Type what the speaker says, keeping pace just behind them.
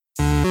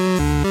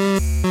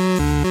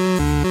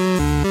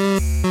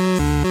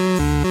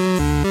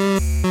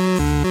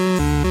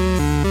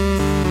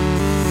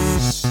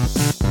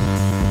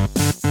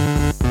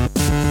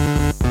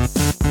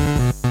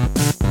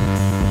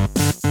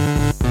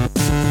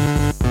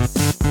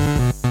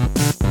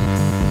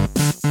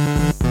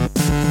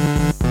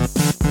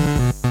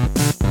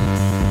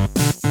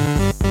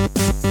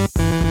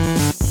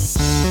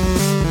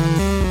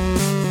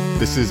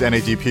This is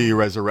NAGP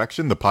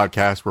Resurrection, the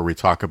podcast where we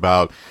talk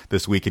about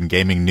this week in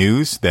gaming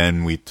news.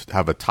 Then we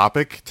have a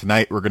topic.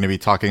 Tonight we're going to be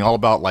talking all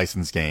about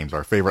licensed games,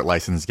 our favorite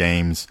licensed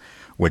games,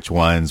 which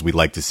ones we'd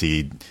like to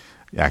see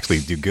actually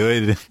do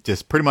good,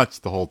 just pretty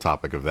much the whole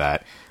topic of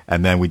that.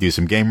 And then we do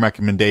some game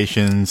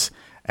recommendations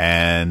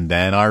and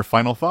then our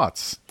final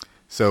thoughts.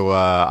 So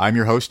I'm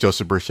your host,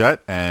 Joseph Burchett,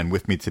 and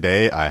with me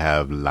today I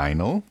have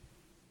Lionel.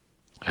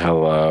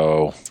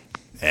 Hello.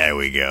 There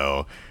we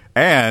go.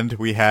 And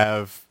we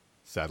have,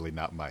 sadly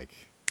not Mike.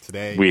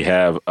 Today we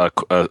have oh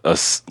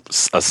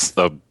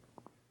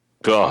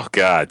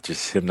god,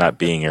 just him not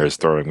being here is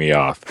throwing me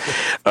off.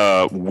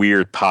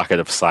 Weird pocket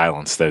of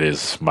silence that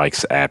is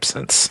Mike's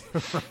absence.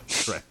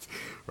 Right.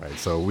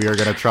 So we are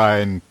going to try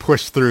and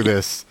push through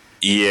this.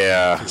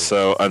 Yeah,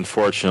 so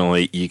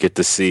unfortunately, you get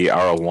to see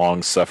our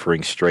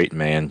long-suffering straight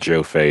man,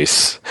 Joe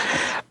Face,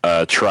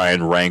 try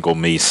and wrangle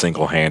me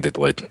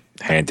single-handedly.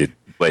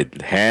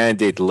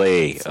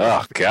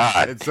 Oh,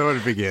 God. And so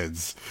it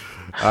begins.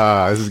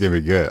 This is going to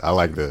be good. I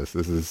like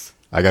this.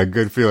 I got a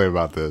good feeling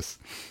about this.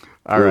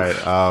 All right.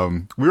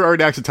 We were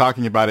already actually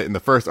talking about it in the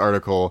first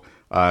article,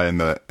 in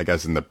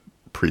the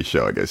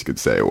pre-show, I guess you could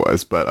say it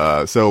was.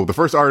 But so the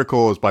first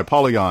article is by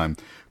Polygon.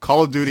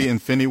 Call of Duty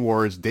Infinity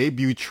Ward's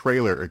debut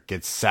trailer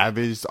gets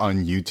savaged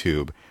on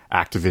YouTube.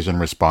 Activision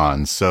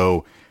responds.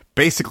 So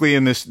basically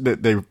in this,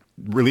 they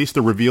released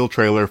the reveal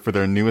trailer for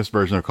their newest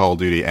version of Call of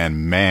Duty,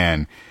 and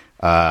man,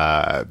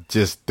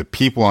 just the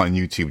people on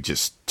YouTube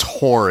just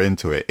tore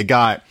into it. It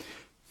got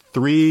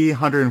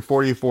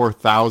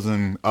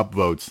 344,000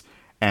 upvotes,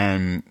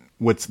 and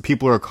what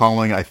people are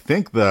calling, I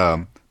think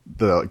the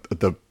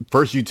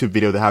first YouTube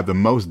video that had the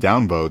most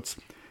downvotes,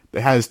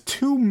 that has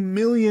 2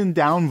 million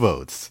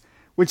downvotes,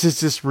 which is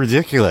just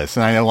ridiculous.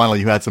 And I know, Lionel,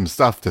 you had some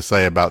stuff to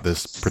say about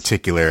this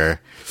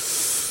particular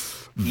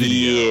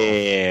video.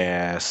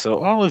 Yeah,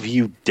 so all of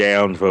you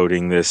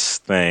downvoting this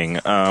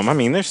thing, I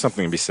mean, there's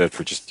something to be said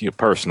for just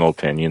personal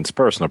opinions,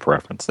 personal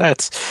preference.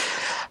 That's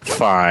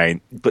fine,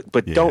 but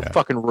yeah. Don't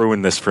fucking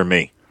ruin this for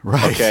me.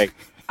 Right. Okay?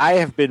 I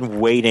have been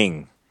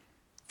waiting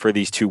for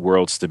these two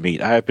worlds to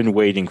meet. I have been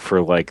waiting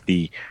for, like,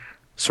 the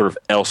sort of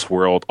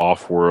Elseworld,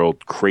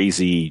 off-world,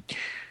 crazy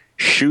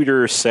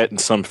shooter set in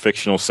some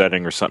fictional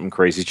setting or something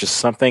crazy, just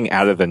something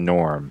out of the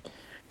norm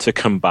to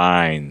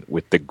combine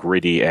with the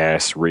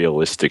gritty-ass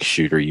realistic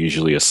shooter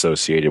usually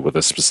associated with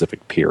a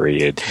specific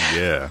period.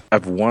 Yeah.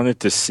 I've wanted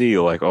to see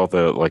all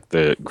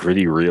the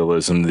gritty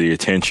realism, the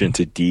attention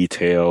to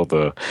detail,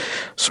 the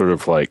sort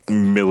of like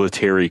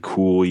military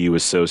cool you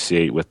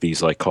associate with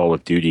these like Call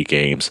of Duty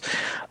games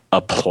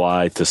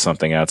applied to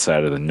something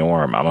outside of the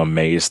norm. I'm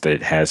amazed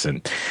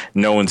that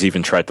no one's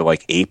even tried to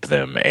like ape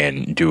them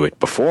and do it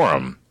before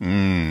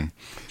them.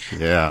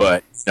 Yeah.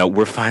 But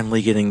we're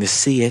finally getting to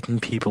see it,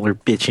 and people are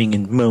bitching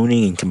and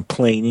moaning and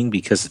complaining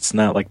because it's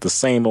not like the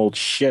same old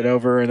shit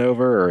over and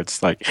over, or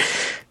it's like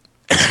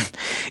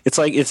it's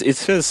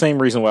for the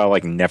same reason why I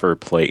like never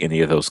play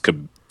any of those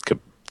Cabela,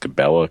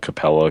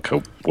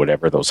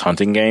 whatever, those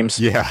hunting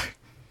games. Yeah.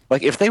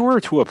 Like, if they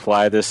were to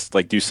apply this,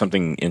 like, do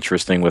something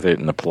interesting with it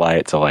and apply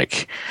it to,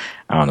 like,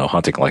 I don't know,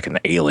 hunting like an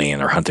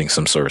alien or hunting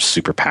some sort of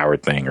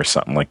superpowered thing or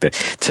something like that.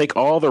 Take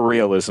all the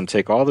realism,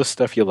 take all the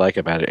stuff you like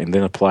about it, and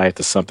then apply it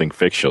to something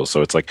fictional.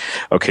 So it's like,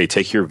 okay,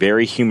 take your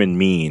very human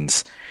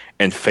means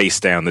and face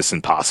down this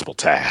impossible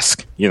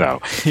task. Yeah.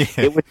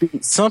 It would be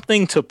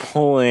something to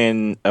pull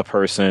in a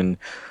person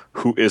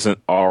who isn't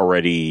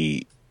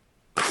already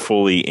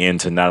fully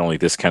into not only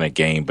this kind of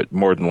game, but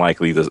more than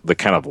likely the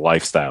kind of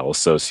lifestyle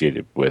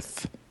associated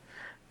with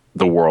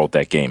the world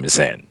that game is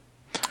in.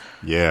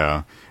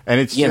 Yeah. And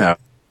it's, yeah.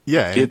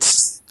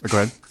 It's,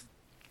 go ahead.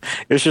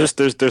 It's just,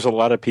 there's a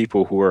lot of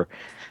people who are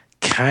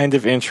kind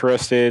of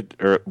interested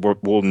or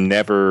will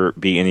never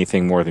be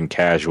anything more than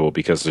casual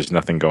because there's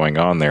nothing going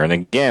on there. And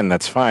again,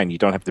 that's fine. You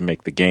don't have to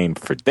make the game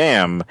for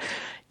them.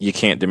 You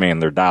can't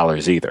demand their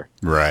dollars either.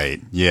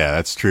 Right. Yeah,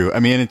 that's true. I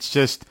mean, it's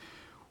just,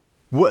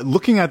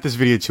 looking at this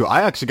video too,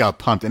 I actually got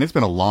pumped, and it's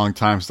been a long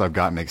time since I've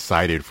gotten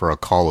excited for a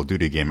Call of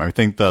Duty game. I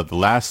think the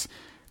last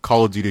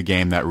Call of Duty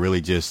game that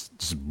really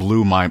just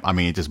blew my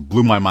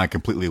mind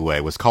completely away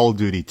was Call of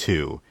Duty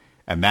 2.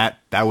 And that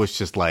was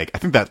just like, I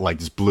think that like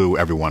just blew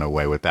everyone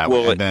away with that.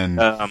 Well, and then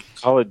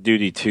Call of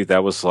Duty 2,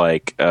 that was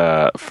like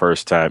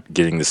first time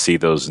getting to see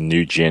those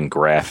new gen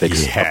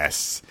graphics.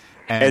 Yes.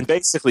 And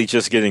basically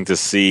just getting to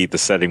see the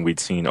setting we'd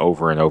seen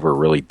over and over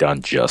really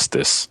done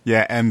justice.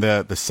 Yeah, and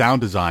the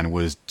sound design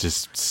was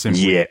just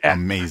simply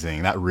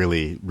amazing. That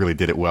really, really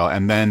did it well.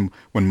 And then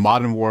when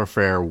Modern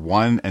Warfare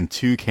 1 and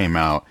 2 came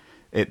out,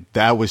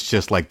 that was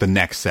just like the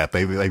next step.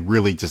 They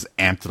really just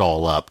amped it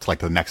all up to like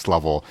the next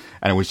level,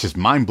 and it was just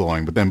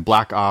mind-blowing. But then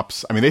Black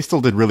Ops, I mean, they still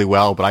did really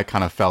well, but I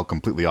kind of fell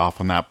completely off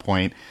on that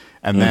point.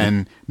 And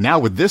then now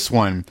with this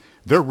one,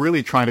 they're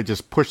really trying to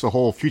just push the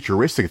whole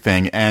futuristic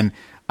thing. And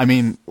I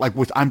mean, like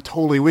I'm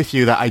totally with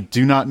you that I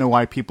do not know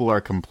why people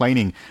are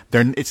complaining.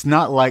 It's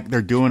not like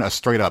they're doing a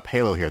straight up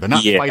Halo here. They're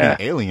not fighting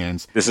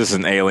aliens. This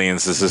isn't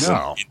aliens. This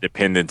isn't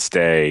Independence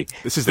Day.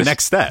 This is the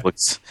next step.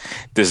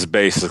 This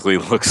basically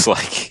looks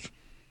like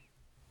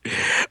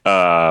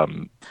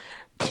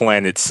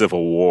Planet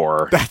Civil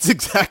War. That's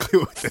exactly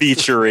what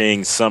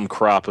featuring some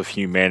crop of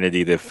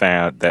humanity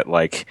that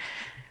like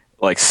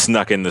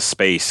snuck into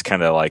space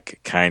kind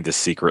of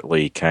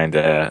secretly,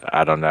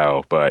 I don't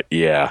know, but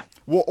yeah.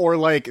 Well, or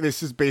like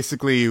this is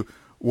basically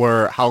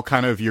where how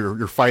kind of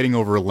you're fighting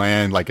over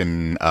land, like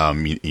in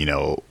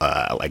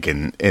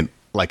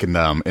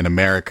in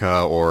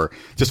America or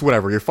just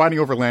whatever. You're fighting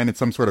over land in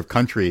some sort of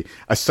country.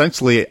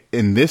 Essentially,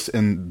 in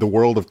the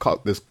world of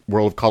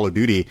Call of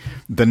Duty,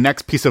 the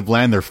next piece of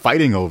land they're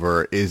fighting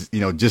over is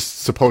just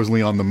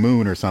supposedly on the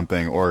moon or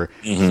something or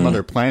some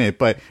other planet.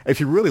 But if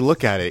you really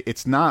look at it,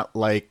 it's not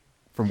like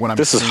from what I'm.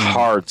 This is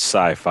hard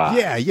sci-fi.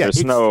 Yeah.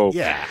 There's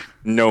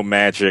no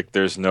magic.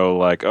 There's no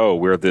like, oh,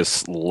 we're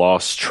this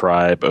lost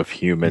tribe of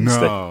humans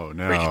that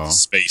into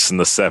space in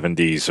the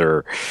 70s,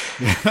 or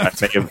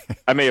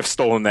I may have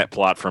stolen that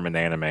plot from an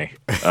anime.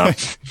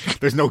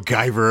 There's no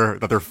Guyver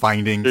that they're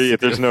finding. Yeah,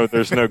 there's no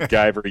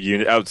Guyver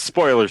unit. Oh,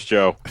 spoilers,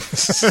 Joe.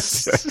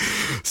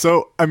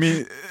 So, I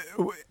mean,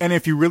 and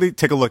if you really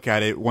take a look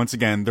at it, once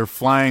again, they're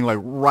flying like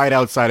right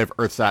outside of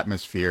Earth's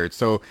atmosphere.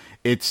 So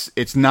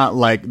it's not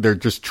like they're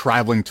just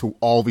traveling to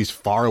all these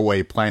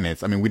faraway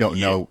planets. I mean, we don't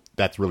know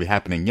that's really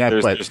happening yet.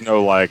 There's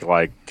no like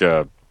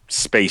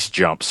space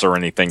jumps or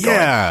anything going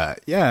on.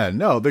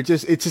 No,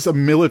 it's just a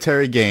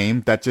military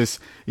game that just,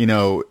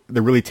 they're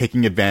really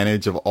taking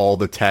advantage of all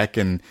the tech.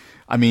 And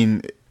I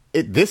mean,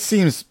 this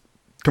seems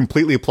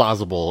completely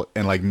plausible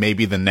in like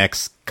maybe the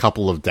next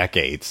couple of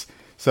decades.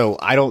 So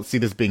I don't see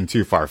this being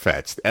too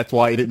far-fetched. That's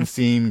why it didn't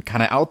seem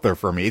kind of out there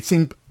for me. It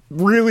seemed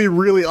really,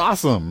 really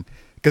awesome.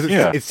 Because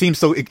it seemed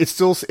so, it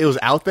was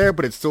out there,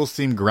 but it still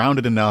seemed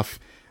grounded enough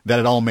that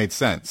it all made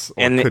sense,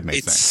 or could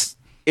make sense.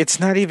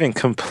 It's not even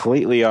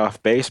completely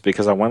off base,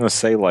 because I want to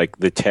say like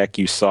the tech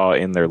you saw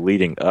in there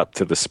leading up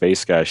to the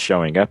space guys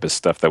showing up is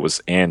stuff that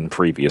was in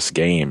previous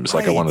games. Right.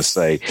 Like I want to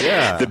say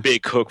the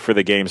big hook for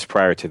the games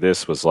prior to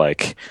this was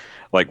like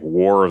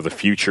War of the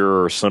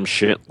Future or some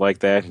shit like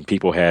that, and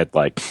people had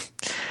like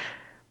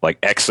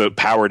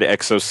powered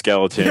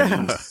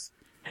exoskeletons. Yeah.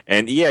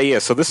 And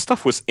so this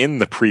stuff was in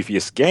the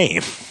previous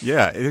game.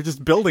 Yeah, they're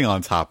just building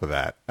on top of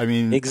that. I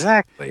mean,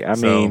 exactly. I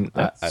don't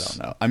know.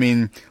 I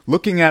mean,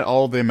 looking at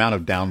all the amount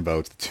of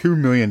downvotes, 2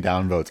 million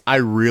downvotes, I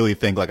really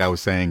think, like I was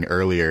saying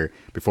earlier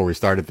before we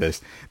started this,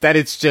 that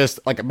it's just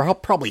like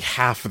probably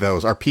half of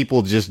those are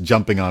people just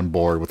jumping on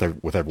board with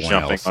everyone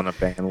else. Jumping on a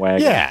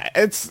bandwagon. Yeah,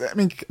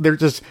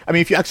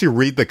 if you actually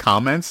read the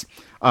comments,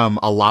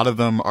 a lot of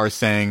them are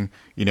saying,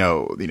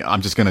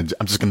 I'm just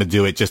gonna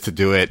do it just to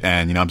do it,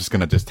 and I'm just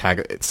gonna just tag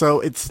it.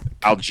 So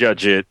I'll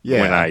judge it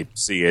when I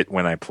see it,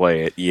 when I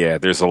play it. Yeah,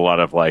 there's a lot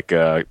of like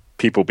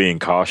people being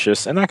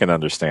cautious, and I can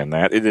understand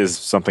that. It is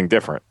something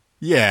different.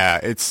 Yeah,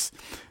 it's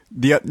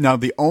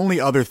the only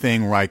other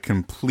thing where I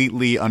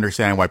completely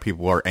understand why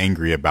people are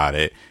angry about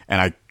it, and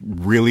I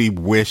really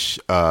wish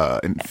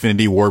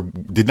Infinity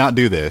Ward did not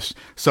do this.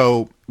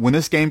 So when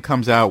this game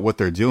comes out, what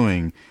they're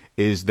doing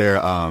is they're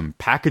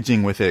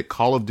packaging with it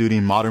Call of Duty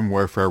Modern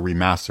Warfare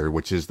Remastered,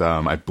 which is,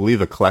 I believe,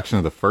 a collection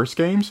of the first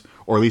games,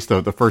 or at least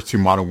the first two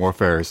Modern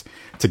Warfares,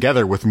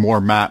 together with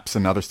more maps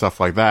and other stuff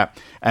like that.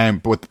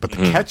 But the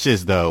catch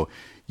is, though,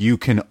 you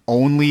can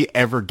only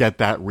ever get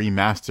that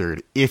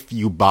remastered if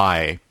you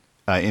buy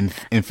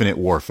Infinite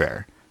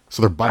Warfare.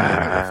 So they're bundling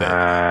it with it.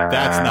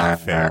 That's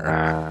not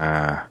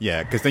fair.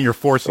 Yeah, because then you're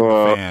forcing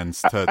the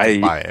fans to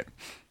buy it.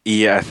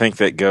 Yeah, I think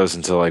that goes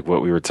into like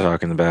what we were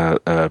talking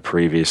about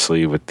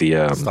previously with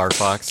the Star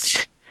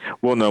Fox.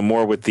 Well, no,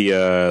 more with the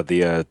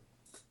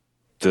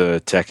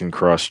Tekken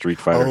Cross Street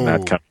Fighter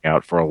not coming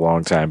out for a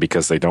long time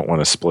because they don't want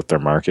to split their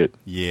market.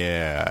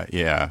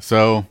 Yeah.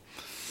 So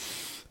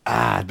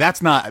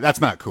that's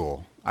not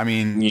cool. I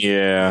mean,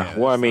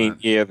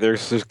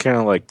 there's kind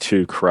of like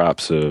two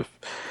crops of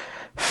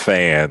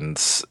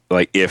fans.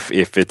 Like if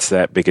it's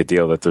that big a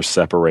deal that they're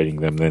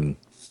separating them, then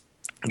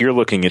you're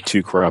looking at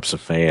two crops of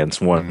fans.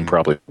 One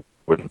probably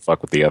wouldn't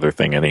fuck with the other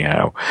thing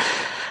anyhow.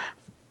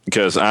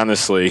 Because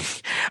honestly,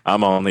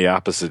 I'm on the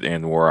opposite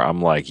end where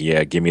I'm like,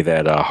 yeah, give me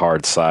that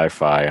hard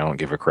sci-fi. I don't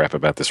give a crap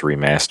about this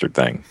remastered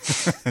thing.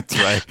 That's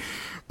right.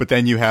 But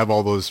then you have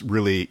all those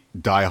really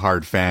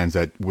diehard fans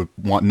that would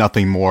want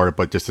nothing more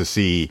but just to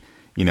see,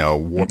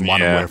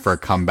 Modern Warfare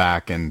come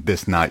back and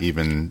this not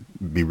even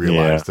be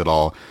realized at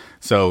all.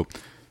 So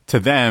to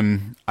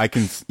them, I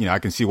can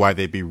see why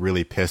they'd be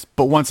really pissed.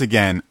 But once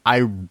again,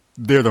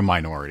 they're the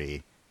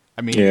minority.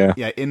 I mean,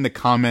 in the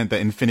comment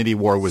that Infinity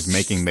Ward was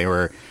making, they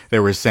were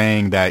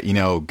saying that,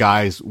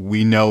 guys,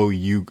 we know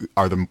you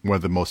are one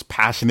of the most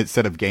passionate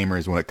set of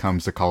gamers when it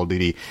comes to Call of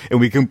Duty, and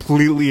we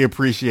completely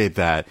appreciate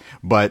that.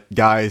 But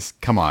guys,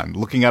 come on,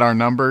 looking at our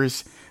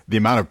numbers, the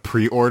amount of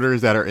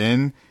pre-orders that are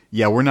in,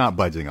 we're not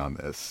budging on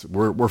this.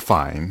 We're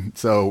fine.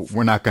 So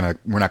we're not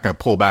gonna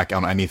pull back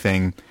on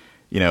anything.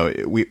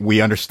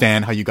 We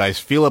understand how you guys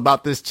feel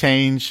about this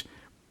change,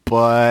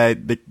 but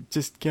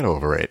just get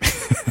over it.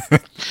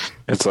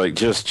 It's like,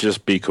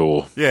 just be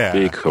cool. Yeah.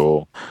 Be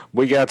cool.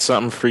 We got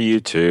something for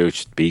you too.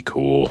 Just be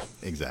cool.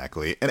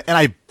 Exactly.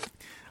 And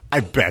I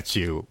bet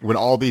you when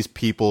all these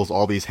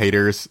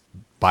haters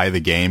buy the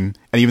game,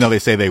 and even though they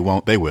say they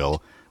won't, they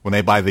will. When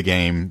they buy the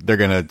game, they're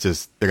gonna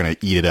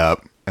eat it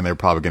up, and they're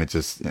probably gonna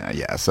just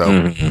yeah.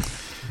 So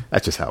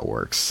that's just how it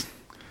works.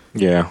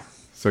 Yeah.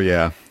 So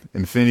yeah,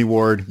 Infinity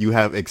Ward, you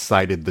have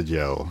excited the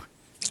Joe,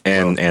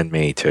 and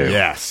me too.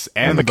 Yes,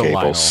 and the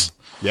Cables.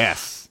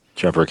 Yes,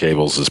 Jumper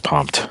Cables is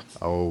pumped.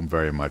 Oh,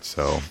 very much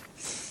so.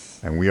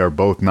 And we are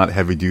both not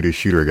heavy duty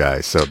shooter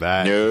guys, so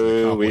that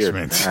we are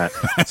not.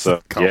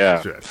 So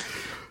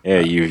yeah,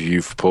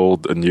 you've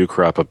pulled a new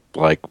crop of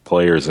like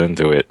players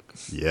into it.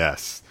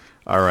 Yes.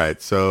 All right.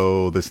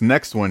 So this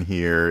next one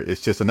here is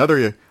just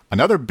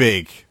another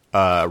big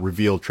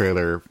reveal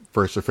trailer,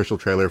 first official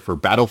trailer for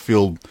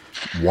Battlefield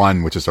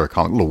 1, which is our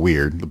a little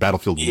weird. The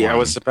Battlefield 1. Yeah, I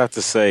was about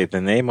to say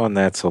the name on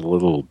that's a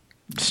little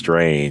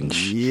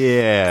strange.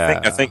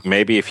 Yeah, I think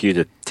maybe if you'd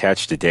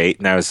attached a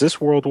date. Now, is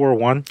this World War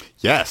One?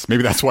 Yes,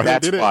 maybe that's why they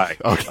did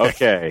it.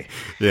 Okay.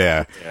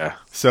 Yeah.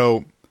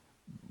 So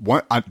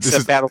what?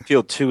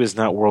 Battlefield 2 is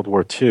not World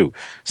War II.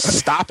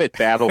 Stop it,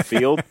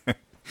 Battlefield.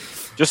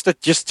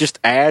 Just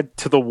add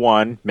to the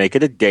one, make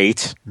it a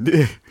date,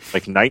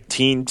 like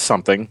 19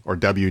 something or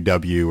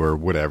WW or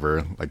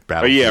whatever, like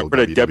Battlefield. Put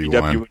a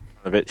WW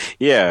of it.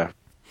 Yeah.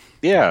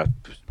 That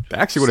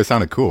actually would have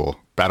sounded cool.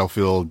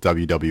 Battlefield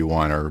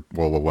WW1 or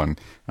World War One.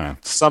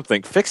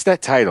 Something. Fix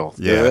that title.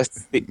 Yeah.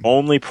 That's the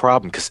only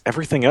problem because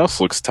everything else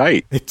looks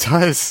tight. It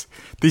does.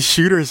 These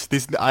shooters,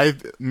 this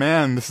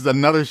is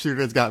another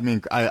shooter that's got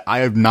me. I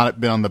have not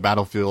been on the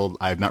Battlefield.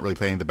 I have not really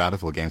played any of the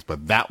Battlefield games,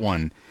 but that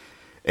one,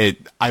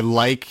 I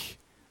like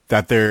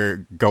that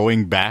they're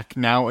going back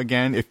now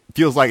again. It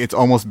feels like it's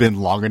almost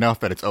been long enough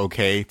that it's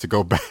okay to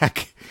go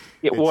back.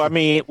 Yeah,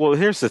 well,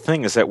 here's the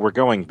thing is that we're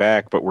going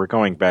back, but we're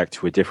going back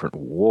to a different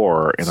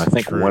war. And I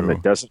think one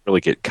that doesn't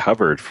really get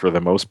covered for the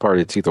most part,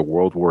 it's either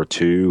World War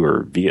II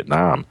or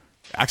Vietnam.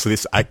 Actually,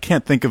 I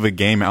can't think of a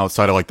game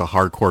outside of like the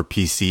hardcore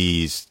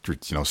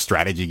PCs,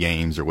 strategy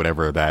games or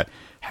whatever that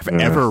have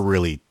ever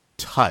really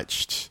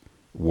touched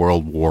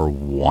World War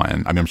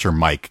One. I mean, I'm sure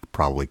Mike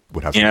probably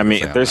would have. Yeah,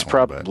 there's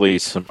probably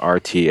some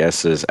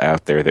RTSs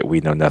out there that we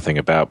know nothing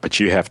about, but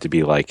you have to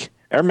be like,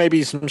 or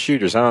maybe some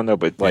shooters. I don't know,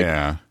 but like.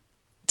 Yeah.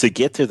 To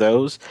get to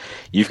those,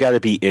 you've got to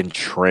be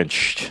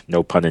entrenched,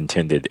 no pun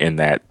intended, in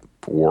that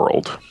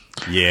world.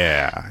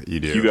 Yeah,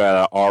 you do. You got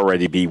to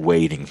already be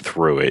wading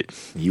through it.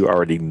 You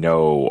already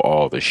know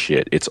all the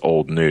shit. It's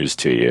old news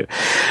to you.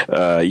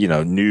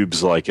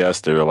 Noobs like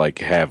us that are like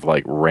have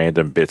like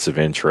random bits of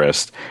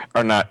interest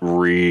are not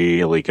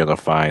really going to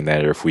find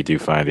that, or if we do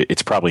find it,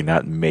 it's probably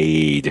not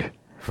made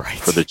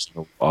for the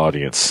general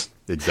audience.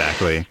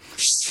 Exactly.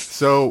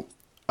 So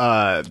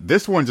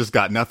this one just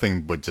got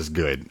nothing but just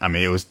good. I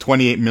mean, it was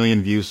 28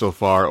 million views so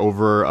far,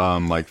 over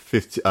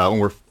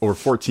over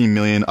 14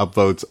 million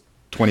upvotes,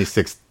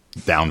 26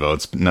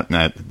 downvotes.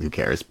 Not who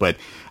cares? But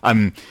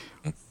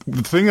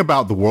the thing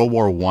about the World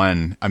War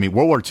One, World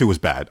War II was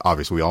bad.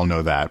 Obviously, we all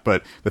know that.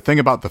 But the thing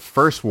about the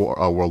first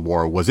World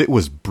War was it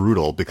was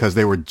brutal because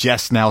they were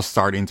just now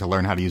starting to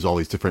learn how to use all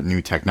these different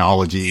new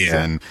technologies,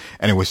 and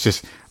it was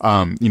just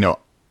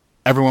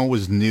everyone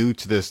was new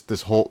to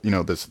this whole,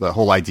 the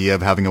whole idea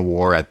of having a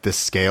war at this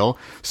scale.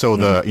 So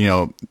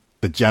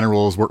the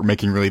generals were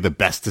making really the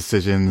best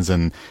decisions,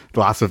 and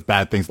lots of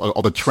bad things.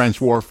 All the trench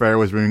warfare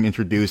was being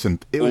introduced,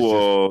 and it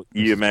was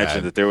you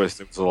imagine that there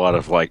was a lot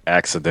of like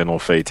accidental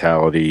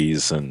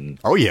fatalities and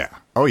oh yeah.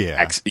 One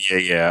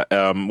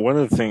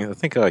of the things I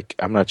think, like,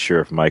 I'm not sure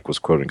if Mike was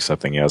quoting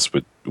something else,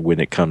 but when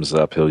it comes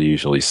up, he'll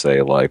usually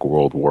say like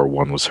World War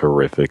One was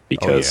horrific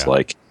because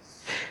like.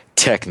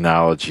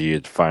 Technology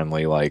had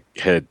finally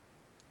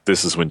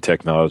this is when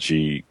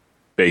technology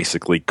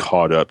basically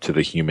caught up to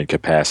the human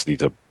capacity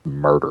to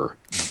murder.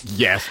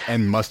 Yes,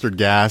 and mustard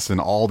gas and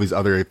all these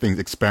other things,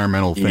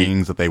 experimental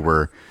things that they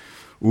were.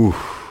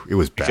 It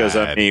was bad. Because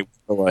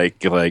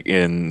like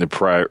in the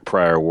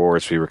prior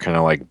wars, we were kind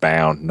of like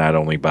bound not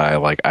only by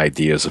like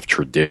ideas of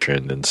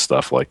tradition and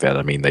stuff like that.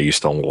 I mean, they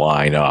used to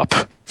line up.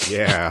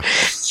 Yeah.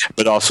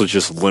 But also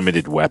just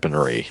limited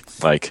weaponry.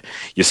 Like,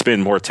 you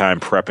spend more time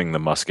prepping the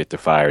musket to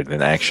fire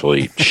than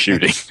actually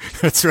shooting.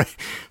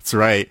 That's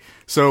right.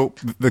 So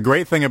the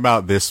great thing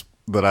about this,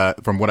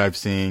 from what I've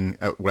seen,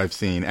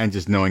 and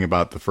just knowing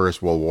about the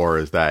First World War,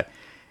 is that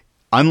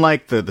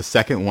unlike the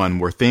second one,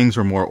 where things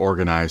were more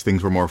organized,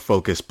 things were more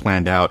focused,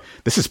 planned out,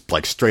 this is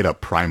like straight up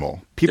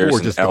primal. People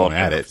were just going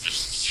at it.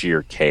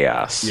 Sheer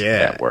chaos.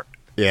 Yeah.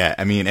 Yeah,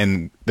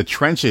 and the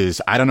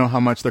trenches, I don't know how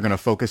much they're going to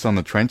focus on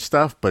the trench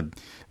stuff, but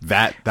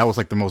that was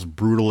like the most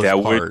brutalest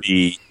part. That would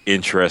be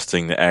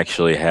interesting to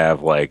actually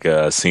have like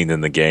a scene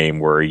in the game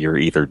where you're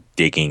either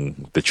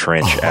digging the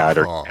trench out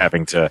or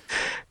having to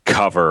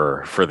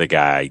cover for the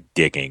guy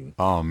digging.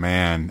 Oh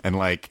man, and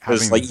like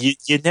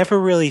you never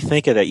really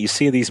think of that. You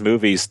see these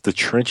movies, the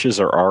trenches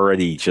are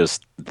already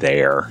just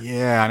there.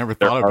 Yeah, I never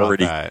thought about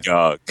that. They're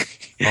already dug.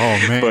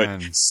 Oh man,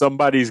 but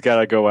somebody's got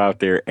to go out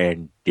there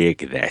and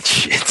dig that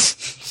shit.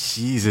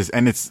 Jesus,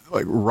 and it's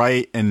like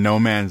in no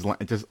man's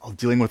land, just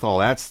dealing with all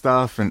that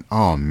stuff, and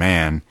oh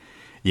man,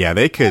 yeah,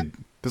 they could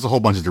there's a whole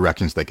bunch of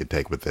directions they could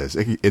take with this.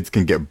 It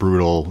can get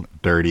brutal,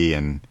 dirty,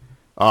 and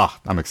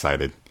I'm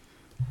excited.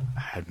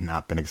 I have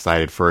not been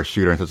excited for a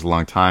shooter in such a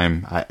long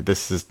time.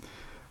 This is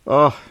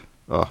oh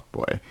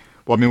boy.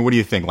 Well, I mean, what do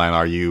you think, Lionel?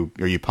 Are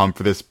you pumped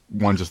for this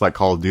one, just like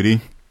Call of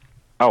Duty?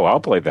 Oh,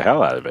 I'll play the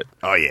hell out of it.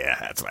 Oh yeah,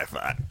 that's what I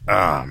thought.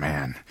 Oh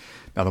man.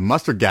 Now the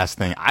mustard gas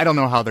thing, I don't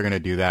know how they're going to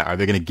do that. Are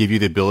they going to give you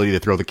the ability to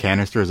throw the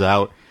canisters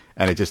out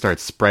and it just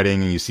starts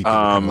spreading and you see people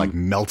kind of like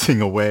melting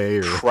away?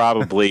 Or...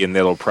 Probably, and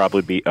it'll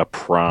probably be a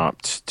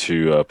prompt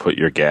to put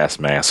your gas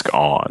mask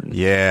on.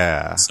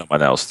 Yeah.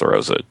 Someone else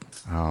throws it.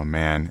 Oh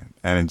man.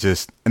 And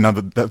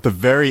the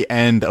very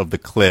end of the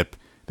clip,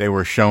 they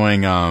were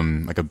showing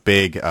like a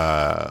big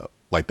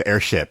like the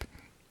airship.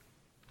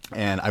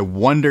 And I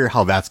wonder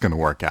how that's going to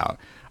work out.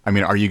 I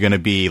mean, are you going to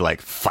be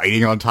like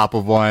fighting on top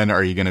of one? Or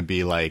are you going to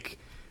be like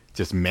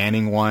just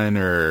manning one?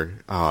 Or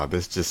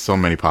there's just so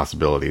many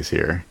possibilities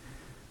here.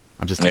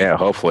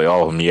 Hopefully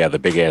all of them. Yeah, the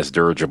big ass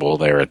dirigible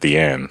there at the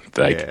end.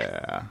 Like,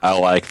 yeah. I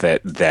like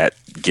that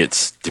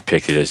gets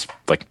depicted as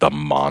like the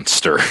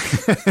monster.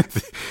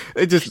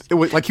 it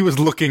was like he was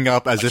looking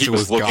up as if it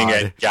was looking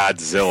God. At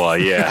Godzilla.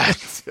 Yeah.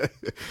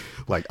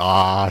 Like,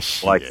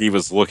 shit. Like he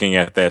was looking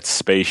at that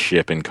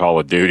spaceship in Call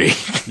of Duty.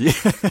 Yeah,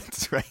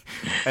 that's right.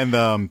 And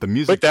the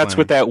music. But that's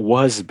what that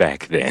was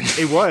back then.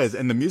 It was,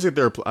 and the music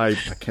there. I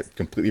kept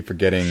completely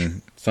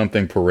forgetting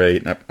something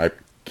parade. I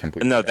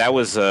completely. No, that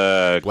was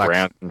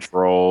Ground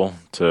Control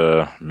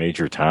to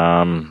Major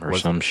Tom or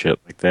some shit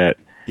like that.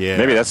 Yeah,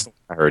 maybe that's what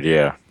I heard.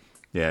 Yeah.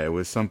 Yeah, it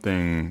was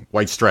something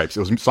White Stripes. It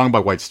was a song by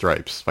White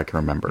Stripes, if I can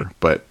remember.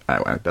 But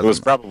it was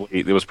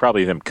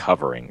probably them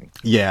covering.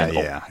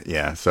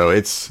 Yeah. So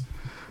it's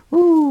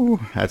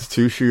that's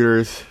two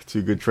shooters,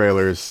 two good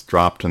trailers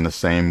dropped in the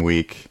same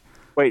week.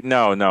 Wait,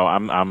 no,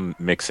 I'm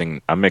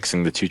mixing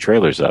the two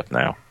trailers up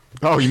now.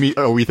 Oh, you mean?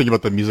 Oh, were you thinking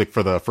about the music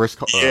for the first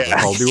Call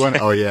of Duty one?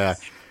 Oh, yeah.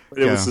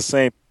 It was the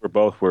same for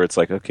both, where it's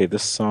like, okay,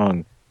 this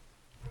song.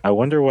 I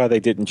wonder why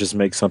they didn't just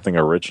make something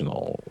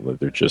original.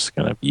 They're just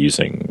kind of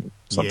using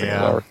something.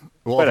 Well,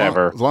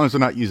 whatever. As long as they're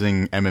not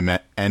using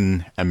Eminem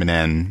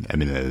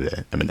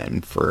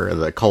for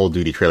the Call of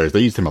Duty trailers, they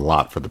used him a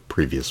lot for the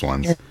previous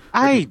ones.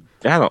 I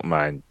don't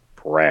mind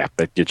rap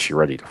that gets you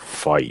ready to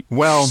fight.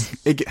 Well,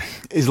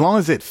 as long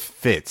as it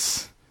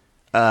fits.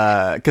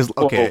 Because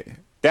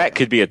that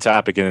could be a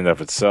topic in and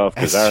of itself.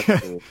 Because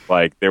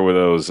like there were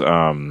those.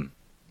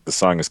 The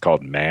song is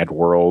called Mad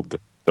World.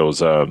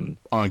 Those on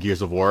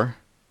Gears of War.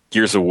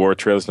 Gears of War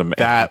trailers.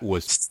 That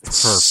was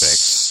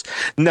perfect.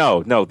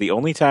 No. The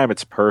only time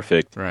it's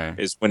perfect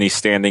is when he's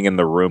standing in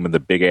the room and the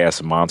big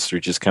ass monster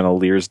just kind of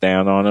leers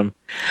down on him.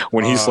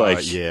 When he's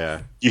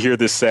you hear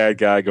this sad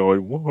guy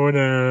going, "What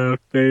up,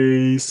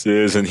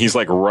 faces?" and he's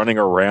like running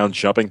around,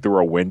 jumping through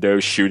a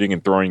window, shooting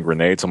and throwing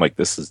grenades. I'm like,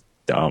 this is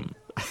dumb.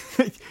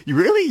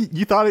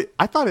 You thought it?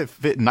 I thought it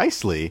fit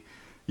nicely.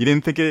 You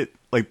didn't think it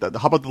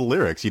how about the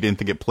lyrics? You didn't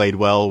think it played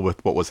well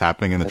with what was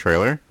happening in the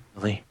trailer?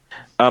 Really?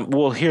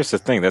 Well, here's the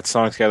thing. That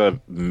song's got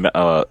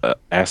a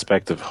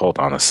aspect of. Hold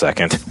on a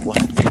second. What?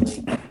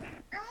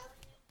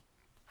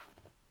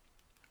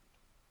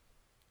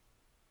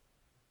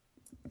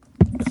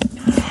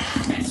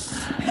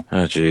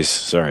 Oh, jeez.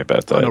 Sorry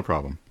about that. Oh, no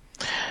problem.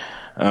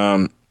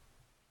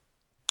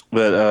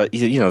 But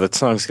that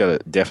song's got a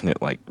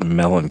definite like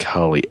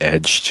melancholy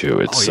edge to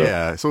it.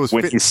 Yeah. So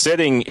when he's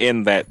sitting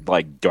in that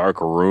like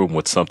dark room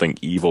with something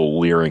evil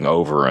leering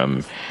over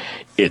him,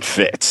 it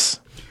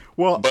fits.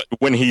 Well, but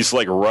when he's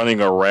like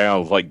running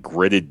around like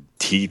gritted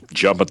teeth,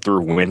 jumping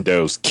through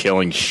windows,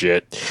 killing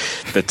shit,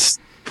 that's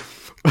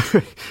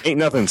ain't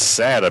nothing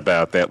sad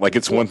about that. Like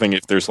it's one thing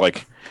if there's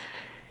like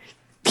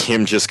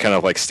him just kind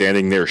of like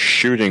standing there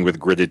shooting with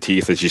gritted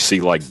teeth as you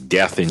see like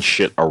death and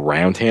shit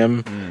around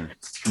him.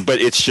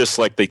 But it's just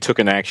like they took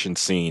an action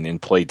scene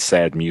and played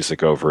sad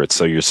music over it,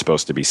 so you're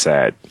supposed to be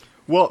sad.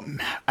 Well,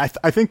 I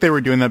think they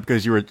were doing that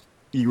because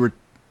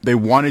they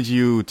wanted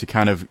you to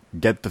kind of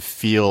get the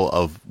feel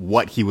of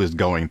what he was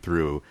going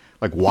through.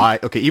 Like why,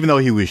 even though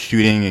he was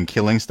shooting and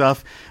killing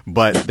stuff,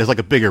 but there's like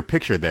a bigger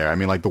picture there. I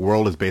mean, like the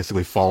world is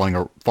basically falling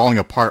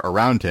apart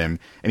around him,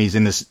 and he's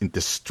in this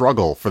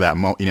struggle for that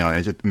moment,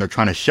 and they're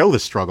trying to show the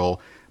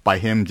struggle by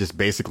him just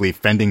basically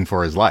fending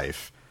for his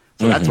life.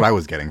 So that's what I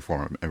was getting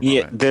from him.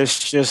 Yeah, there's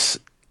just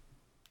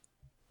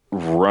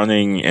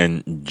running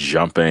and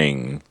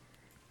jumping.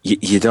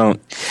 You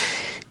don't.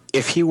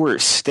 If he were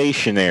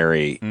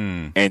stationary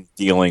and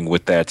dealing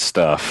with that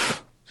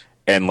stuff,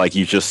 and like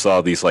you just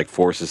saw these like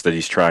forces that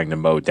he's trying to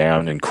mow down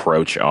and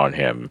encroach on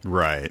him,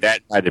 right?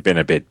 That might have been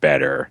a bit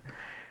better.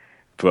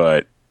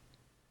 But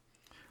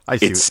I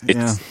see.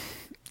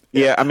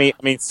 Yeah. I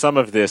mean, some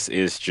of this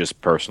is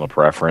just personal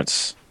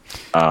preference.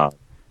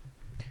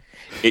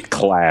 It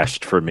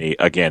clashed for me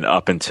again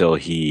up until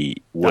he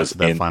was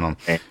in final.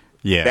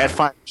 That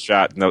final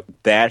shot. No,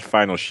 that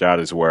final shot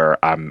is where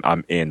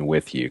I'm in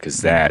with you because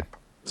that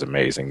was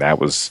amazing.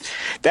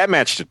 That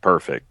matched it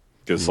perfect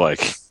because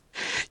like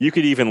you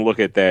could even look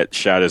at that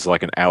shot as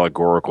like an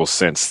allegorical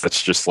sense.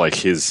 That's just like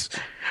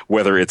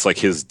whether it's like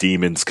his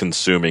demons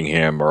consuming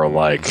him or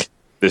like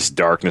this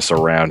darkness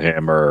around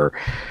him, or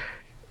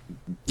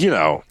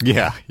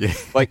Yeah.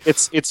 like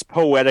it's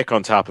poetic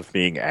on top of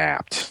being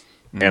apt,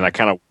 and I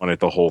kind of wanted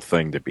the whole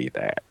thing to be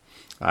that.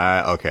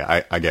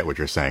 Okay, I get what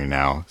you're saying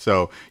now.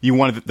 So you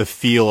wanted the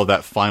feel of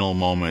that final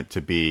moment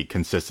to be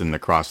consistent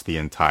across the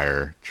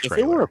entire trailer.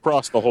 If it were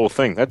across the whole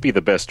thing, that'd be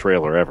the best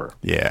trailer ever.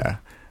 Yeah.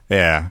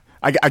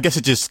 I guess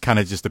it just kind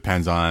of just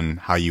depends on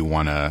how you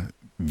want to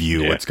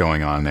view what's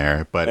going on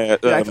there.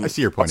 But I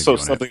see your point. Also,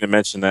 something to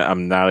mention that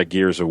I'm not a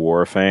Gears of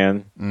War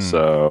fan,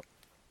 so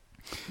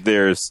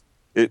there's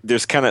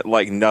kind of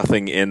like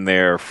nothing in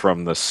there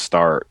from the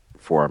start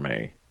for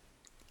me.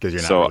 Because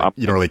you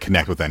don't really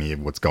connect with any of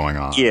what's going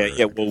on.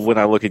 Yeah. Well, when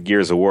I look at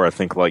Gears of War, I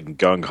think like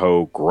gung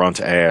ho, grunt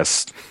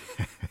ass,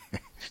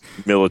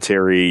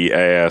 military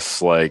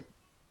ass, like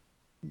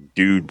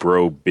dude,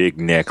 bro, big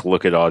neck.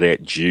 Look at all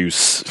that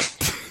juice.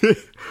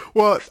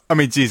 Well, I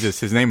mean, Jesus,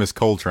 his name is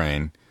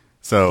Coltrane.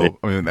 So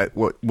I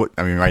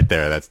mean, right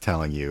there, that's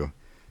telling you,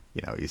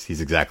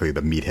 he's exactly the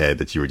meathead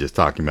that you were just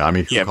talking about. I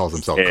mean, he calls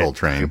himself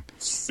Coltrane.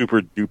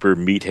 Super duper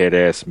meathead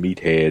ass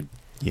meathead.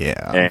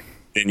 Yeah. And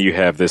then you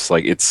have this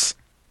like it's.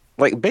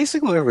 Like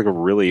basically like a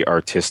really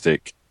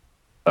artistic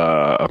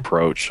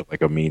approach,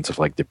 like a means of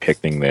like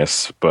depicting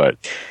this, but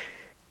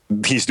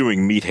he's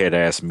doing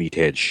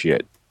meathead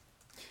shit.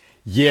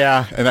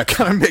 Yeah, and that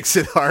kind of makes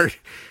it hard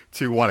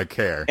to want to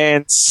care.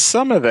 And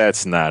some of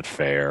that's not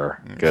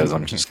fair because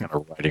I'm just kind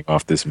of writing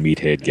off this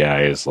meathead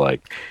guy as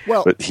like,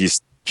 but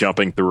he's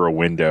jumping through a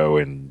window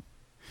and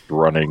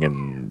running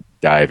and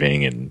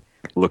diving and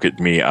look at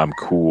me, I'm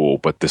cool,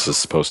 but this is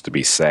supposed to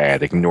be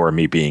sad. Ignore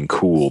me being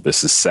cool.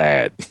 This is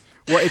sad.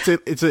 Well,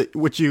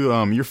 what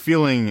your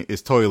feeling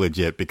is totally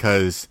legit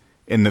because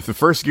in the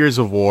first Gears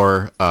of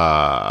War,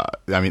 I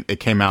mean, it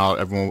came out,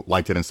 everyone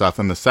liked it and stuff.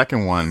 And the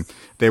second one,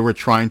 they were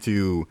trying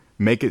to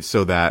make it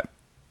so that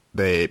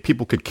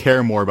people could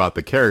care more about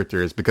the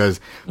characters because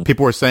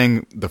people were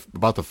saying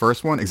about the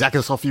first one exactly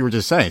the stuff you were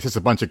just saying. It's just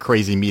a bunch of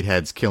crazy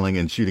meatheads killing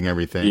and shooting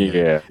everything.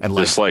 Yeah, and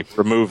just like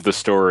remove the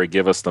story,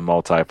 give us the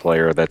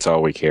multiplayer. That's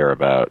all we care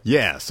about.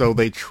 Yeah, so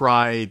they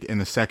tried in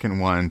the second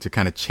one to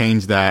kind of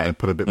change that and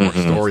put a bit more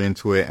story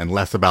into it and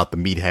less about the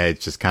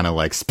meatheads just kind of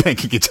like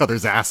spanking each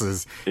other's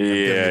asses and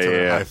giving each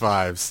other high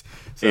fives.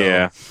 So,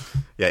 yeah,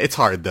 it's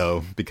hard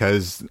though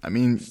because I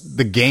mean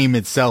the game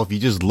itself. You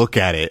just look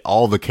at it;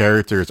 all the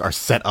characters are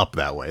set up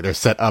that way. They're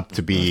set up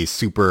to be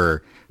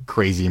super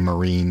crazy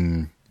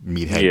marine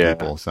meathead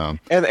people. So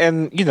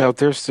and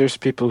there's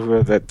people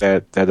who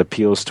that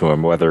appeals to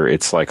them, whether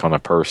it's like on a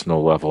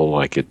personal level,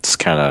 like it's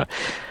kind of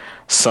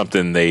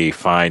something they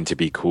find to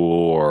be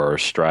cool or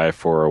strive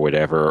for or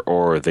whatever,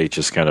 or they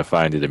just kind of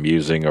find it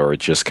amusing or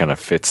it just kind of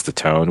fits the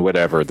tone,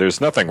 whatever.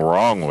 There's nothing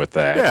wrong with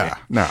that. Yeah,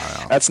 no.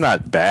 That's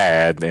not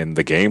bad. And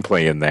the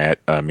gameplay in that,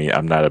 I mean,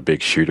 I'm not a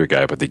big shooter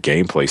guy, but the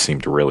gameplay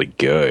seemed really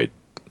good.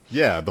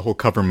 Yeah, the whole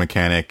cover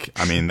mechanic.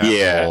 I mean,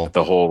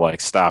 the whole like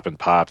stop and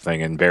pop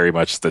thing, and very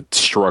much the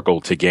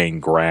struggle to gain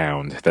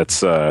ground.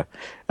 It's a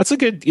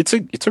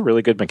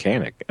really good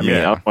mechanic. I mean,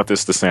 I don't want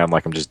this to sound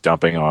like I'm just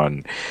dumping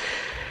on.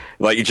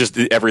 Like just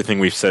everything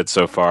we've said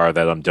so far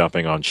that I'm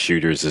dumping on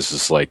shooters is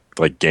just like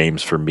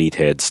games for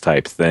meatheads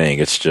type thing.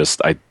 It's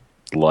just I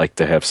like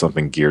to have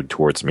something geared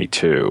towards me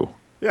too.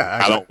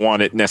 Yeah, I don't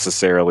want it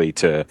necessarily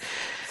to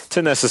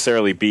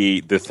necessarily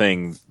be the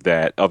thing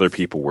that other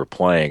people were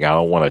playing. I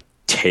don't want to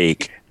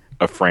take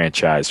a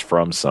franchise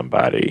from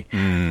somebody,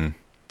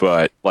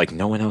 but like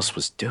no one else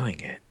was doing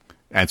it.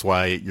 That's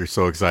why you're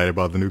so excited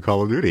about the new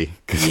Call of Duty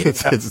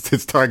because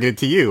it's targeted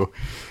to you.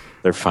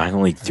 They're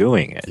finally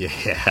doing it.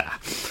 Yeah.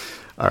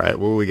 All right,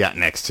 what do we got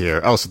next here?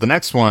 Oh, so the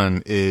next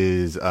one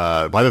is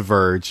by The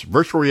Verge,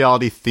 virtual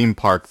reality theme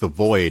park The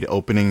Void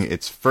opening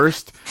its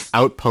first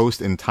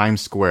outpost in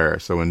Times Square,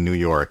 so in New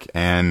York.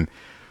 And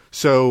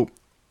so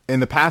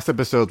in the past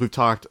episodes, we've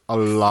talked a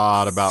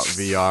lot about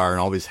VR and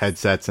all these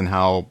headsets and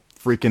how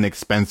freaking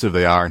expensive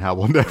they are and how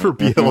we'll never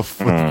be able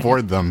to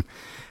afford them.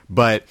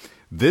 But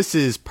this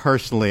is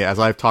personally, as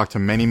I've talked to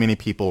many, many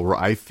people, where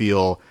I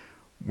feel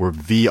where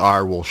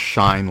VR will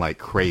shine like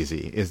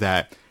crazy, is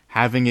that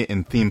having it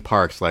in theme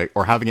parks,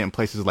 or having it in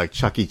places like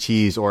Chuck E.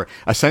 Cheese, or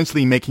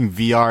essentially making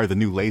VR the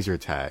new laser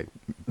tag.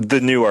 The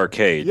new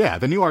arcade. Yeah,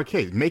 the new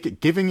arcade.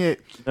 Giving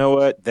it... You know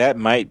what? That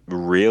might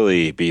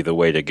really be the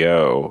way to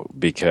go,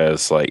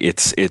 because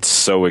it's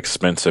so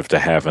expensive to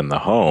have in the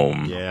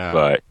home. Yeah.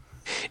 But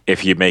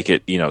if you make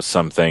it,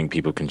 something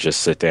people can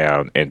just sit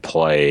down and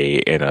play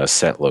in a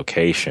set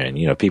location,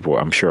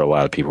 I'm sure a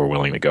lot of people are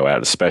willing to go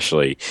out,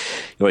 especially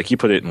like you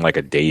put it in like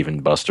a Dave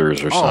and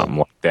Buster's or something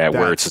like that,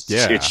 where it's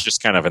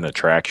just kind of an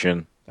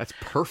attraction. That's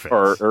perfect.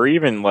 Or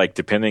even like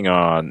depending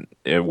on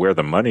where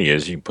the money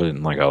is, you can put it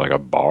in like a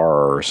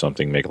bar or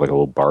something, make like a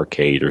little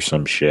barcade or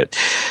some shit.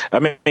 I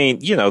mean,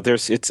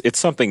 it's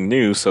something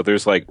new, so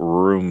there's like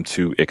room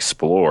to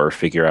explore,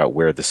 figure out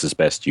where this is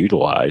best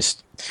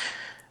utilized.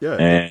 Yeah.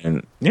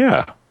 And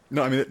yeah.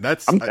 No, I mean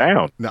I'm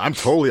down.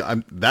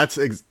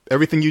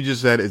 Everything you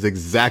just said is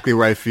exactly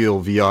where I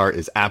feel VR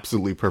is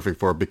absolutely perfect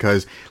for,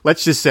 because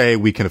let's just say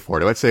we can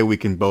afford it. Let's say we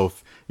can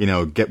both,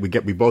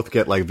 we both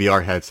get like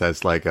VR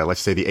headsets, like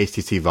let's say the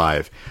HTC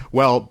Vive.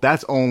 Well,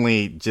 that's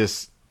only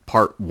just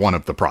part one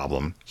of the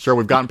problem. Sure,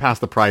 we've gotten past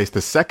the price.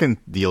 The second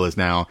deal is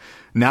now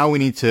we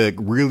need to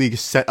really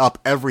set up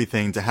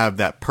everything to have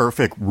that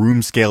perfect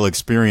room scale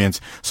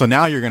experience. So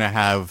now you're going to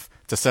have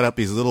to set up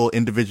these little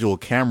individual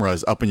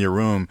cameras up in your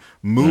room,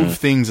 move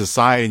things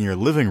aside in your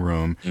living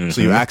room, so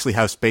you actually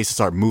have space to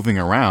start moving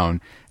around.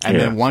 And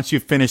then once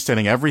you've finished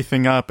setting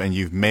everything up and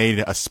you've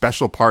made a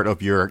special part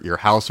of your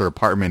house or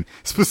apartment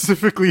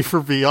specifically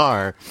for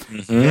VR,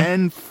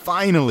 then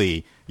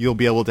finally you'll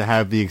be able to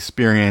have the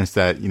experience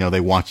that, they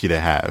want you to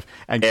have.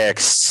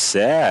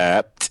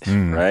 Except,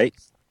 right?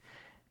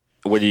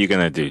 What are you going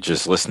to do?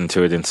 Just listen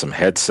to it in some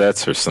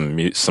headsets or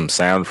some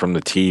sound from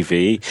the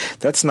TV?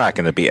 That's not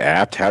going to be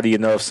apt. How do you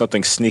know if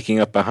something's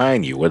sneaking up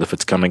behind you? What if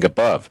it's coming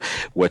above?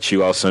 What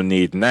you also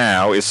need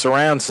now is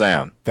surround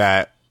sound.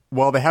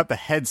 Well, they have the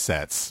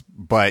headsets,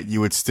 but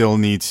you would still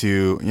need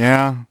to,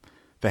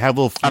 they have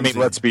little...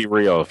 let's be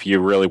real. If you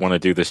really want to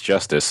do this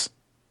justice,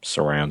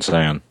 surround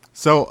sound.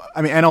 So,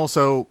 and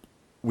also,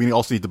 we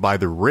also need to buy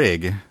the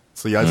rig.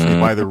 So you actually need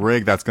to buy the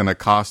rig. That's going to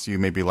cost you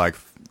maybe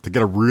to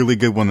get a really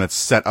good one that's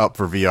set up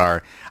for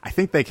VR. I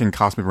think they can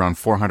cost me around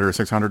 $400 or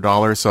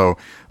 $600. So,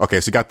 okay,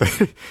 so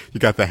you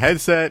got the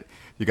headset,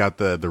 you got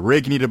the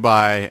rig you need to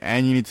buy,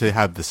 and you need to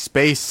have the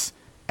space,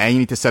 and you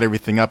need to set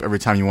everything up every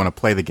time you want to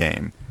play the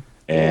game.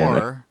 And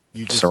or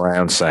you just,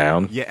 surround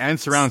sound. Yeah, and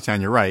surround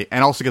sound, you're right.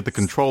 And also get the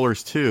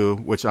controllers too,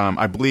 which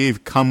I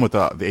believe come with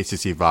the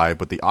HTC Vive,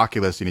 but the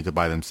Oculus, you need to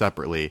buy them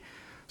separately.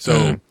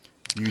 So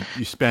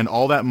you spend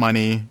all that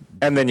money.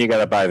 And then you got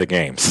to buy the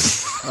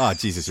games. Oh,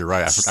 Jesus, you're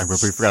right. I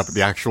completely forgot about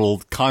the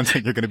actual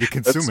content you're going to be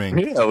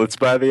consuming. Let's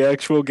buy the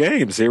actual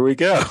games. Here we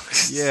go.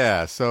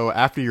 Yeah, so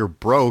after you're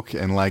broke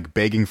and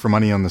begging for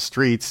money on the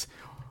streets,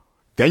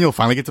 then you'll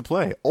finally get to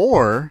play.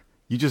 Or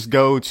you just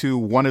go to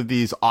one of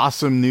these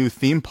awesome new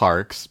theme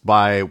parks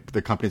by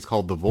the company's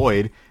called The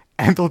Void,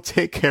 and they'll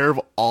take care of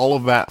all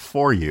of that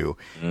for you.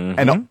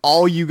 And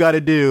all you got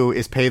to do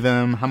is pay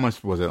them, how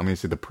much was it? Let me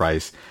see the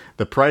price.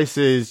 The price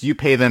is you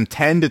pay them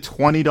 $10 to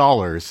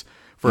 $20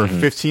 for a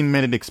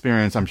 15-minute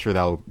experience. I'm sure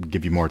that'll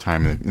give you more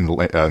time in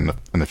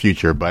the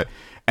future,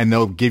 and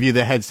they'll give you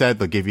the headset,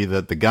 they'll give you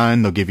the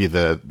gun, they'll give you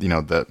the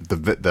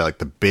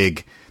the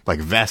big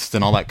vest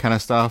and all that kind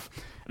of stuff.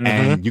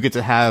 And you get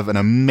to have an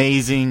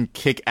amazing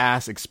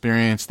kick-ass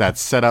experience that's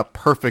set up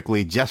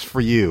perfectly just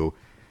for you.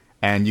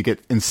 And you get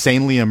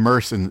insanely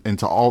immersed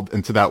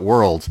into that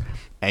world,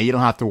 and you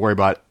don't have to worry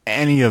about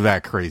any of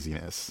that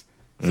craziness.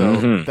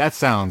 So that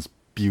sounds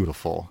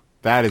beautiful.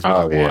 That is what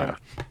I want. Yeah.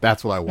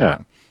 That's what I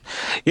want.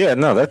 Yeah,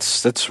 no,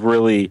 that's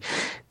really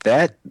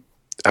that.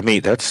 I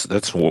mean, that's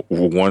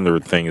one of the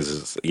things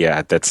is,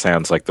 that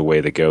sounds like the way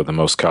to go, the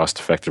most cost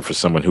effective for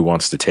someone who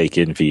wants to take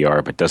in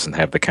VR but doesn't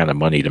have the kind of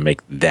money to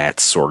make that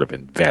sort of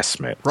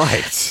investment.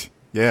 Right.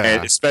 Yeah.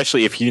 And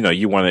especially if you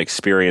want to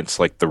experience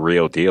the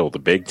real deal, the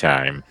big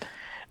time.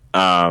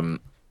 And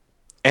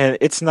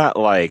it's not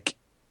like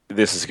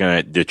this is going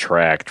to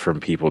detract from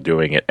people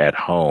doing it at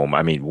home.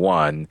 I mean,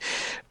 one,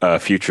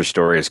 Future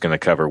Story is going to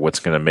cover what's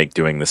going to make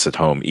doing this at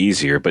home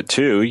easier. But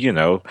two,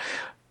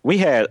 we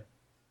had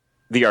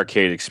the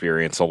arcade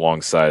experience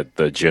alongside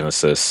the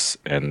Genesis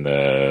and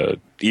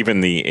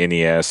even the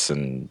NES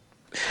and,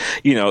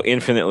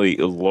 infinitely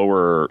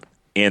lower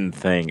end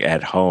thing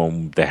at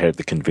home that had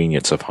the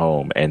convenience of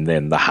home, and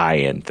then the high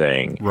end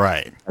thing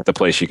right at the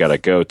place you got to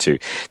go to.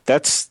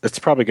 That's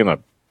probably going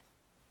to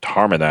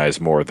harmonize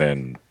more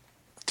than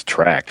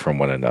detract from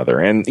one another.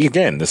 And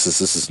again, this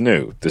is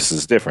new. This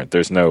is different.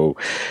 There's no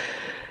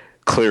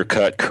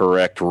clear-cut,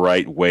 correct,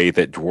 right way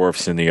that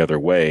dwarfs any other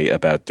way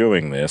about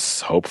doing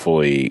this.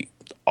 Hopefully,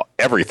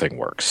 everything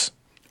works.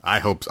 I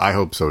hope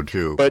so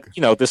too. But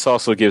this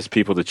also gives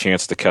people the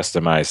chance to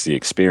customize the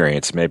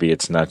experience. Maybe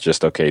it's not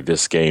just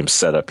this game's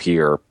set up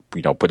here.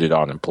 Put it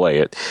on and play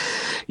it.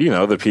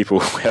 The people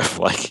who have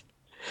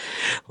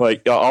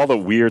all the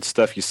weird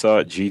stuff you saw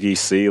at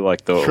GDC,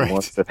 like the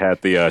ones that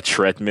had the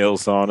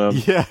treadmills on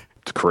them. Yeah.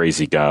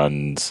 Crazy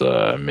guns.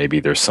 Maybe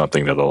there's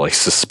something that'll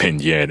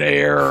suspend you in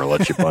air or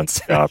let you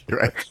bunch up,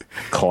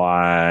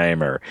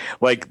 climb, or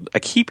I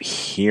keep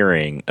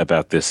hearing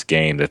about this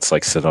game that's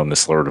sit on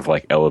this sort of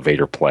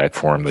elevator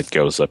platform that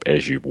goes up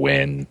as you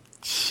win.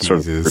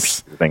 Sort of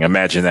thing.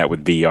 Imagine that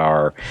with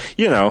VR.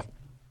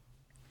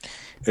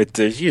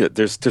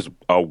 There's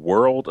a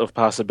world of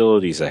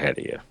possibilities ahead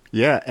of you.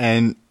 Yeah,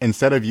 and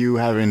instead of you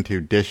having to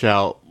dish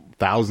out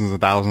thousands and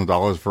thousands of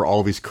dollars for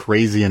all these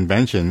crazy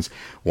inventions,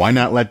 why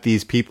not let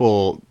these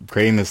people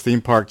creating this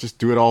theme park just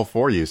do it all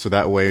for you? So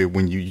that way,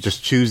 when you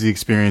just choose the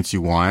experience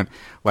you want,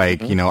 I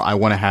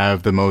want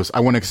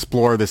to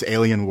explore this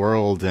alien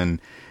world,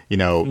 and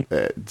then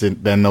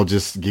they'll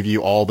just give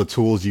you all the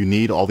tools you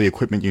need, all the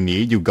equipment you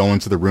need. You go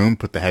into the room,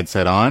 put the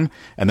headset on,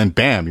 and then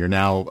bam, you're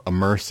now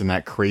immersed in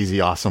that crazy,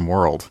 awesome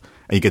world.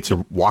 And you get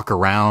to walk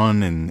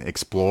around and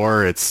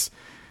explore.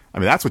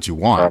 That's what you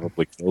want.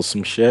 Probably kill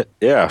some shit.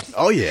 Yeah.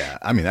 Oh, yeah.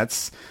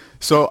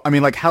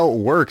 How it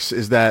works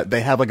is that they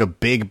have a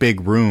big,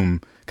 big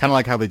room, kind of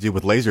like how they do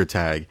with laser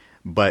tag.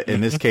 But in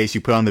this case,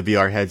 you put on the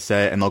VR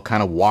headset and they'll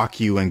kind of walk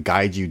you and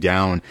guide you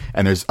down.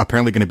 And there's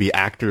apparently going to be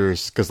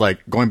actors, because like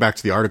going back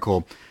to the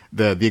article,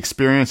 the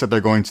experience that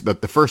they're going to,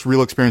 the first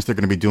real experience they're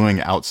going to be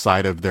doing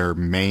outside of their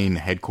main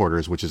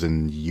headquarters, which is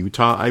in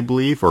Utah, I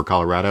believe, or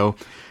Colorado.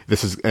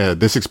 This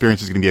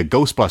experience is going to be a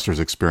Ghostbusters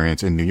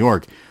experience in New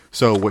York.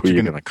 So what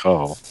you're going to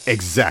call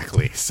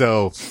exactly.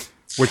 So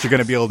what you're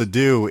going to be able to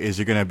do is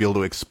you're going to be able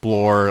to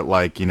explore,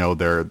 like, you know,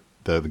 the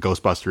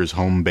Ghostbusters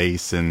home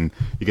base, and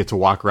you get to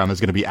walk around. There's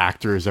going to be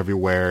actors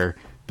everywhere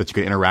that you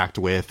can interact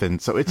with,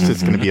 and so it's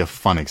just going to be a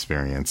fun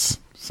experience.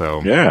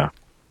 So yeah,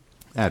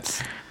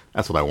 that's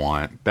what I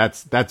want.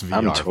 That's VR.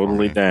 I'm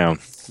totally down.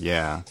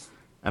 Yeah.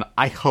 And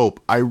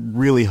I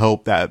really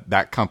hope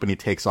that company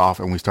takes off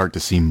and we start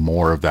to see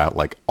more of that,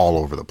 like, all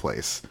over the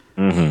place.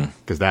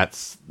 Because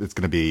it's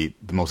going to be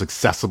the most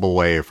accessible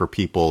way for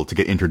people to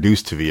get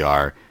introduced to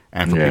VR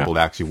and for people to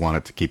actually want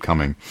it to keep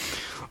coming.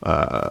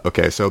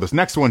 Okay, so this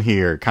next one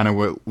here, kind of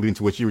leading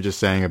to what you were just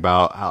saying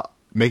about how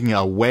making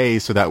a way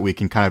so that we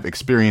can kind of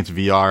experience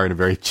VR in a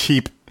very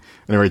cheap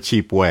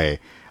way.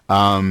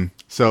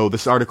 So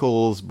this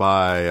article's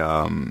by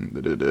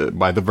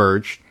The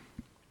Verge,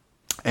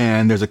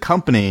 and there's a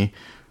company,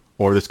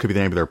 or this could be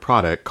the name of their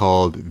product,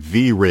 called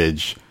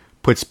vRidge,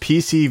 puts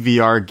PC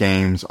VR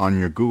games on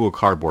your Google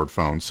Cardboard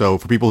phone. So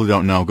for people who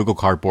don't know, Google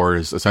Cardboard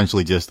is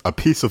essentially just a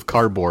piece of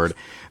cardboard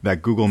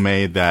that Google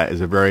made that is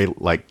a very,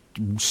 like,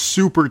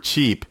 super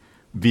cheap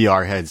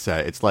VR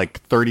headset. It's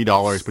like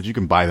 $30, but you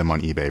can buy them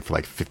on eBay for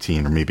like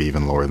 $15 or maybe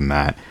even lower than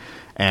that.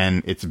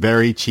 And it's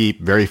very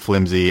cheap, very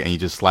flimsy, and you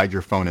just slide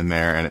your phone in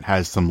there, and it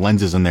has some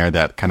lenses in there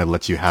that kind of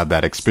lets you have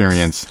that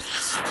experience.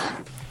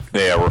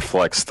 Yeah,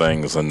 reflects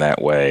things in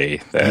that way.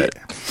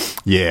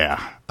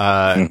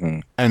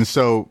 And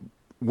so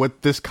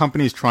what this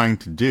company is trying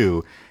to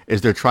do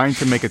is they're trying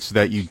to make it so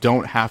that you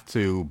don't have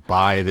to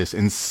buy this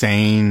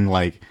insane,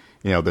 like,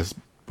 you know, this,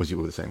 what you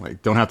were saying,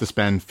 like, don't have to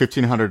spend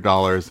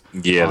 $1,500.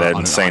 Yeah, that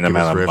insane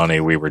amount of money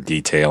we were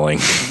detailing.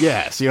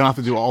 Yeah, so you don't have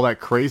to do all that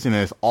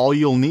craziness. All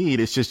you'll need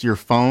is just your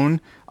phone,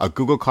 a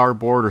Google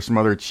Cardboard, or some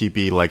other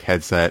cheapy, like,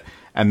 headset,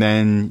 and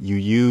then you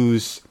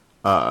use...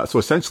 so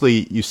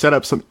essentially, you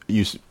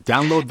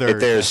download their.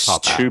 There's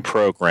two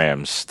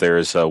programs.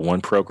 There's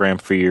one program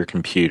for your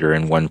computer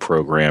and one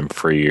program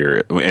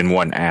and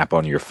one app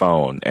on your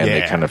phone, and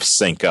they kind of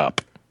sync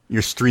up.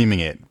 You're streaming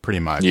it pretty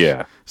much.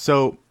 Yeah.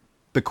 So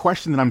the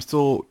question that I'm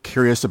still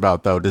curious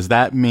about, though, does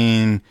that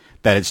mean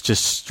that it's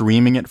just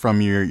streaming it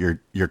from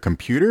your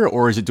computer,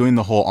 or is it doing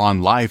the whole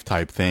on live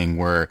type thing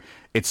where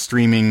it's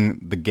streaming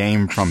the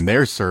game from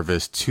their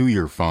service to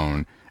your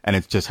phone? And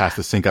it just has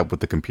to sync up with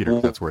the computer.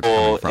 That's where it's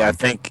coming from. I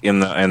think in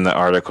the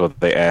article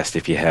they asked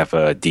if you have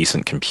a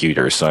decent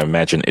computer. So I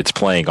imagine it's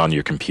playing on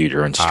your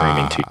computer and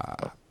streaming to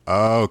you.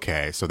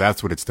 Okay, so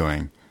that's what it's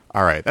doing.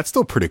 All right, that's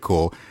still pretty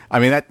cool. I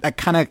mean, that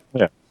kind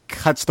of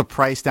cuts the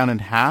price down in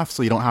half,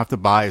 so you don't have to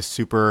buy a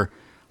super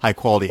high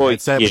quality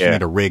headset, but you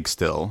need a rig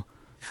still.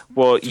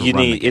 Well,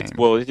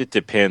 it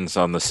depends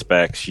on the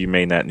specs. You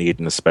may not need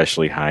an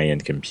especially high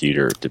end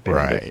computer,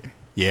 depending. Right.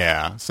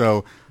 Yeah.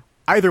 So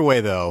either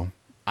way, though,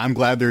 I'm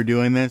glad they're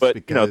doing this, but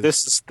because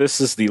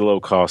this is the low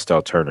cost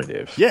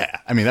alternative. Yeah,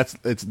 I mean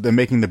they're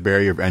making the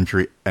barrier of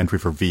entry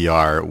for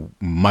VR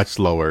much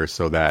lower,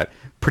 so that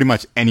pretty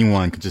much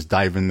anyone could just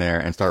dive in there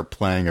and start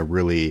playing a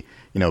really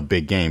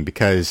big game.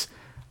 Because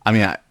I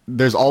mean,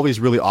 there's always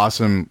really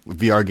awesome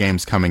VR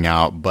games coming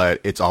out,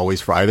 but it's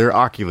always for either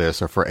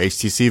Oculus or for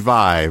HTC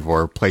Vive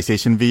or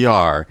PlayStation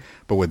VR.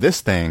 But with this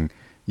thing,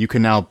 you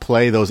can now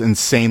play those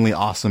insanely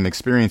awesome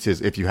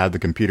experiences if you have the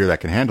computer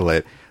that can handle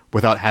it,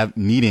 without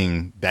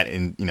needing that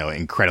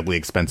incredibly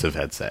expensive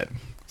headset.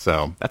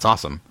 So that's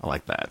awesome. I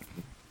like that.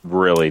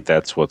 Really,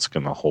 that's what's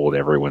going to hold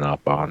everyone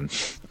up on.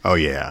 Oh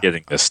yeah,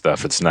 getting this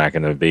stuff. It's not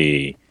going to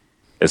be,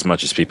 as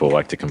much as people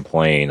like to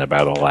complain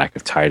about a lack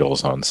of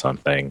titles on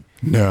something.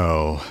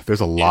 No,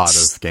 there's a lot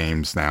of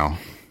games now.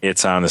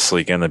 It's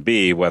honestly going to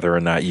be whether or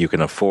not you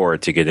can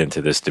afford to get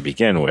into this to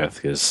begin with,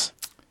 because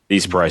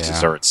these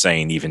prices are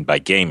insane, even by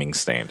gaming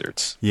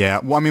standards.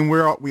 Yeah, well, I mean,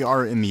 we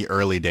are in the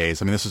early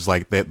days. I mean, this is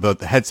like the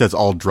headsets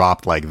all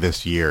dropped like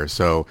this year,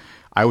 so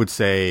I would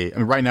say, I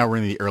mean, right now we're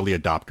in the early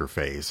adopter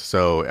phase.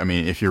 So, I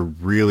mean, if you're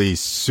really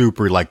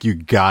super, like, you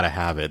gotta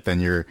have it,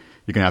 then you're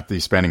gonna have to be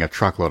spending a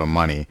truckload of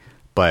money.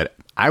 But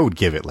I would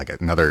give it like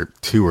another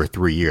 2 or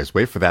 3 years.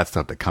 Wait for that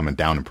stuff to come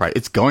down in price.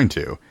 It's going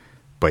to,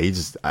 but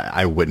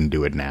I wouldn't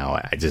do it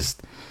now.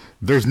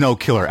 There's no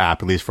killer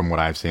app, at least from what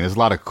I've seen. There's a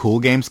lot of cool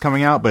games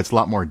coming out, but it's a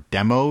lot more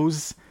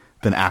demos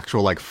than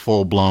actual, like,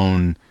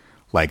 full-blown,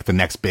 like, the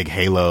next big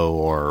Halo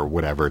or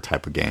whatever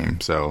type of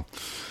game. So,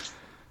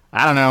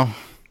 I don't know.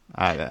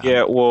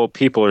 Yeah, well,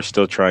 people are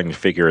still trying to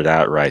figure it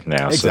out right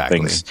now.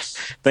 Exactly. So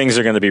things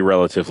are going to be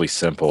relatively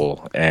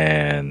simple,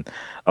 and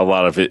a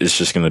lot of it is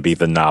just going to be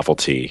the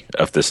novelty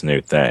of this new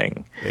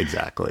thing.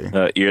 Exactly.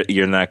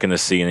 You're not going to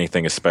see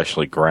anything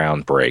especially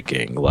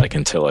groundbreaking, like,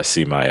 until I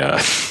see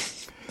my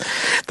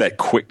that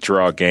quick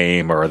draw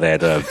game or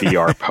that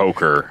VR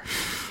poker.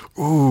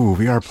 Ooh,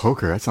 VR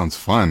poker. That sounds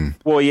fun.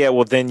 Well, yeah.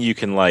 Well, then you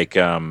can, like,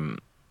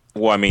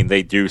 Well, I mean,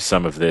 they do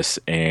some of this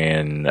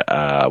in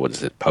what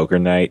is it, Poker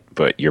Night,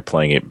 but you're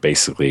playing it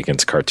basically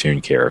against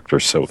cartoon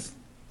characters, so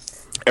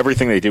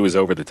everything they do is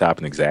over the top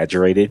and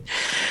exaggerated.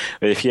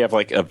 But if you have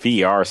like a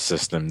VR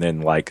system,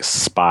 then like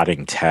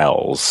spotting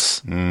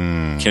tells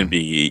can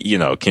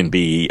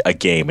be a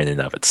game in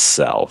and of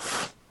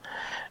itself.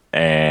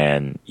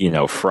 And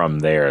from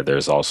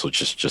there's also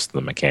just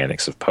the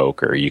mechanics of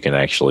poker. You can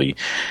actually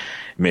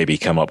maybe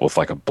come up with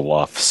like a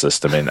bluff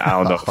system, and I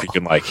don't know if you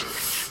can like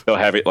they'll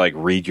have it like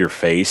read your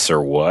face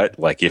or what,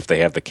 like if they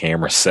have the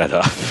camera set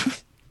up.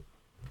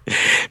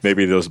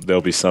 Maybe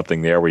there'll be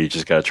something there where you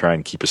just got to try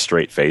and keep a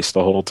straight face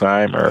the whole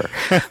time,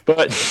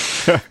 but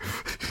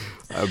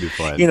that'd be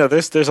fun.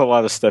 There's a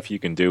lot of stuff you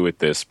can do with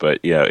this,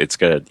 but you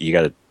got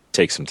to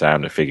take some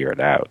time to figure it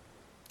out.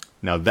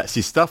 Now,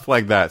 stuff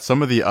like that,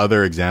 some of the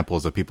other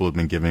examples that people have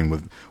been giving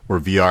where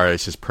VR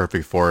is just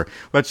perfect for,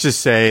 let's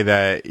just say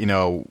that,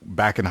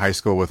 back in high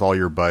school with all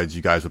your buds,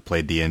 you guys would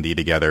play D&D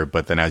together,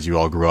 but then as you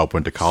all grew up,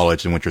 went to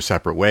college and went your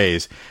separate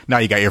ways, now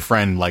you got your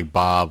friend like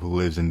Bob who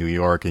lives in New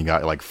York, and you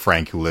got like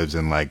Frank who lives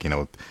in like,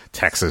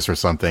 Texas or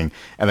something,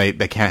 and they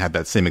can't have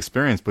that same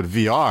experience, but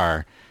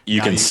VR...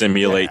 You can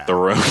simulate the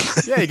room.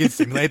 Yeah, you can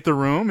simulate the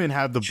room and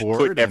have the board.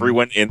 Put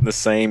everyone in the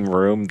same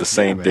room, the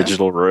same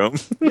digital room.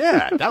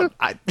 Yeah,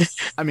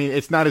 I mean,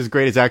 it's not as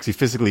great as actually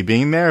physically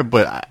being there,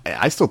 but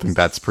I still think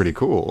that's pretty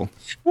cool.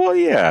 Well,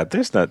 yeah,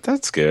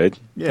 that's good.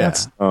 Yeah.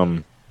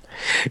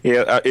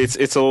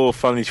 It's a little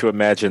funny to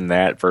imagine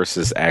that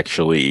versus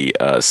actually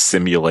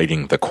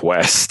simulating the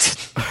Quest.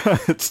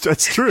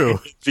 That's true.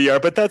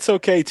 VR, but that's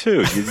okay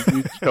too.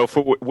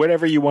 For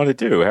whatever you want to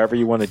do, however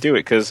you want to do it.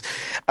 Because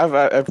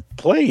I've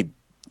played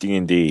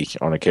D&D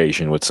on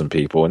occasion with some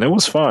people, and it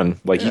was fun.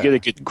 Like you get a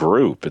good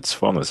group; it's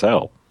fun as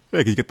hell.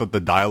 Yeah, you get the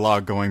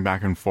dialogue going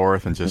back and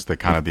forth, and just the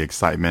kind of the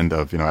excitement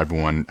of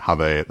everyone how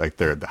they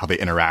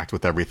interact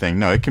with everything.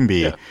 No, it can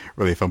be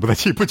really fun.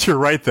 But you're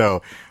right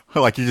though.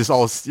 Like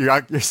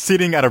you're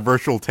sitting at a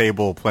virtual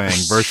table playing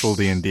virtual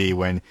D&D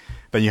when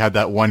then you have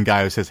that one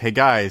guy who says, "Hey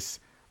guys,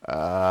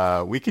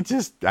 we can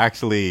just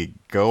actually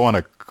go on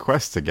a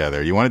quest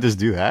together. You want to just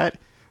do that?"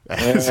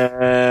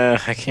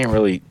 I can't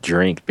really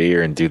drink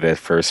beer and do that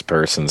first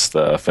person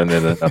stuff. And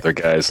then another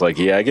guy's like,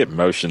 "Yeah, I get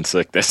motion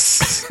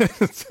sickness."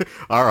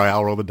 All right,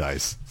 I'll roll the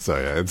dice.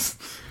 So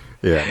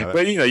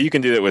But you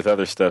can do that with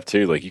other stuff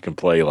too. Like you can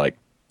play like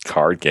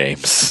card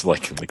games,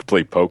 like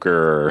play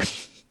poker or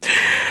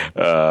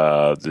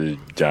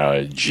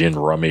gin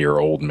rummy or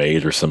old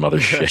maid or some other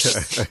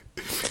shit.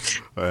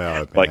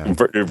 Like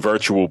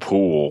virtual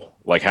pool.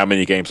 Like how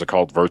many games are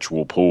called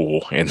virtual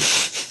pool? And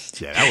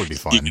yeah, that would be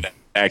fun. You can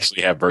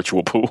actually have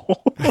virtual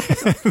pool.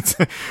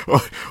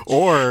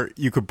 Or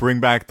you could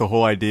bring back the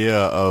whole idea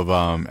of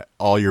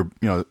all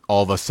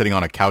of us sitting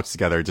on a couch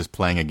together just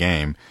playing a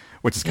game,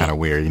 which is kind of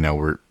weird.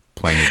 We're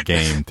playing a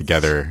game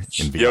together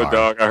in VR. Yo,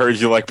 dog, I heard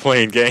you like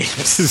playing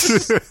games.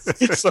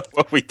 So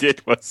what we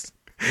did was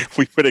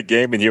we put a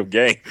game in your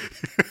game,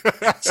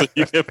 so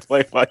you can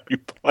play while you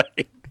play.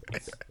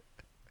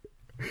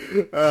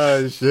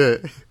 Oh,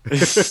 shit.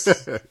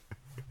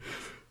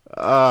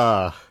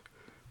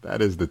 That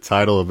is the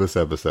title of this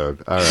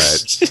episode. All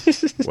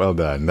right. Well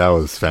done. That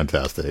was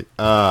fantastic.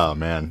 Oh,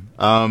 man.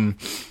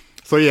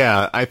 So,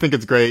 yeah, I think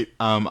it's great.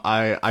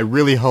 I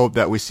really hope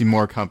that we see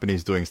more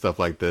companies doing stuff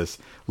like this,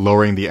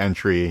 lowering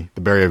the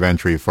barrier of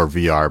entry for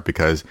VR,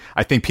 because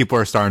I think people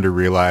are starting to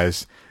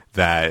realize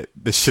that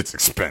this shit's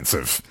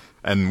expensive,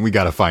 and we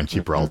got to find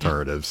cheaper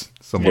alternatives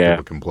so more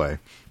people can play.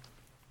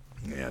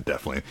 Yeah,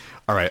 definitely.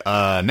 All right,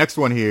 next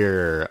one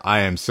here.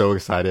 I am so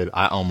excited.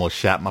 I almost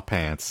shat my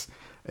pants.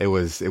 It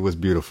was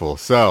beautiful.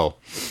 So,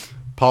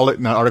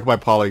 article by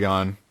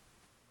Polygon.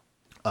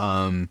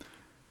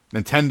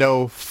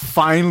 Nintendo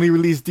finally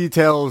released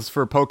details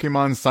for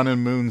Pokemon Sun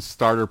and Moon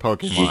starter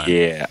Pokemon.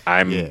 Yeah,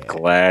 I'm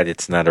glad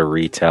it's not a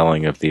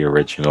retelling of the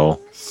original.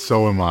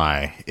 So am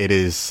I.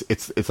 It's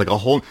like a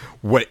whole...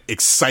 What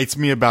excites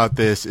me about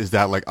this is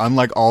that, like,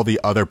 unlike all the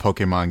other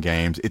Pokemon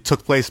games, it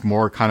took place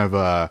more kind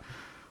of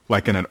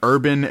like in an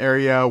urban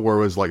area where it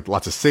was like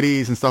lots of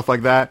cities and stuff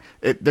like that.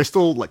 There's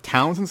still like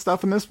towns and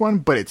stuff in this one,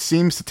 but it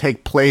seems to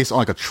take place on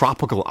like a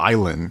tropical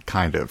island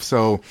kind of.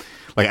 So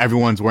like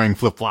everyone's wearing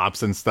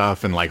flip-flops and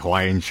stuff and like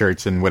Hawaiian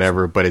shirts and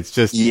whatever, but it's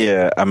just...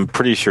 Yeah, I'm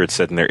pretty sure it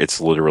said in there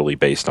it's literally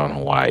based on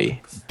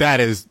Hawaii.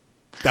 That's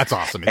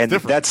awesome. It's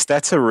different.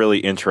 That's a really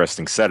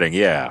interesting setting,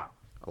 yeah.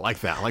 I like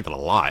that. I like that a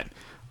lot.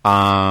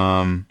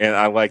 And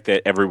I like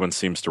that everyone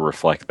seems to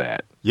reflect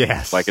that.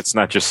 Yes. Like it's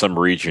not just some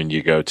region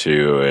you go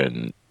to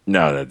and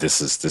no,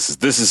 this is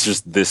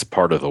just this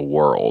part of the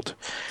world.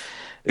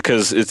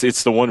 because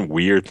it's the one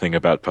weird thing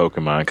about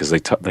Pokemon, because they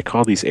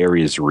call these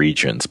areas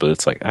regions, but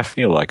it's like I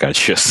feel like I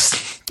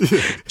just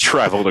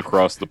traveled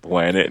across the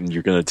planet, and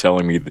you're gonna tell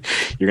me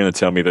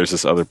there's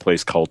this other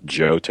place called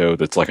Johto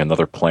that's like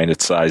another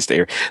planet-sized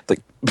area. Like,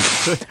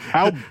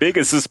 how big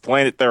is this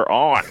planet they're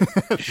on?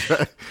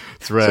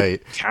 That's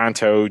right. So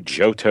Kanto,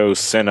 Johto,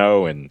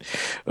 Sinnoh, and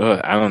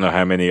I don't know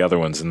how many other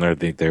ones, and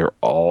they're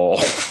all.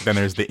 Then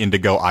there's the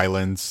Indigo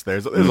Islands.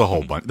 There's a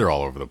whole bunch. They're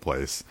all over the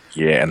place.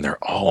 Yeah, and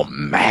they're all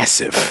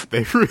massive.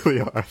 They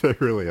really are. They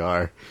really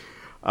are.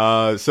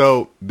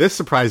 So this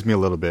surprised me a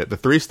little bit. The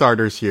 3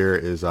 starters here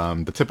is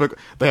the typical.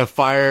 They have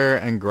fire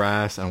and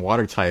grass and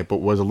water type, but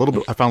was a little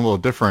bit. I found a little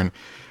different.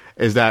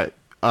 Is that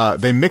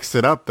they mixed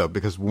it up though,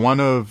 because one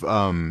of the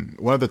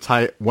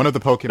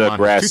Pokemon the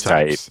grass has 2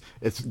 types.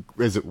 It's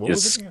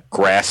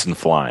grass and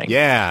flying.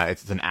 Yeah,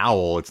 it's an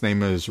owl. Its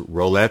name is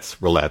Roletz.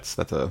 Roletz.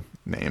 That's a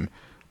name.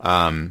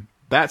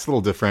 That's a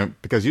little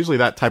different because usually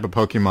that type of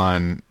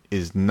Pokemon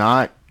is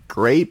not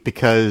great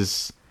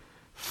because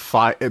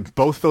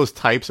both those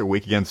types are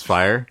weak against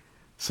fire.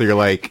 So you're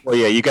like, well,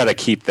 yeah, you got to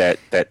keep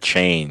that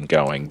chain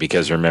going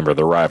because remember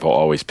the rival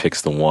always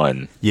picks the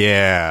one.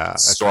 Yeah,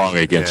 strong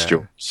against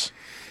yours.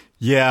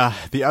 Yeah,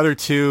 the other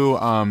 2,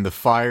 the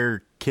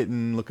fire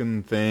kitten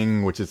looking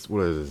thing, which is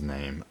what is his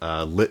name?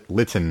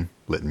 Litten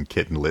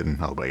kitten.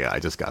 Oh my god, I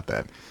just got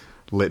that.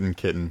 Litten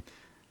kitten.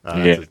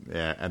 Yeah,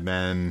 and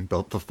then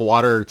the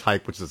water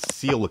type, which is a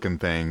seal looking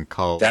thing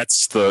called.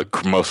 That's the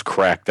most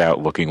cracked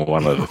out looking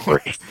one of the 3.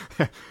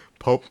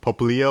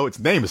 Popplio. Its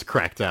name is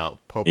cracked out.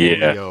 Popplio.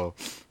 Yeah.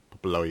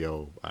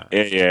 Popplio.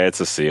 Yeah, it's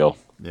a seal.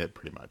 Yeah,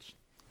 pretty much.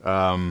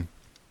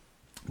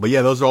 But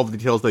yeah, those are all the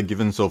details they've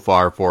given so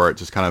far for it.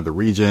 Just kind of the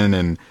region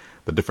and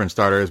the different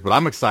starters. But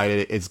I'm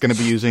excited. It's going to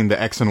be using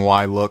the X and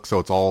Y look, so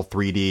it's all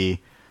 3D.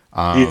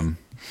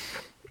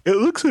 It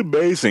looks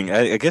amazing.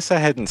 I guess I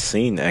hadn't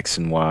seen X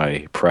and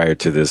Y prior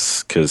to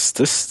this because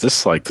this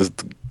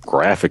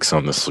graphics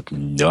on this look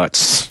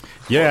nuts.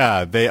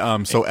 Yeah, they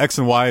so X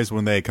and Y is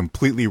when they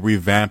completely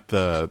revamped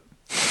the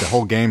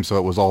whole game, so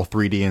it was all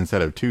 3D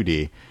instead of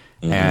 2D.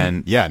 Mm-hmm.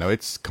 And yeah, no,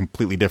 it's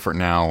completely different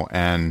now,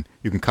 and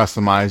you can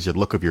customize the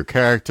look of your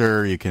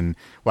character. You can.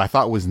 What I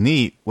thought was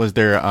neat was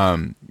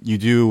you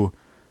do.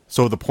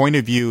 So the point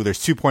of view,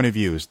 there's 2 point of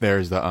views.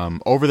 There's the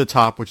over the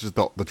top, which is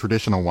the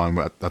traditional one.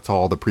 That's how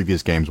all the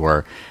previous games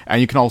were.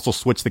 And you can also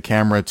switch the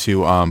camera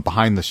to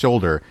behind the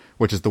shoulder,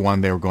 which is the one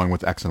they were going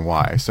with X and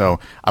Y. So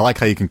I like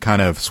how you can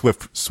kind of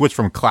switch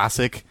from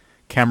classic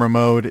camera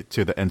mode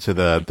to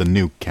the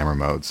new camera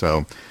mode.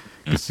 So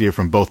you can see it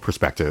from both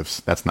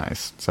perspectives. That's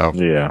nice. So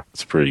yeah,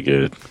 it's pretty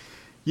good.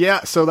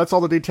 Yeah, so that's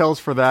all the details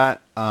for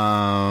that.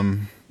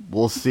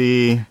 We'll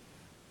see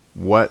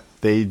what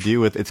they do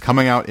with it's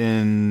coming out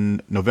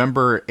in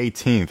November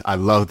 18th. I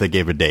love they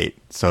gave a date,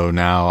 so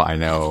now I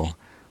know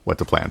what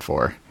to plan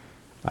for.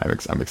 I'm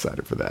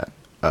excited for that.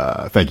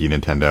 Thank you,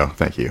 Nintendo.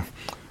 Thank you.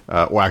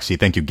 Well, actually,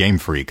 thank you, Game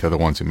Freak. They're the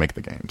ones who make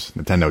the games.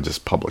 Nintendo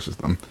just publishes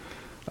them.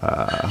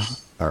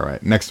 All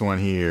right, next one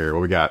here.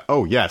 What we got?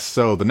 Oh, yes.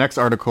 So the next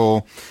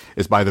article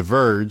is by The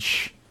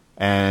Verge.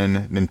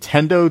 And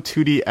Nintendo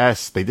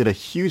 2DS, they did a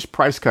huge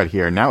price cut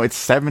here. Now it's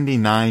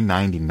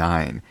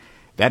 $79.99.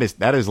 That's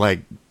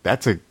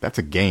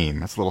a game.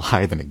 That's a little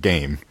higher than a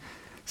game.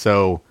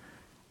 So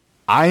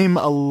I'm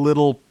a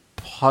little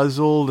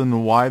puzzled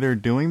in why they're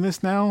doing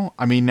this now.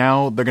 I mean,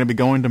 now they're going to be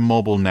going to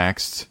mobile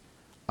next.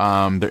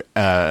 There's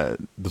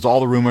all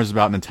the rumors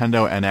about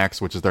Nintendo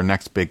NX, which is their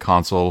next big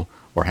console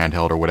or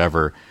handheld or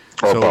whatever.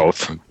 Or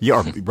both.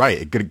 Yeah,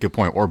 right. Good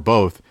point. Or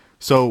both.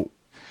 So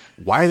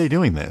why are they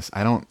doing this?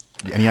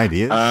 Any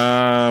ideas?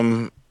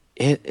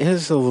 It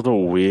is a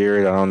little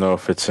weird. I don't know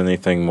if it's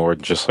anything more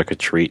than just like a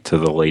treat to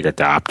the late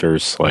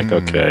adopters. Like,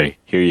 okay,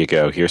 here you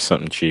go. Here's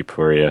something cheap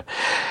for you.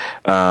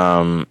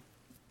 It's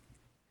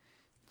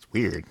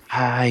weird.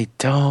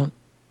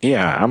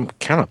 Yeah, I'm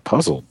kind of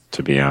puzzled,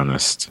 to be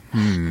honest.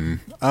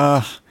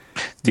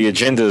 The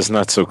agenda is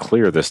not so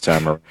clear this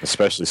time,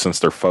 especially since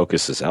their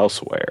focus is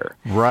elsewhere.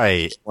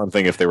 Right. It's one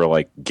thing if they were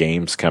like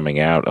games coming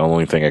out. The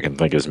only thing I can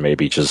think is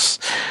maybe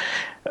just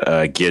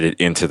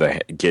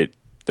get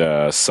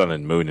Sun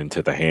and Moon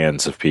into the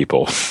hands of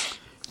people.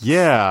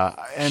 Yeah,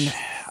 and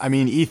I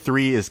mean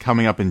E3 is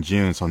coming up in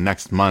June, so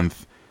next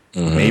month.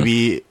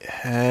 Maybe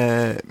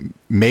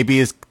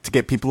is to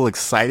get people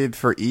excited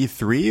for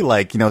E3,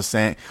 like,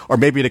 saying, or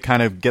maybe to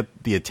kind of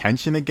get the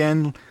attention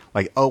again.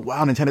 Like, oh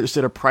wow, Nintendo just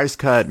did a price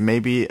cut,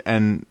 maybe,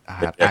 and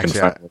of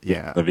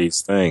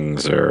these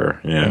things, or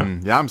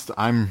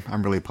I'm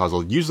really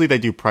puzzled. Usually they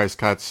do price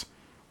cuts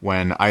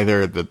when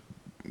either the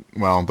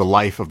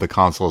life of the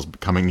console is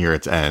coming near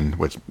its end,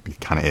 which it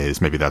kind of is.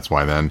 Maybe that's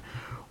why then,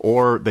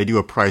 or they do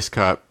a price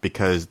cut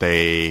because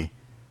they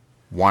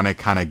want to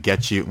kind of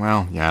get you.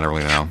 Well, yeah, I don't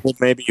really know. Well,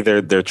 maybe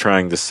they're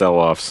trying to sell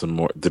off some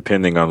more.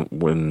 Depending on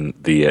when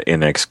the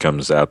NX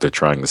comes out, they're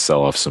trying to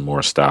sell off some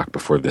more stock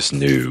before this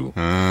new.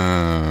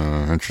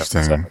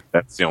 Interesting.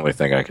 That's the only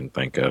thing I can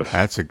think of.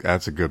 That's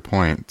a good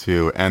point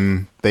too.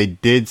 And they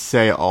did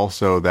say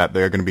also that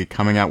they're going to be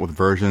coming out with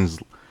versions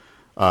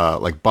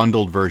like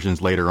bundled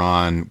versions later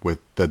on with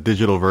the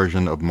digital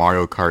version of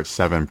Mario Kart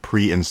 7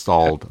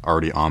 pre-installed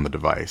already on the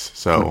device.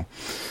 So,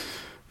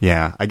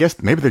 yeah, I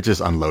guess maybe they're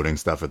just unloading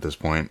stuff at this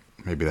point.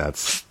 Maybe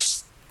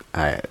that's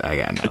I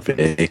got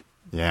nothing.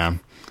 Yeah,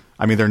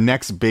 I mean their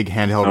next big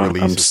handheld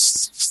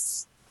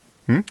release.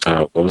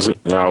 What was it?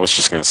 No, I was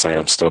just gonna say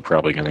I'm still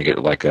probably gonna get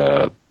like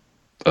a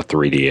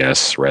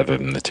 3DS rather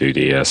than the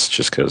 2DS,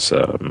 just because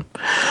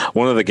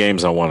one of the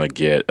games I want to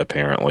get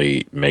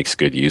apparently makes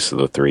good use of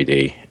the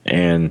 3D.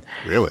 And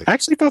really, I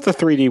actually thought the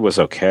 3D was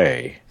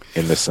okay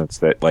in the sense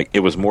that like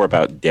it was more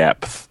about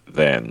depth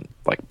than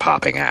like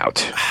popping out.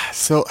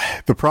 So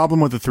the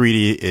problem with the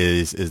 3D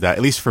is that,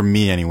 at least for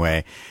me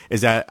anyway, is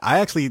that I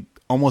actually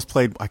almost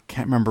played, I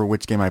can't remember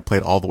which game I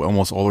played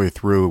almost all the way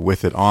through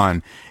with it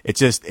on. It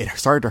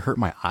started to hurt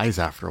my eyes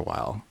after a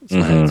while.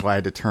 So that's why I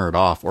had to turn it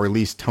off, or at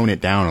least tone it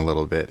down a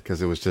little bit,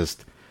 because it was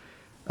just,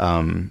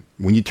 when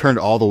you turn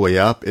it all the way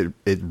up,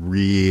 it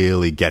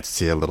really gets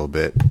to you a little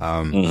bit.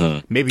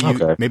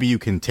 Maybe you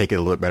can take it a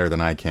little bit better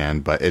than I can,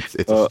 but it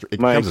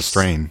becomes a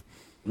strain.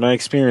 My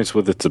experience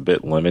with it's a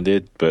bit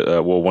limited,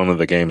 but one of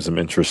the games I'm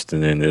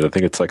interested in, I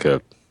think it's like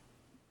a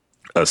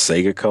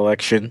Sega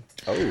collection.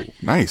 Oh,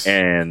 nice!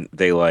 And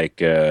they like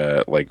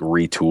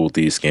retooled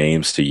these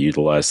games to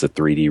utilize the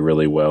 3D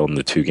really well. And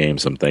the two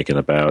games I'm thinking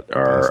about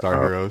are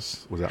Gunstar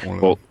Heroes. Was that one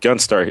of them? Well,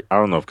 Gunstar. I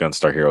don't know if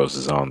Gunstar Heroes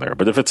is on there,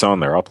 but if it's on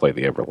there, I'll play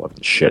the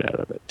ever-loving shit out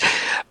of it.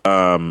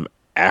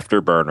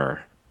 Afterburner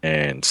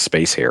and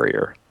Space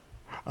Harrier.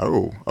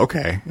 Oh,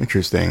 okay,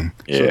 interesting.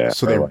 Yeah.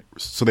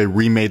 So they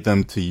remade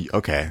them to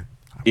okay.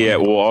 Yeah,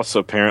 well, also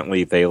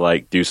apparently they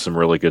like do some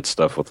really good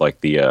stuff with like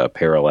the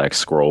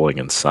parallax scrolling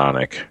in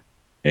Sonic.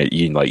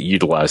 You like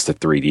utilize the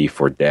 3D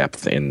for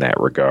depth in that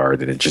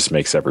regard, and it just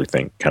makes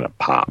everything kind of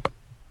pop.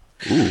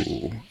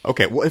 Ooh,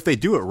 okay. Well, if they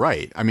do it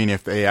right, I mean,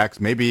 if they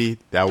maybe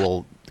that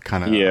will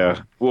kind of.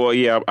 Yeah. Well,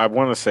 yeah. I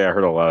want to say I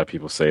heard a lot of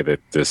people say that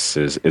this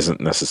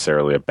isn't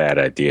necessarily a bad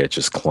idea, it's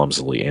just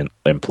clumsily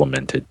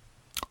implemented.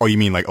 Oh, you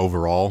mean like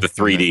overall? The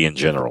 3D in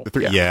general.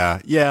 Yeah.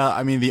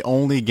 I mean, the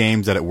only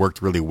games that it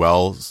worked really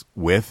well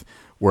with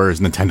were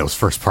Nintendo's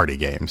first-party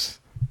games.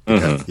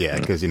 Because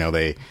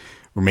they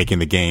were making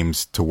the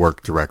games to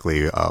work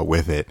directly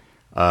with it.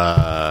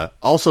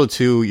 Also,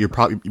 too, you're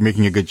probably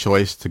making a good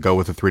choice to go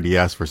with a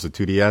 3DS versus a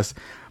 2DS.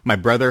 My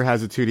brother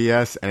has a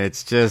 2DS, and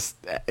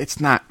it's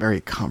not very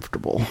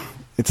comfortable.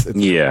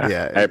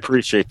 I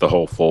appreciate the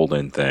whole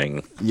fold-in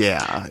thing.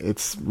 Yeah,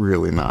 it's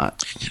really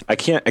not. I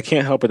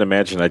can't help but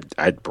imagine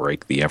I'd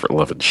break the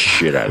ever-loving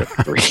shit out of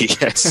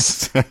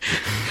 3DS.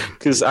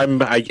 Because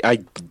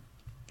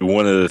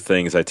one of the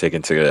things I take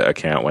into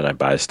account when I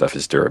buy stuff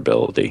is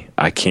durability.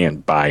 I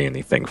can't buy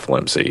anything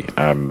flimsy.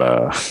 I'm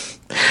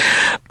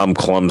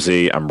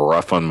clumsy. I'm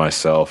rough on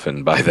myself,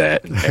 and by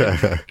that,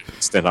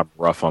 then I'm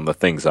rough on the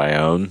things I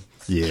own.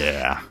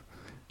 Yeah.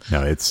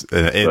 No,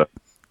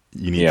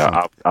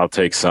 I'll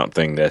take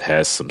something that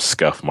has some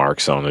scuff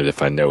marks on it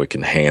if I know it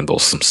can handle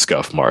some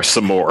more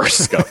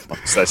scuff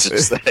marks. That's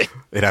just say.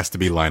 It has to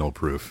be Lionel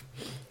proof.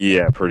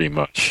 Yeah, pretty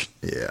much.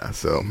 Yeah,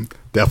 so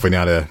definitely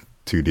not a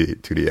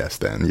 2DS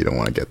then. You don't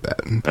want to get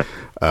that.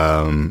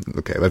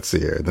 Okay, let's see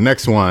here. The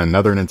next one,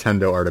 another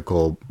Nintendo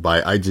article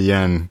by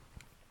IGN.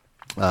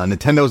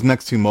 Nintendo's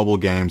next two mobile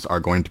games are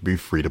going to be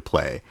free to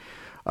play.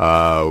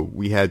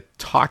 We had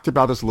talked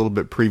about this a little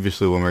bit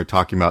previously when we were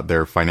talking about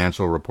their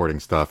financial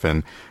reporting stuff,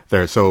 and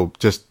it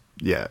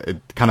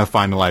kind of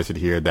finalized it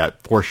here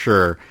that for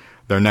sure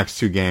their next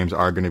two games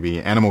are going to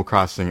be Animal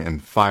Crossing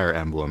and Fire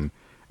Emblem,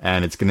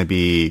 and it's going to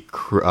be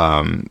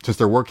since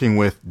they're working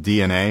with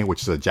DeNA,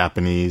 which is a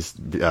Japanese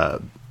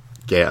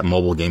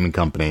mobile gaming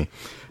company.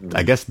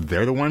 I guess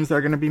they're the ones that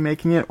are going to be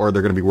making it, or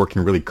they're going to be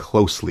working really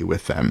closely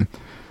with them.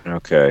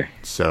 Okay.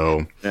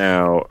 So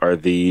now, are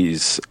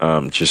these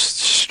just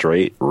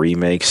straight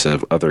remakes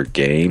of other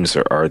games,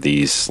 or are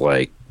these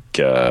like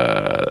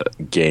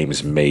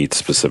games made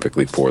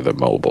specifically for the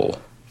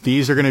mobile?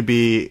 These are going to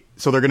be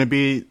they're going to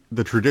be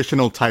the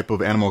traditional type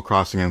of Animal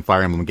Crossing and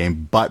Fire Emblem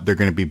game, but they're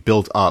going to be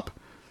built up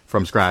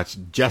from scratch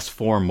just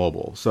for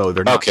mobile. So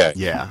they're not. Okay.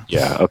 Yeah.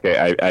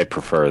 Okay. I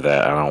prefer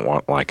that. I don't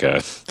want like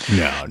a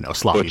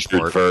sloppy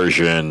port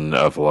version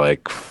of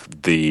like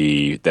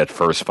that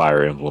first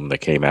Fire Emblem that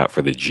came out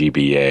for the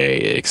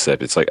GBA.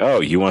 Except it's like,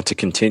 oh, you want to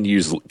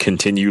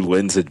continue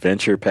Lynn's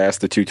adventure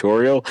past the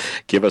tutorial?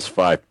 Give us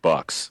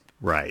 $5.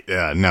 Right.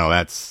 Yeah. No,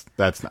 that's.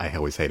 I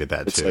always hated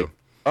that it's too. Like,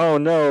 oh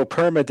no,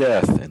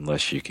 permadeath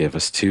unless you give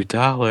us $2.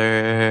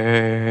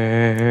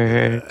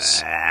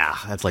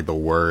 That's like the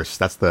worst.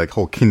 That's the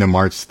whole Kingdom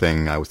Hearts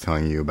thing I was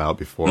telling you about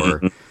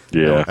before.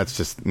 Yeah, that's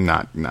just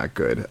not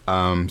good.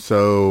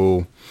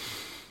 So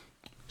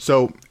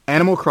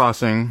Animal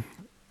Crossing,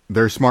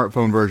 their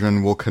smartphone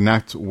version will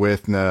connect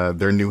with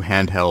their new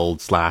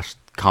handheld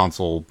 /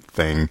 console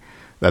thing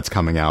that's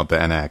coming out, the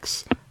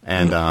NX,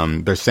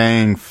 and they're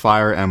saying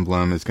Fire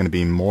Emblem is going to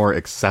be more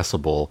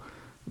accessible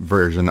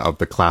version of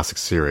the classic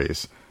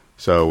series.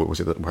 So what was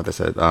it? What they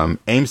said?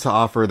 Aims to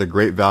offer the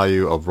great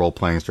value of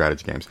role-playing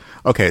strategy games.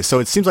 Okay, so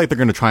it seems like they're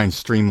going to try and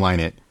streamline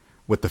it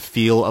with the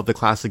feel of the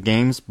classic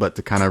games, but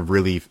to kind of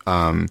really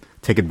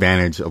take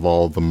advantage of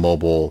all the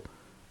mobile,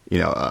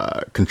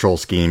 control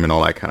scheme and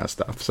all that kind of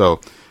stuff.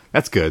 So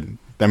that's good.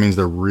 That means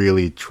they're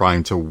really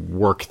trying to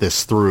work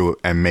this through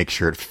and make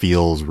sure it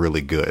feels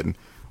really good,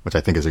 which I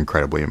think is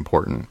incredibly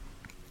important.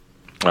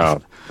 Oh,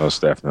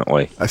 most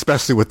definitely.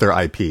 Especially with their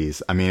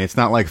IPs. I mean, it's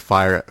not like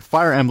Fire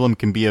Emblem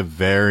can be a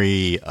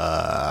very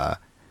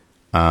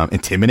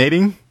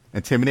intimidating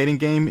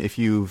game if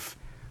you've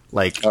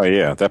Oh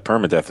yeah, that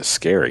permadeath is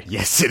scary.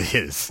 Yes, it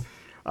is.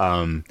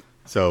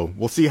 So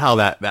we'll see how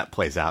that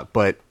plays out.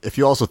 But if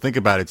you also think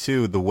about it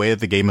too, the way that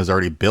the game is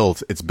already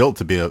built, it's built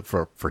to be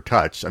for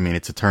touch. I mean,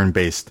 it's a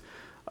turn-based,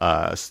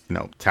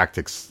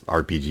 tactics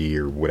RPG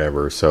or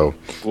whatever. So,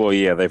 well,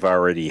 yeah, they've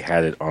already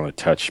had it on a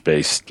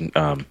touch-based,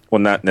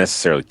 not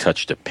necessarily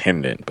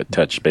touch-dependent, but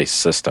touch-based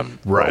system,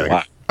 right?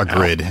 Like a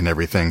grid and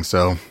everything.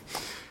 So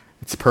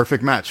it's a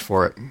perfect match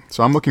for it.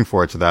 So I'm looking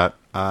forward to that.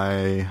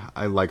 I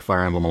like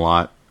Fire Emblem a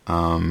lot,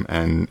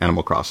 and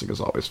Animal Crossing is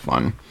always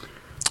fun.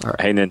 All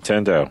right. Hey,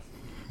 Nintendo.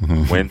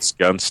 When's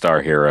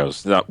Gunstar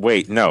Heroes? No,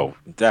 wait, no.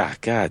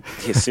 God.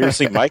 Yeah,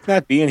 seriously, Mike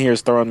not being here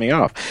is throwing me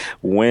off.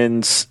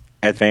 When's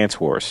Advance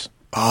Wars?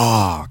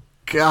 Oh,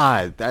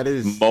 God. That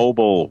is...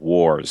 Mobile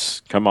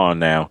Wars. Come on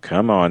now.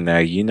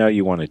 You know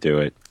you want to do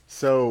it.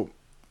 So,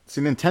 see,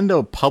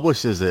 Nintendo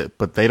publishes it,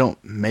 but they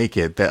don't make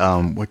it.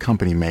 What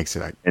company makes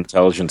it?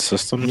 Intelligent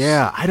Systems?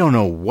 Yeah, I don't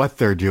know what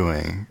they're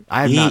doing.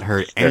 I have not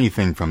heard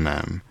anything from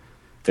them.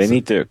 They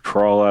need to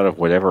crawl out of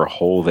whatever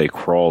hole they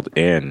crawled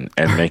in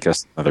and make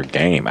us another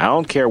game. I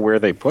don't care where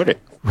they put it.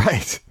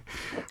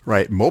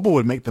 Right. Mobile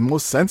would make the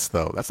most sense,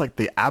 though. That's like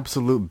the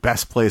absolute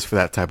best place for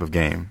that type of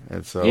game.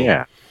 And so,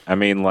 yeah. I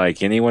mean,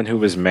 like, anyone who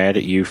was mad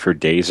at you for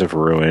Days of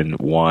Ruin,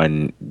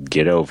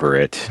 get over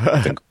it.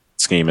 The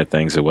scheme of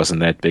things, it wasn't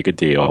that big a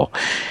deal.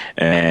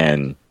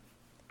 And,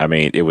 I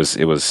mean, it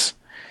was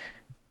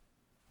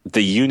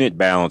the unit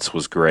balance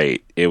was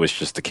great. It was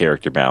just the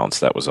character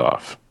balance that was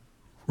off.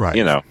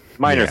 Right.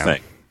 Minor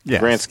thing. Yes.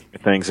 Grand scheme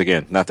of things,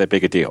 again, not that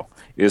big a deal.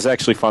 It is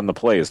actually fun to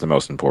play is the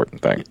most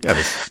important thing.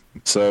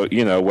 So,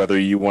 whether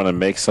you want to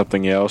make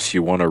something else,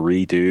 you want to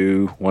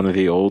redo one of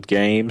the old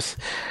games,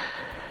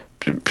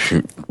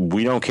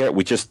 we don't care.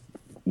 We just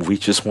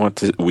want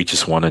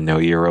to know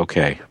you're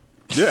okay.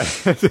 Yeah,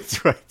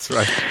 that's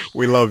right.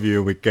 We love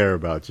you. We care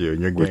about you.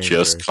 And your We're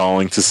just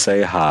calling to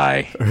say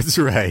hi. That's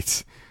right.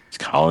 Just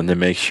calling to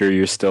make sure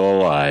you're still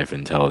alive,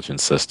 Intelligent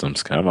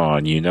Systems. Come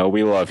on,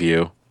 we love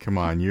you. Come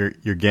on, your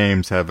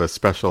games have a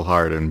special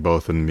heart in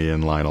both in me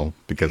and Lionel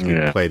because we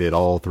played it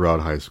all throughout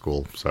high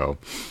school. So,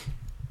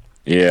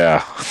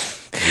 yeah,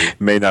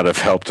 may not have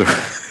helped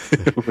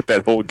with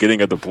that whole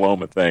getting a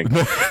diploma thing,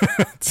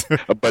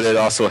 but it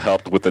also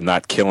helped with the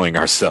not killing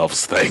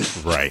ourselves thing.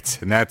 Right,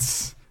 and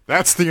that's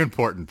the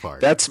important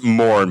part. That's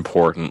more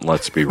important.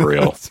 Let's be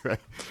real. That's right.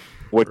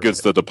 What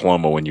good's the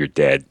diploma when you're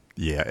dead?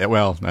 Yeah,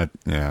 well,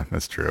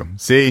 that's true.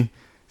 See,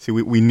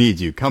 we need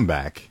you. Come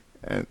back,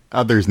 and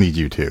others need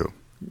you too.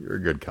 You're a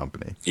good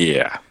company.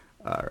 Yeah.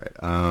 All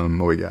right.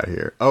 What we got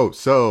here? Oh,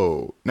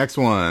 so next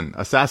one,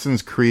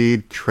 Assassin's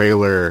Creed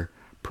trailer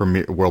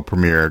world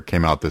premiere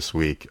came out this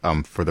week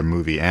for the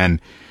movie,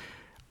 and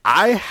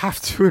I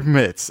have to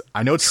admit,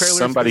 I know trailers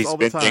somebody's all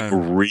the time.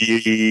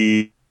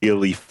 Been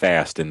really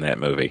fast in that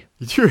movie.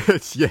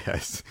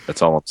 Yes.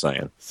 That's all I'm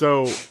saying.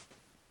 So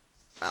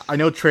I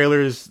know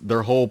trailers,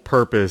 their whole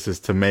purpose is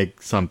to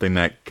make something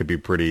that could be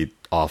pretty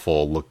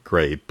awful look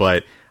great,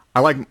 but I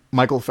like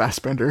Michael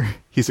Fassbender.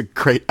 He's a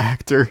great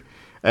actor,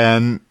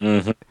 and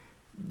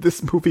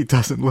this movie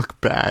doesn't look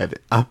bad.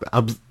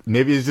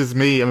 Maybe it's just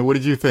me. I mean, what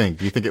did you think?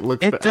 Do you think it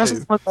looks bad? It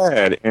doesn't look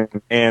bad,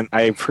 and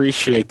I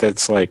appreciate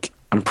that's like,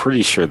 I'm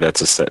pretty sure that's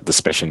the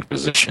special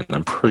position.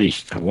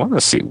 I want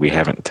to see. We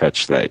haven't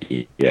touched that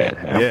yet,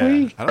 have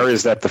we? Or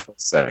is that the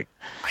first setting?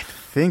 I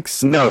think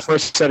so. No, the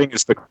first setting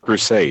is the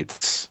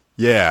Crusades.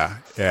 Yeah.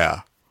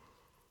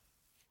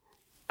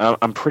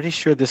 I'm pretty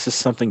sure this is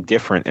something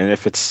different, and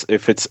if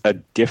it's a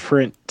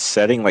different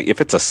setting, like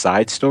if it's a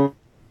side story,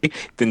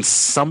 then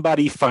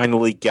somebody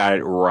finally got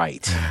it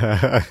right.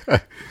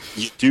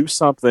 You do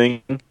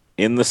something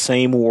in the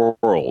same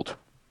world,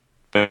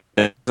 but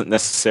it doesn't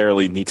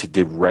necessarily need to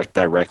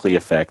directly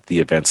affect the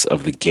events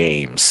of the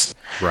games.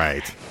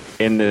 Right.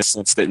 In the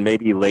sense that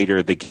maybe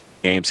later the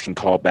games can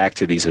call back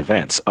to these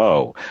events.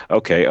 Oh,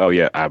 okay. Oh,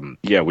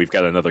 yeah. We've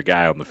got another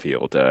guy on the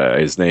field.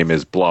 His name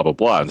is blah, blah,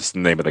 blah. This is the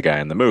name of the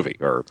guy in the movie.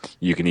 Or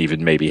you can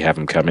even maybe have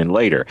him come in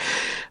later.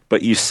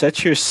 But you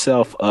set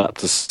yourself up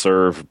to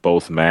serve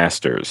both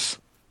masters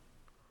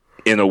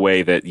in a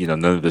way that,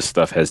 none of this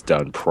stuff has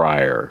done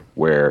prior,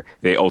 where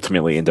they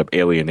ultimately end up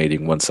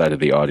alienating one side of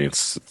the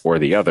audience or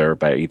the other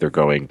by either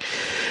going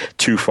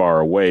too far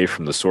away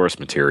from the source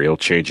material,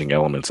 changing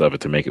elements of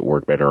it to make it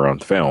work better on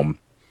film.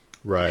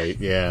 Right,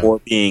 yeah. Or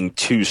being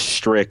too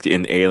strict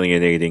in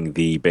alienating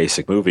the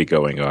basic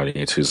movie-going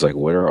audience who's like,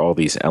 what are all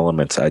these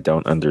elements I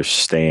don't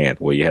understand?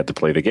 Well, you have to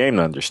play the game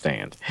to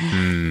understand.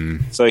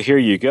 So here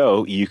you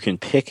go. You can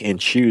pick and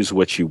choose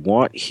what you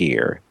want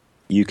here.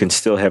 You can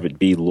still have it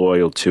be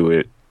loyal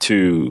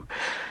to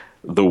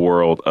the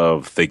world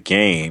of the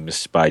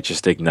games by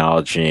just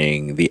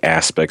acknowledging the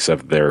aspects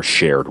of their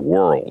shared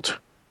world.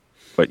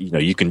 But,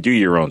 you can do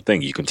your own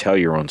thing. You can tell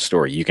your own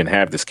story. You can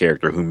have this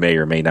character who may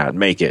or may not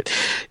make it.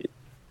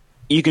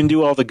 You can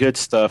do all the good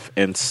stuff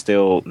and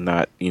still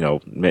not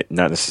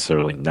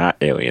necessarily not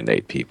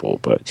alienate people,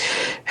 but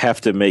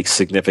have to make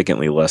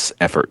significantly less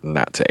effort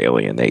not to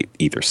alienate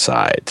either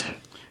side.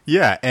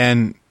 Yeah,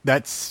 and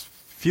that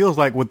feels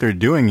like what they're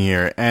doing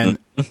here. And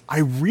I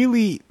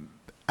really,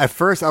 at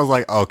first, I was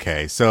like,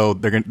 okay, so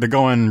they're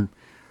going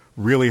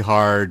really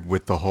hard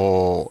with the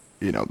whole,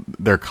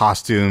 their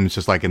costumes,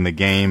 just like in the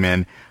game.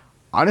 And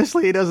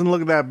honestly, it doesn't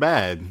look that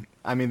bad.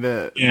 I mean,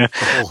 the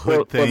whole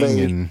hood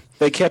thing.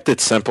 They kept it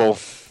simple.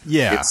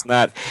 Yeah.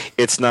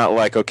 It's not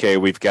like, okay,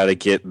 we've got to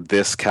get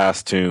this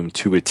costume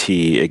to a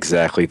T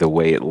exactly the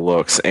way it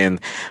looks. And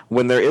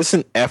when there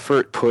isn't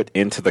effort put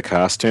into the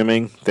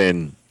costuming,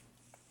 then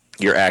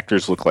your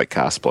actors look like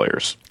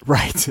cosplayers.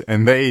 Right.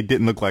 And they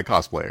didn't look like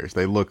cosplayers.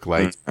 They look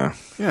like,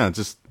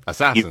 just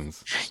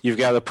assassins. You've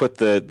got to put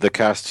the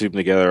costume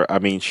together. I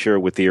mean, sure,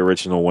 with the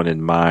original one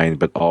in mind,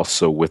 but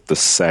also with the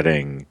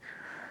setting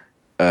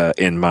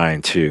in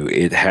mind, too.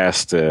 It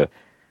has to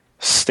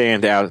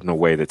stand out in a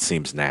way that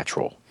seems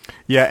natural.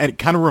 Yeah, and it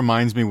kind of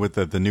reminds me with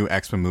the new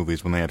X-Men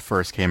movies when they had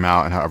first came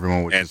out and how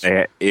everyone was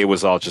it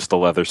was all just the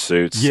leather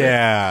suits.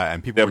 Yeah,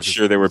 and people. I'm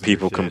sure there were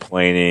people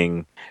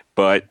complaining,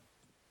 but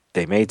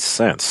they made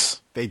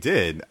sense. They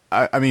did.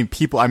 I mean,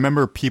 I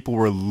remember people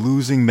were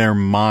losing their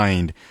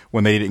mind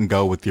when they didn't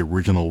go with the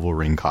original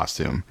Wolverine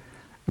costume.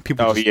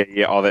 People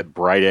all that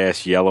bright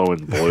ass yellow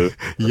and blue.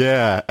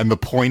 Yeah, and the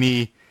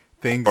pointy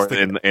things,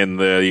 and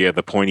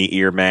the pointy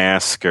ear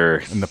mask,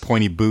 and the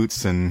pointy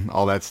boots and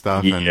all that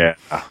stuff.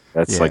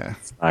 That's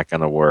it's not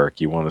going to work.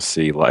 You want to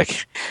see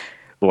like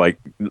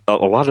a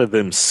lot of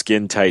them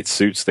skin tight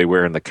suits they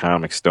wear in the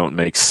comics don't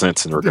make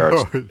sense in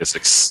regards to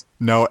physics.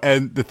 No,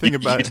 and the thing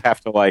about you'd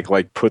have to like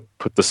put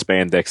the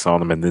spandex on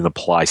them and then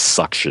apply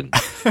suction.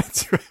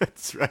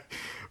 That's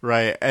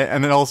right.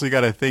 And then also you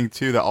got to think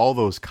too that all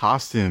those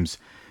costumes,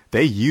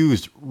 they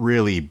used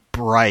really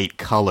bright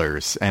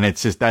colors, and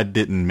it's just that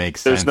didn't make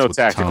sense. There's no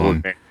tactical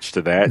advantage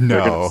to that.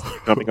 No, they're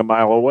coming a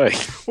mile away.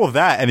 Well,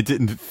 and it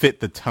didn't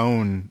fit the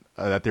tone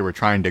that they were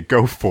trying to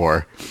go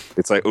for.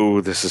 It's like,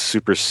 oh, this is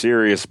super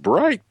serious,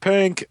 bright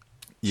pink.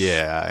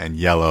 Yeah, and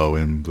yellow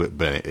and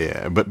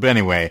but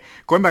anyway,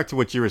 going back to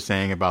what you were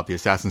saying about the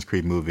Assassin's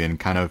Creed movie and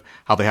kind of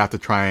how they have to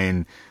try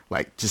and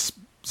like just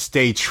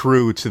stay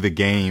true to the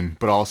game,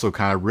 but also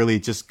kind of really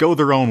just go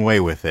their own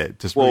way with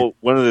it.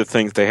 One of the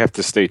things they have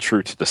to stay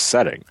true to the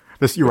setting.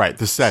 You're right,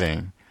 the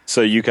setting. So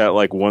you got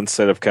like one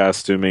set of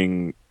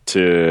costuming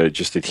to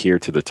just adhere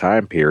to the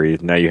time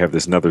period. Now you have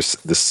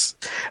this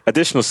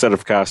additional set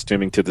of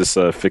costuming to this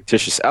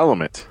fictitious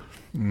element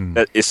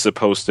that is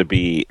supposed to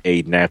be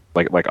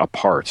like a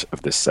part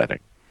of this setting.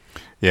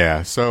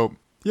 Yeah. So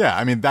yeah,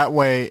 I mean that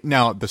way.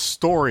 Now the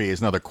story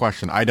is another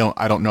question. I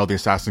don't know the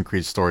Assassin's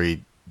Creed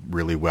story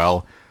really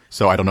well,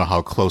 so I don't know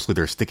how closely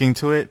they're sticking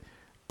to it.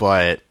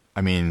 But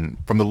I mean,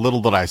 from the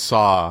little that I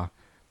saw,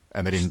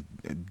 and they didn't.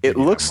 It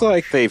looks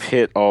like they've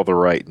hit all the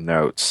right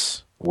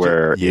notes.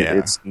 Where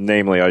it's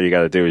namely all you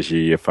got to do is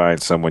you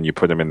find someone, you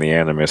put them in the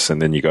Animus,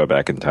 and then you go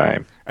back in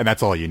time, and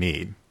that's all you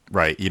need,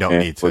 right? You don't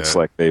need to. It looks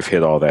like they've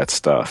hit all that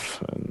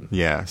stuff.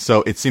 Yeah,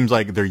 so it seems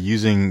like they're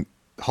using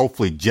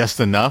hopefully just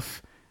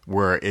enough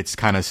where it's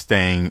kind of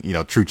staying,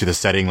 true to the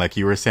setting, like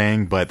you were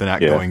saying, but they're not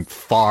going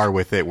far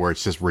with it where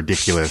it's just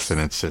ridiculous and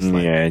it's just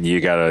like and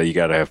you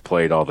gotta have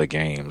played all the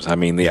games. I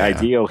mean, the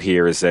ideal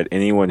here is that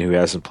anyone who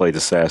hasn't played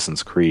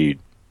Assassin's Creed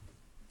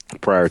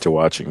prior to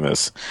watching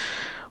this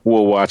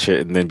will watch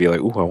it and then be like,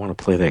 "Ooh, I want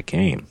to play that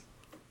game."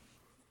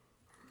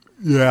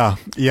 Yeah,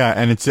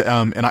 and it's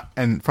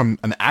and from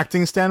an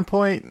acting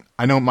standpoint,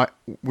 I know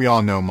we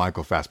all know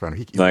Michael Fassbender.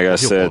 He'll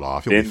pull it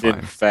off. He'll be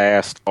fine.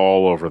 Fast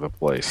all over the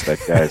place. That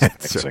guy's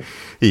amazing.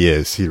 He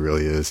is. He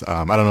really is.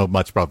 I don't know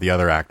much about the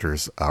other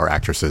actors or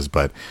actresses,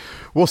 but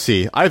we'll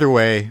see. Either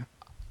way,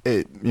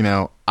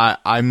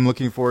 I'm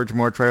looking forward to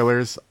more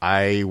trailers.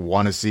 I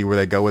want to see where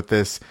they go with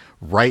this.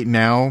 Right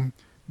now,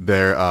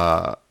 they're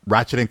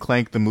Ratchet and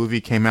Clank, the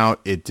movie came out.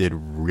 It did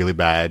really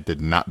bad.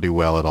 Did not do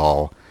well at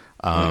all.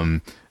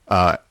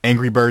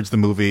 Angry Birds, the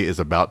movie, is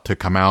about to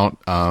come out.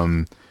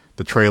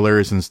 The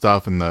trailers and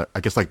stuff, and I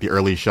guess like the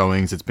early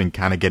showings, it's been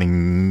kind of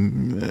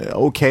getting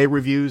okay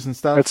reviews and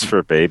stuff. It's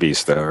for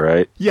babies, though,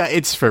 right? Yeah,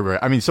 it's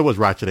for. I mean, so was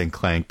Ratchet and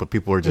Clank, but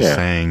people are just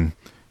saying,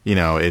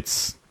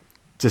 it's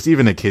just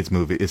even a kids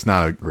movie. It's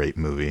not a great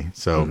movie.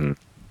 So,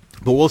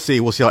 but we'll see.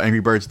 We'll see how Angry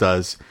Birds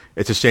does.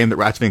 It's a shame that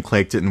Ratchet and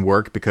Clank didn't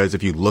work because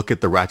if you look at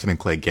the Ratchet and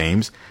Clank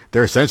games,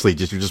 they're essentially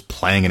you're just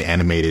playing an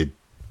animated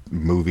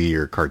movie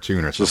or cartoon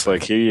or something. Just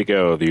like, here you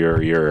go,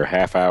 your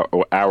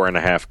hour and a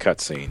half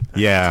cutscene.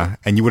 Yeah,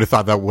 and you would have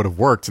thought that would have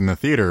worked in the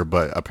theater,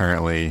 but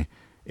apparently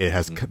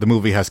the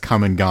movie has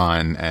come and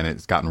gone, and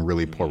it's gotten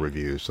really poor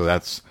reviews. So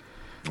that's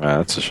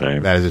a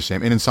shame. That is a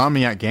shame. And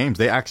Insomniac Games,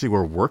 they actually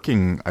were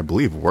working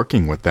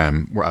with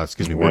them.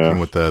 Working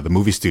with the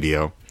movie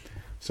studio.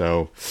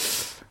 So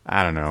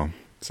I don't know.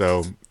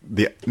 So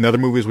the other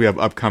movies we have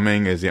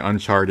upcoming is the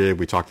Uncharted.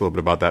 We talked a little bit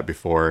about that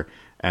before,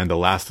 and The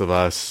Last of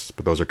Us.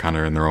 But those are kind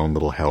of in their own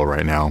little hell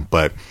right now.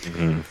 But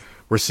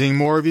we're seeing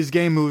more of these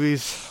game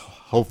movies.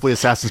 Hopefully,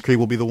 Assassin's Creed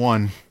will be the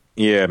one.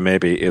 Yeah,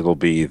 maybe it'll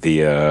be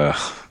the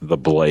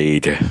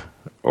Blade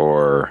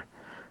or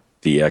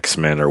the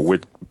X-Men or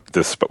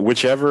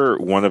whichever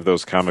one of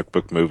those comic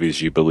book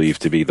movies you believe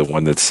to be the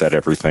one that set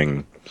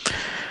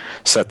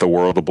the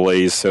world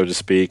ablaze, so to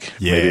speak.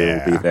 Yeah. Maybe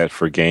it'll be that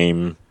for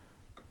game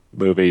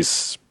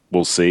movies.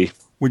 We'll see.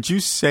 Would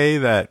you say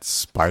that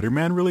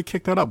Spider-Man really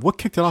kicked that up? What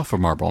kicked it off for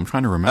Marvel? I'm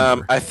trying to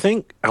remember.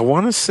 I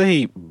want to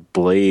say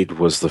Blade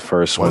was the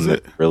first one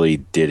that really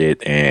did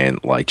it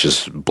and like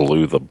just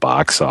blew the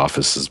box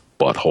office's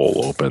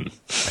butthole open.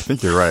 I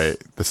think you're right.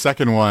 The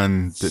second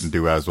one didn't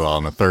do as well,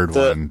 and the third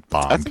one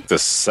bombed. I think the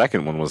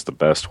second one was the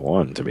best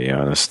one, to be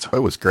honest. It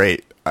was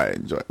great. I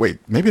enjoyed. Wait,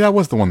 maybe that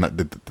was the one that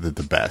did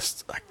the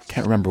best. I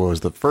can't remember what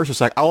was the first or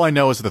second. All I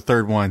know is that the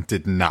third one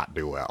did not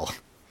do well.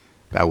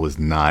 That was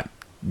not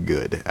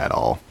good at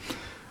all.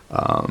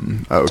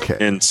 Okay.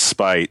 In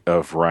spite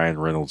of Ryan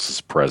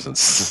Reynolds'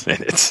 presence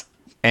in it.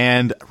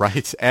 And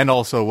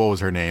also, what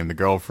was her name? The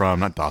girl from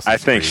not Dawson's I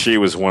think Creek. she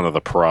was one of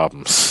the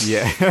problems.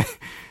 Yeah.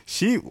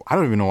 I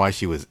don't even know why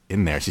she was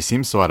in there. She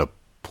seems so out of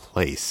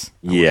place.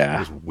 Yeah. It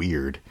was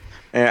weird.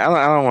 And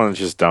I don't want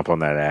to just dump on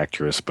that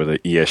actress,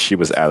 but yeah, she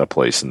was out of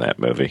place in that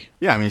movie.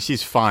 Yeah, I mean,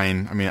 she's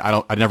fine. I mean,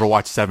 I never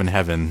watched Seven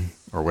Heaven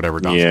or whatever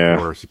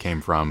where she came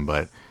from,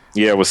 but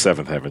yeah, it was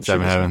Seventh Heaven.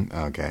 Seventh Heaven.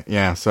 Okay,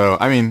 yeah. So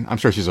I mean, I'm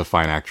sure she's a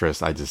fine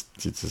actress.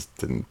 She just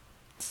didn't.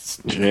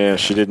 Yeah,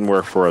 she didn't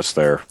work for us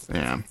there.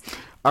 Yeah.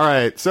 All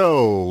right.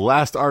 So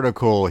last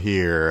article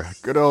here.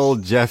 Good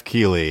old Jeff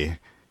Keighley.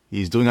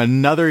 He's doing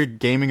another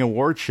gaming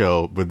award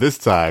show, but this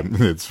time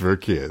it's for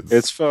kids.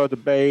 It's for the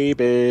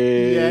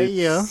babies.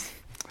 Yeah.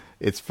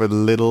 It's for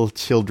little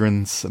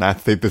children's, and I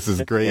think this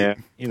is great.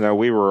 Yeah,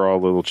 we were all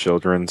little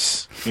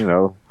children's.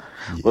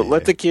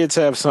 Let the kids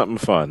have something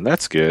fun.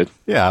 That's good.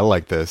 Yeah, I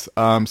like this.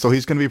 So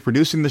he's going to be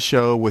producing the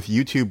show with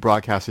YouTube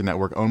Broadcasting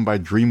Network, owned by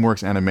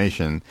DreamWorks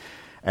Animation,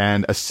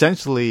 and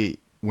essentially,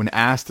 when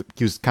asked,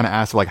 he was kind of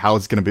asked like how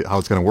it's going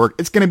to work.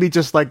 It's going to be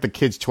just like the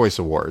Kids' Choice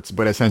Awards,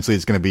 but essentially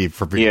it's going to be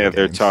for video games.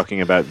 They're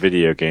talking about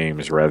video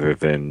games rather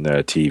than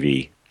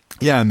TV.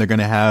 Yeah, and they're going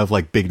to have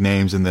like big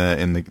names in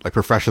the like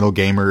professional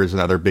gamers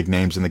and other big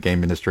names in the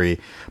game industry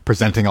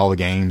presenting all the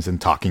games and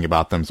talking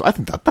about them. So I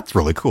think that's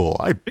really cool.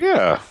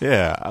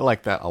 Yeah, I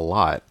like that a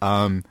lot.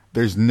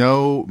 There's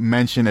no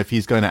mention if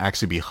he's going to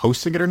actually be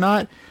hosting it or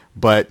not,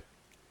 but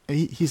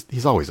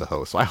he's always a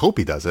host. So I hope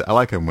he does it. I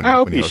like him when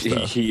he hosts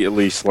stuff. He at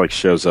least like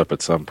shows up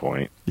at some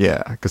point.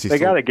 Yeah, because they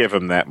got to give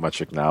him that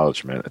much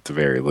acknowledgement at the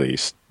very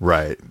least.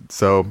 Right.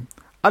 So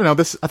I don't know.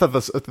 I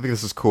think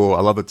this is cool.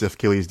 I love that Jeff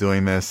Keighley's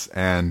doing this,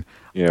 and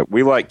yeah,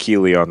 we like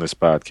Keighley on this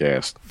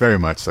podcast very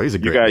much. So he's a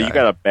great guy. You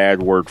got a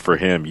bad word for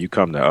him, you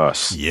come to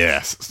us.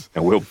 Yes,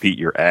 and we'll beat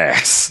your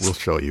ass. We'll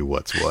show you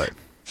what's what.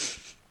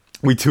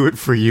 We do it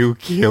for you,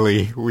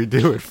 Keighley. We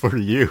do it for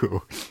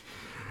you.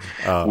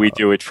 We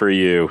do it for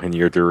you and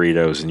your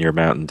Doritos and your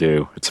Mountain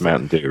Dew. It's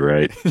Mountain Dew,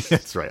 right?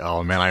 That's right.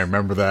 Oh man, I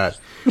remember that.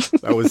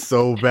 That was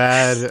so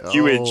bad.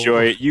 You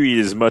enjoy it. You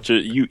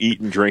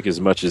eat and drink as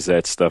much as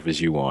that stuff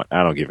as you want.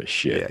 I don't give a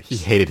shit. Yeah, he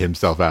hated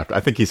himself after. I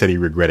think he said he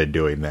regretted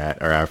doing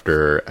that, or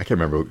after. I can't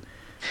remember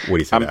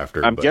what he said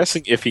after. I'm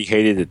guessing if he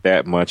hated it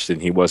that much, then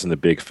he wasn't a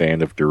big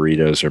fan of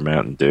Doritos or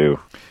Mountain Dew.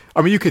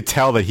 I mean, you could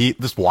tell that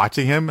just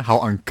watching him, how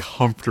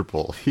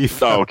uncomfortable he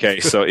felt. Oh, okay,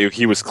 so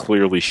he was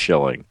clearly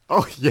shilling.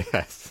 Oh,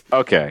 yes.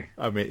 Okay.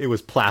 I mean, it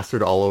was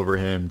plastered all over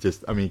him.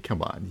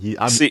 Come on.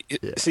 See,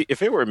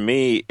 if it were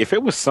me, if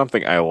it was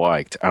something I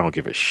liked, I wouldn't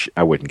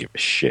give a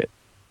shit.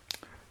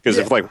 Because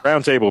if like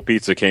Round Table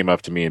Pizza came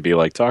up to me and be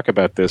like, talk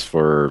about this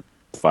for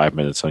 5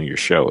 minutes on your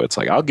show, it's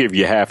like, I'll give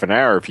you half an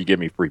hour if you give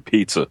me free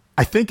pizza.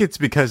 I think it's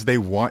because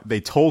they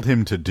told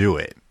him to do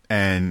it.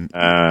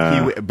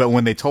 But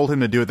when they told him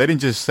to do it, they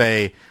didn't just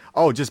say,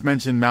 "Oh, just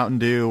mention Mountain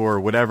Dew"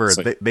 or whatever.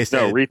 Like, they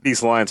said, "No, read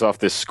these lines off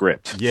this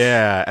script."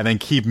 Yeah, and then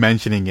keep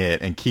mentioning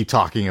it and keep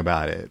talking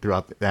about it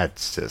throughout.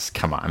 That's just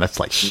come on. That's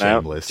like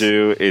shameless. Mountain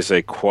Dew is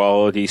a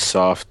quality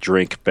soft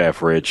drink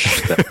beverage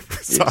that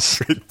is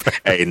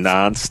a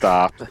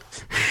nonstop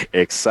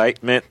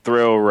excitement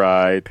thrill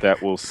ride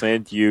that will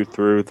send you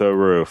through the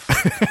roof.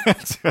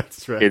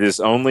 That's right. It is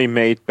only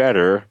made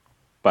better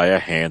by a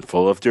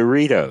handful of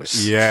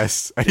Doritos.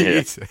 Yes. And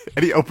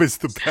he opens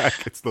the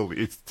pack. It's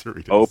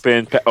Doritos.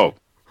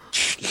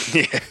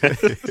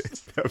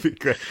 That'd be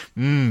great.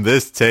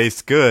 This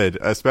tastes good,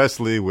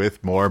 especially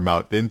with more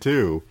Mountain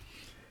Dew.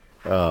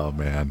 Oh,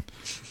 man.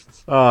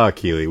 Oh,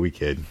 Keighley, we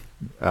kid.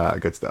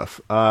 Good stuff.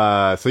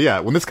 So, yeah,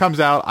 when this comes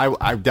out,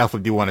 I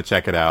definitely do want to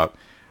check it out.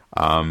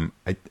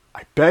 I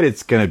bet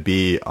it's going to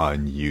be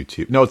on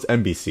YouTube. No, it's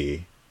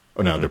NBC.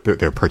 Oh, no,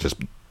 they're purchased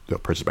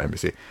by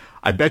NBC.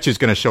 I bet you it's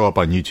going to show up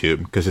on YouTube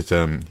because it's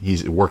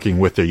he's working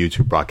with their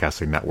YouTube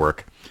Broadcasting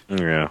Network.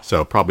 Yeah.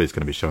 So probably it's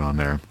going to be shown on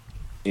there.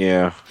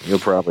 Yeah, you'll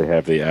probably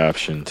have the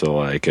option to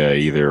like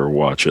either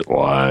watch it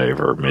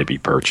live or maybe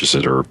purchase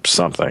it or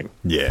something.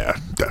 Yeah,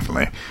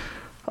 definitely.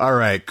 All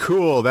right,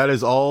 cool. That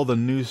is all the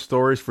news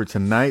stories for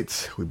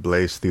tonight. We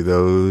blazed through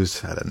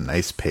those at a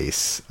nice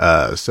pace.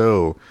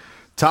 So,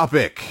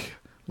 topic.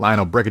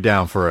 Lionel, break it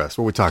down for us.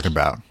 What are we talking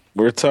about?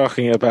 We're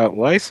talking about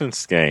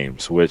licensed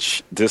games,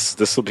 which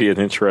this will be an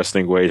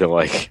interesting way to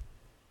like.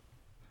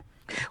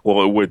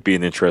 Well, it would be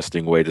an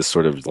interesting way to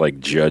sort of like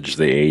judge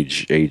the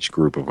age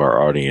group of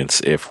our audience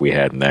if we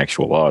had an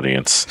actual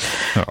audience.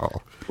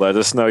 Oh. Let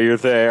us know you're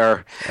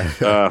there.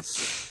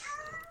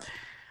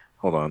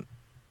 Hold on.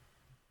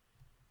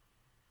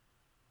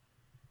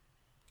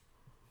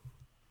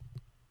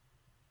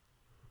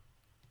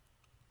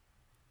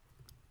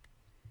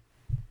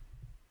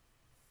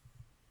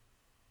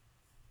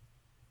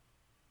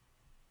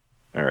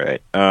 All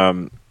right.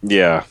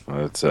 Yeah.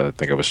 I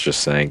think I was just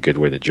saying, good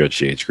way to judge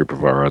the age group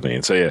of our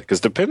audience. So yeah, because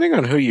depending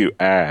on who you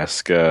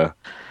ask, what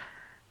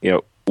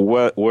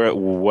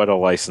a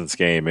licensed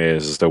game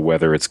is, as to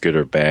whether it's good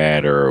or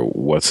bad, or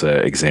what's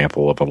an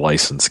example of a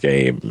licensed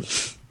game,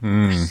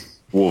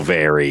 will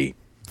vary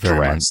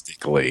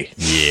drastically.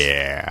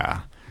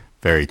 Yeah,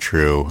 very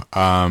true.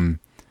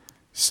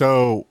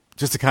 So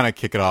just to kind of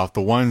kick it off,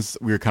 the ones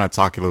we were kind of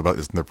talking a little about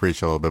this in the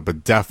pre-show a little bit,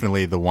 but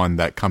definitely the one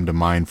that come to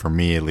mind for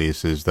me at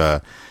least is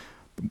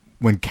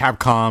when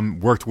Capcom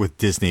worked with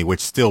Disney,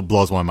 which still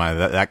blows my mind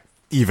that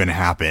even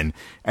happened,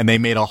 and they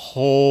made a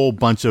whole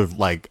bunch of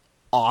like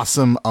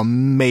awesome,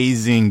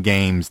 amazing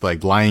games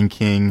like Lion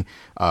King,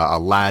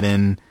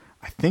 Aladdin.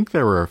 I think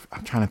I'm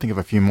trying to think of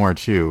a few more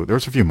too. There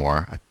was a few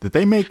more. Did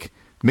they make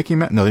Mickey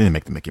Mouse? No, they didn't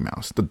make the Mickey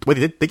Mouse. Wait,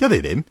 they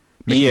did.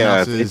 Mickey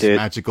Mouse's they did.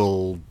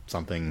 Magical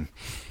something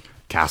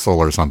Castle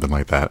or something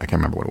like that. I can't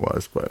remember what it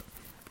was, but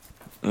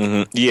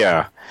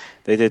yeah,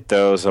 they did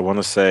those. I want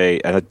to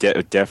say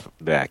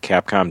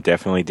Capcom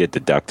definitely did the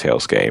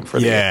DuckTales game for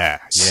yeah,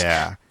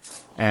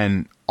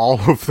 and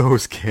all of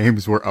those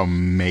games were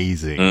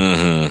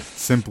amazing,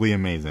 simply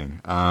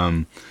amazing.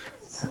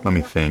 Let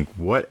me think.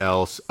 What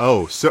else?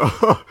 Oh,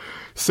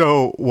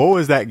 so what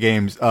was that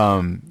game's?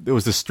 It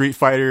was the Street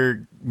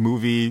Fighter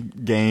movie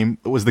game.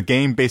 It was the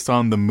game based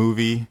on the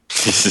movie.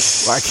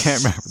 Well, I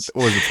can't remember.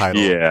 What was the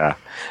title? Yeah,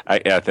 I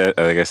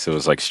guess it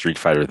was like Street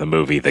Fighter the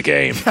movie, the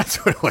game. That's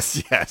what it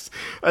was. Yes,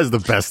 that's the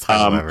best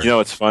title ever. You know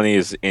what's funny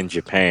is in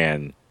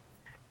Japan,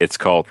 it's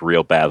called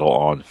Real Battle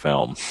on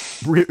Film.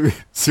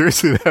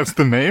 Seriously, that's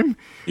the name?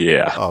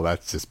 Yeah. Oh,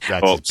 that's just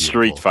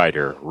Street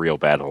Fighter Real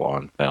Battle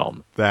on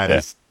Film. That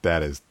is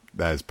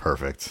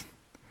perfect.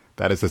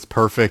 That is as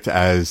perfect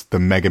as the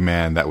Mega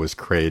Man that was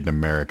created in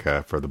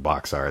America for the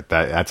box art.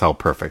 That's how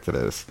perfect it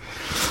is.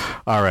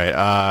 All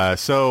right.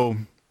 So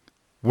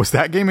was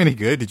that game any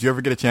good? Did you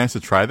ever get a chance to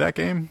try that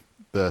game,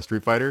 the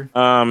Street Fighter?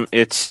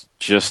 It's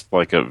just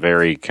like a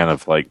very kind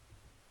of like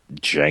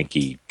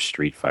janky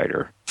Street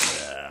Fighter.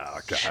 Oh,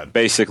 God.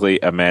 Basically,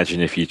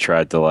 imagine if you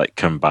tried to like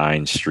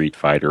combine Street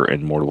Fighter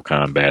and Mortal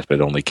Kombat,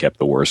 but only kept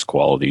the worst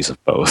qualities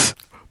of both.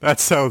 That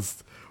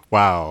sounds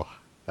wow.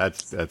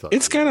 That's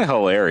it's kind of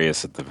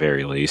hilarious at the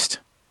very least.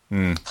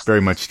 Very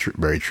much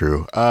very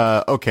true.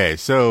 Okay,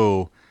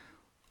 so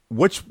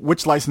which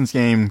licensed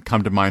game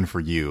come to mind for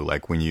you?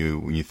 Like when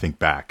you think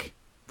back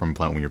from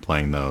when you're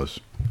playing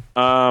those.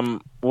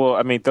 Well,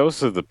 I mean,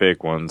 those are the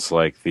big ones.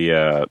 Like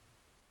the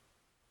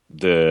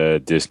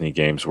Disney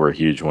games were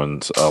huge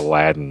ones.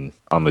 Aladdin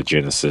on the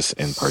Genesis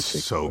in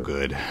particular, so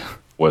good,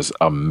 was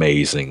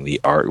amazing.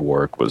 The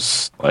artwork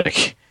was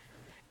like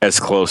as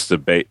close to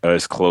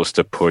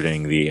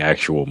putting the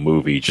actual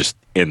movie just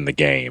in the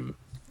game.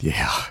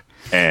 Yeah.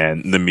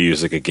 And the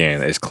music,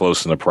 again, as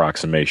close an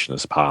approximation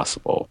as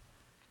possible.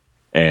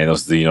 And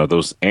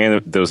those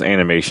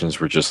animations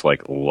were just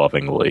like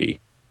lovingly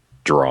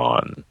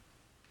drawn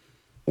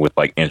with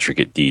like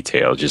intricate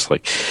detail. Just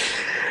like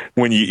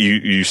when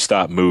you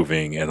stop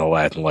moving and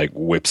Aladdin like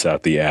whips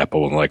out the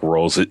apple and like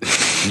rolls it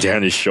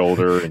down his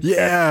shoulder. And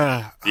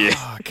yeah.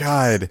 Oh,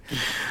 God.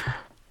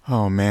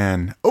 Oh,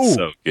 man. Oh,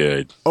 so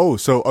good. Oh,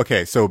 so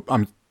okay. So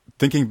I'm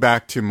thinking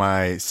back to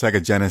my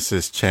Sega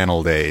Genesis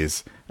channel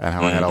days and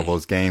how I had all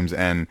those games,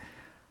 and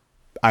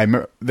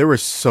there were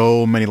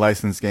so many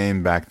licensed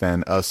games back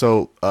then.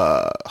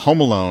 Home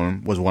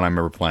Alone was one I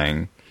remember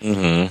playing.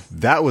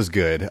 That was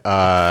good.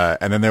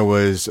 And then there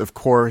was, of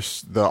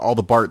course, all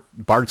the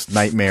Bart's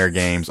Nightmare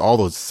games, all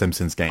those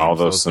Simpsons games. All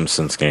those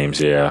Simpsons games,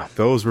 yeah.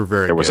 Those were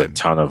very good. There was a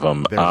ton of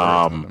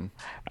them.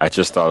 I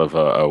just thought of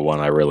a one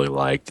I really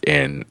liked,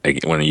 and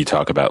when you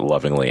talk about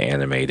lovingly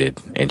animated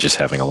and just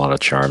having a lot of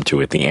charm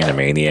to it, the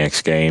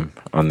Animaniacs game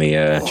on the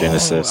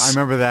Genesis. I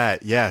remember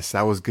that. Yes,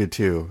 that was good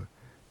too.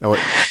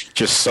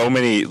 Just so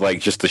many,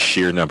 like just the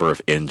sheer number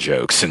of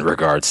in-jokes in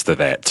regards to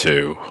that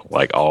too.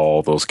 Like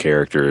all those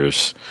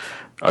characters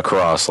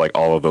across like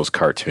all of those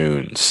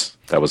cartoons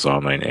that was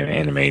on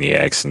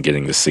Animaniacs, and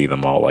getting to see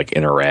them all like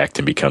interact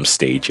and become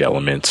stage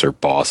elements or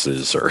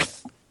bosses or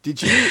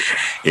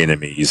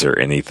enemies or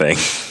anything.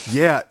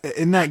 Yeah,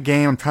 in that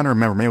game, I'm trying to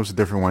remember. Maybe it was a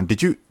different one.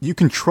 You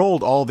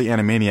controlled all the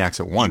Animaniacs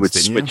at once? You would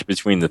switch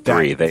between the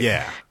three.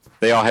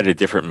 They all had a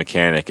different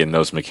mechanic, and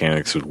those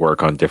mechanics would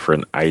work on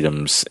different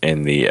items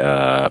in the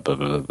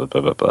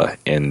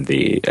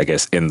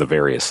in the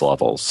various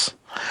levels.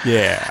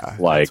 Yeah.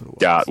 Like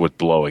Dot would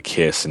blow a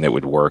kiss and it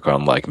would work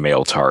on like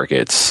male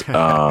targets.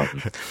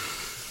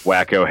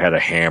 Wacko had a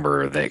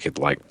hammer that could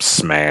like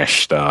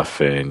smash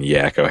stuff, and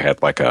Yakko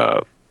had like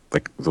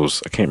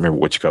those, I can't remember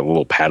what you call,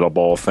 little paddle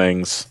ball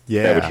things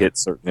that would hit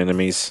certain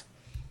enemies.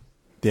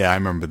 Yeah, I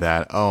remember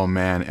that. Oh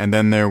man. And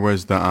then there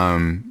was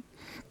the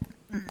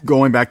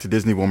going back to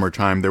Disney one more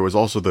time, there was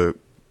also the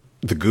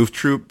Goof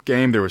Troop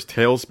game. There was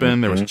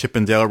Tailspin. There was Chip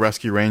and Dale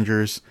Rescue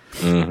Rangers.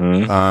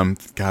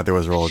 God, there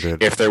was all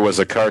good. If there was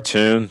a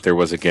cartoon, there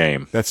was a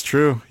game. That's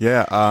true.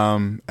 Yeah.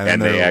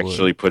 And they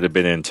actually put a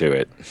bit into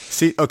it.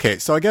 See, okay.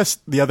 So I guess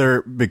the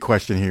other big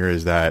question here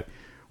is that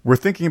we're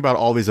thinking about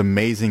all these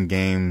amazing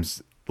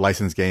games,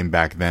 licensed game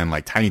back then.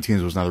 Like Tiny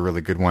Toons was another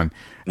really good one.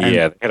 And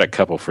yeah, they had a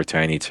couple for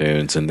Tiny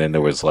Toons, and then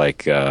there was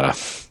like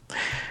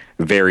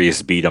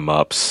various beat 'em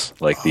ups,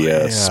 like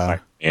the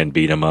Spider-Man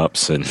beat 'em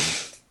ups and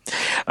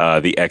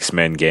the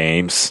X-Men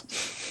games.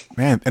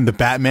 Man, and the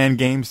Batman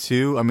games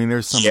too. I mean,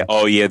 there's some. Yeah.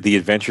 Oh, yeah. The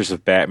Adventures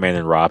of Batman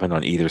and Robin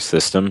on either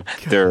system.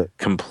 God. They're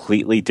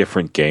completely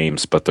different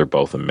games, but they're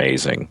both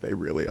amazing. They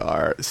really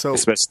are. So,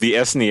 especially the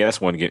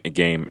SNES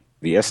game.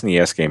 The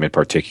SNES game in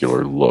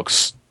particular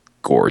looks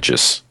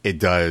gorgeous. It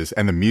does,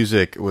 and the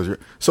music was.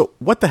 So,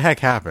 what the heck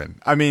happened?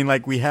 I mean,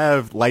 like we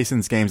have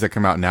licensed games that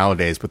come out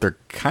nowadays, but they're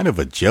kind of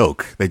a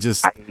joke. They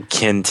just. I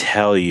can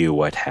tell you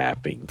what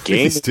happened.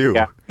 Games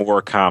got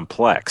more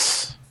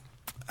complex.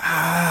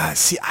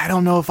 See, I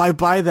don't know if I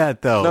buy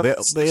that though. No,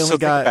 they only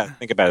got.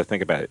 Think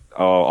about it.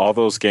 All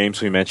those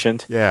games we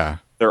mentioned. Yeah,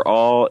 they're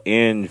all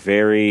in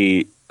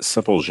very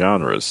simple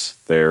genres.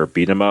 They're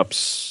beat 'em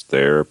ups.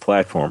 They're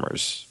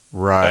platformers.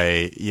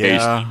 Right.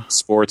 Yeah.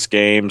 Sports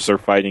games or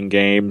fighting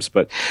games,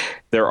 but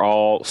they're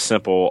all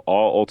simple,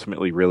 all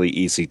ultimately really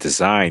easy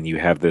design. You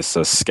have this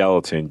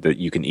skeleton that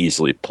you can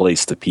easily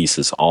place the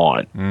pieces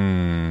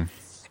on.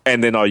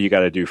 And then all you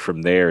got to do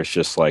from there is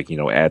just like,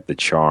 add the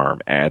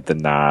charm, add the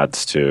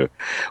nods to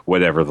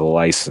whatever the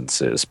license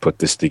is, put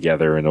this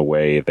together in a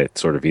way that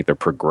sort of either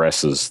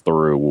progresses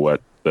through what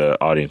the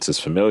audience is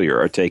familiar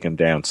or taking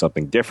down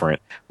something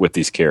different with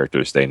these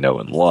characters they know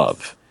and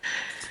love.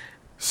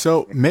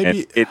 So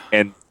maybe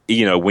and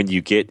when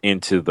you get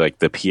into like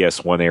the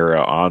PS1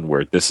 era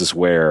onward, this is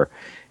where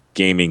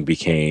gaming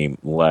became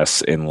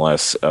less and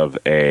less of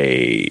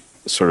a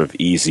sort of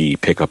easy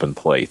pick up and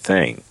play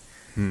thing.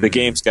 The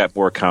games got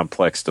more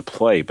complex to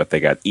play, but they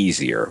got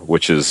easier,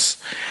 which is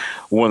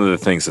one of the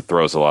things that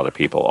throws a lot of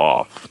people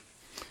off.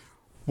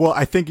 Well,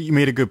 I think you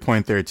made a good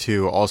point there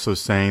too, also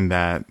saying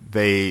that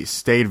they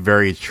stayed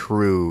very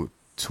true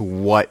to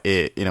what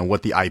the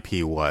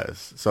IP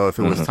was. So if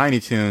it was Tiny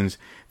Toons,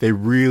 they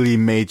really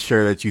made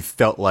sure that you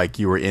felt like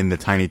you were in the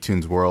Tiny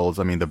Toons worlds.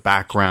 I mean, the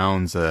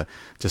backgrounds,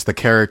 just the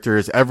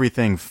characters,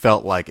 everything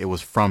felt like it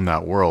was from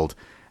that world.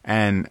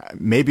 And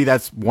maybe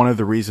that's one of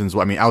the reasons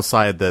why, I mean,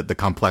 outside the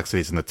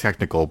complexities and the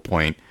technical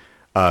point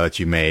that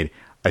you made,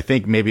 I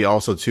think maybe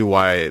also too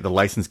why the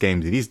licensed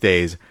games these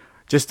days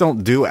just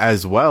don't do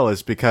as well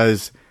is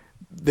because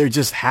they're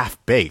just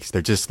half-baked.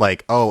 They're just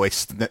like, oh,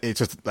 it's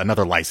just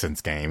another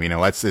licensed game.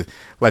 Let's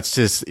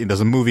just,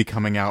 there's a movie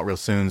coming out real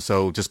soon,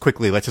 so just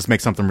quickly, let's just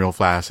make something real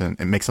fast and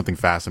make something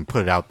fast and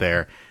put it out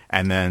there,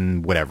 and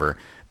then whatever.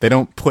 They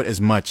don't put as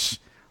much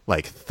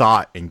like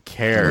thought and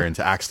care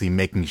into actually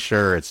making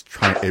sure it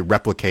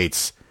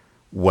replicates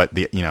what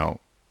the.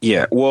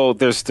 Yeah, well,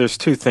 there's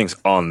two things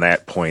on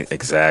that point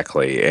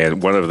exactly,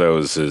 and one of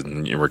those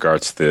in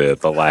regards to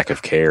the lack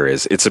of care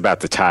is it's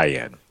about the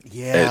tie-in.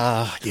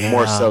 Yeah.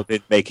 More so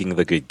than making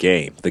the good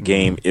game. The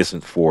game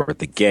isn't for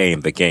the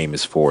game. The game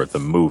is for the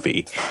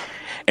movie.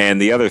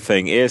 And the other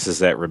thing is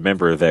that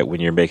remember that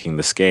when you're making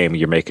this game,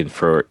 you're making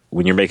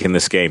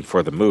this game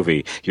for the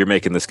movie, you're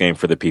making this game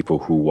for the people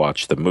who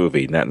watch the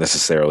movie, not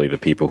necessarily the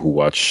people who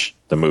watch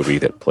the movie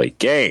that play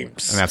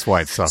games. And that's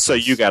why it suffers. So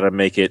you got to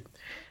make it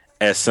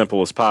as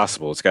simple as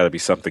possible. It's got to be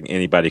something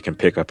anybody can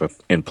pick up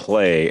and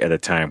play at a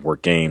time where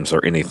games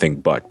are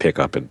anything but pick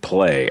up and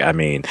play. I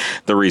mean,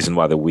 the reason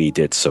why the Wii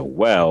did so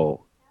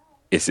well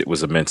is it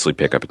was immensely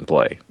pick up and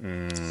play.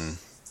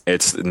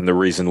 It's the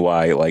reason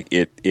why, like,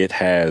 it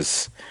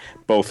has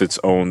both its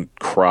own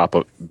crop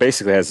of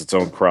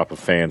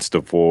fans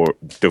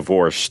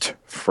divorced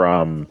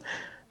from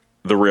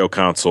the real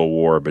console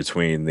war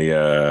between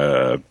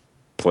the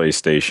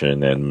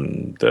PlayStation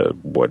and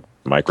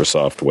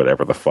Microsoft,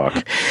 whatever the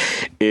fuck,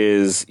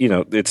 is,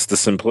 it's the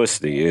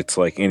simplicity. It's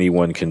like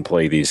anyone can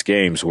play these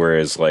games,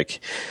 whereas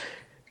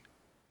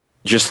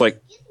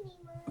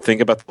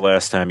think about the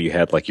last time you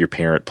had your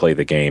parent play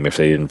the game if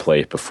they didn't play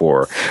it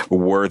before.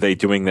 Were they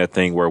doing that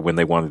thing where when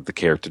they wanted the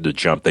character to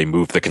jump, they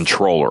moved the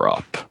controller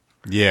up?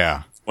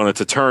 Yeah. Wanted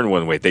to turn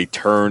one way, they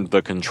turned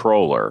the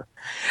controller.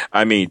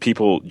 I mean,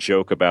 people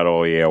joke about,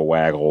 oh yeah,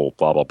 waggle,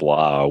 blah, blah,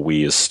 blah,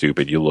 Wii is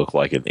stupid, you look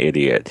like an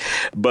idiot.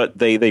 But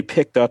they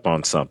picked up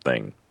on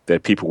something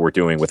that people were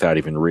doing without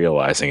even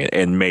realizing it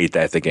and made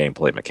that the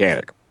gameplay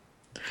mechanic.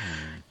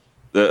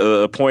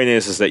 the point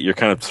is that you're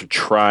kind of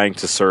trying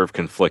to serve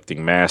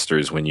conflicting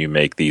masters when you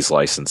make these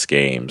licensed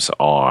games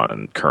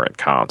on current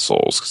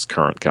consoles, because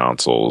current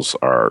consoles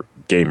are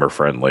gamer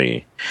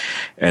friendly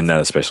and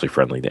not especially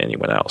friendly to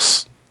anyone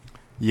else.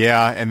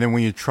 Yeah, and then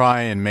when you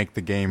try and make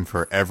the game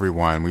for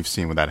everyone, we've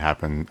seen what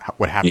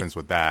happens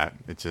with that.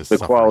 It just the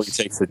suffers. quality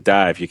takes a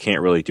dive. You can't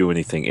really do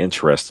anything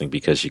interesting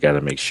because you got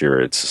to make sure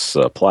it's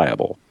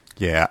pliable.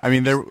 Yeah, I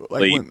mean, they're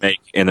like make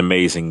an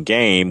amazing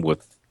game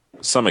with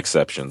some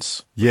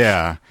exceptions.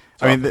 Yeah,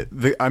 I mean,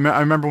 I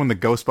remember when the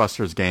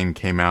Ghostbusters game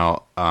came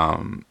out.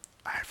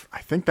 I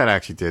think that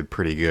actually did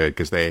pretty good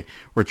because they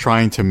were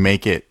trying to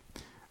make it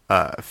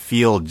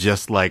feel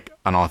just like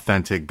an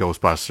authentic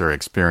Ghostbuster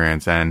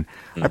experience, and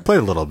I played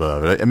a little bit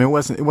of it. I mean,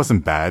 it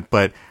wasn't bad,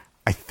 but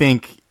I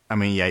think, I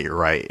mean, yeah, you're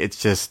right.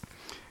 It's just,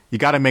 you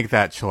got to make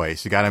that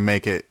choice. You got to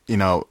make it.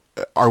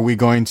 Are we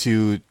going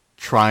to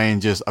try and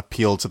just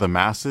appeal to the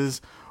masses?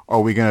 Or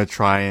are we going to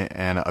try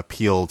and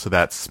appeal to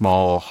that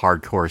small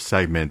hardcore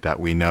segment that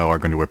we know are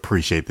going to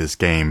appreciate this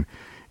game,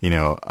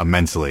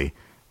 immensely?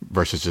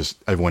 Versus just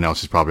everyone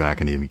else is probably not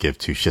going to even give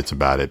two shits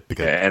about it.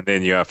 And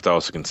then you have to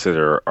also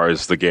consider,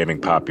 is the gaming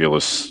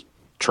populace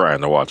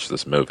trying to watch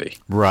this movie?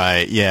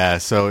 Right, yeah.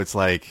 So it's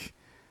like,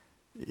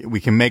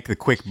 we can make the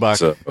quick buck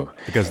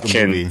because of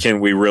the movie. Can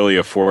we really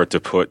afford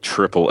to put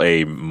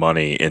AAA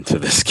money into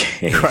this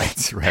game?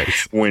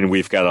 Right. When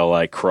we've got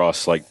to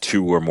cross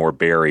 2 or more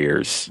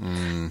barriers.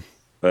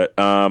 But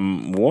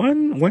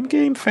one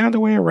game found a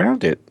way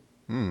around it.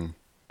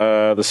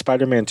 The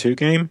Spider-Man 2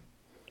 game.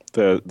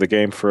 The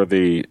game for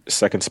the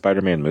second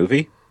Spider-Man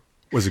movie.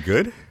 Was it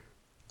good?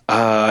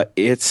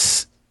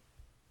 It's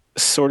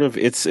sort of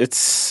it's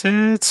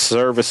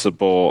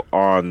serviceable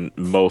on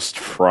most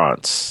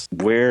fronts.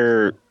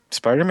 Where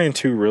Spider-Man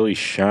 2 really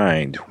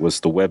shined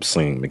was the web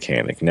slinging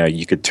mechanic. Now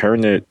you could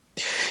turn it.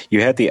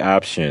 You had the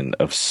option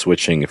of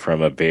switching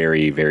from a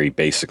very, very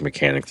basic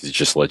mechanic to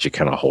just let you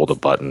kind of hold a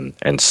button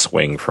and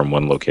swing from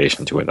one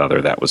location to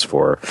another. That was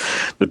for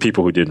the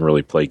people who didn't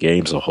really play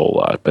games a whole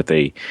lot, but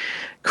they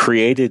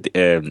created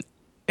an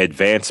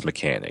advanced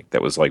mechanic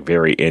that was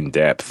very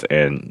in-depth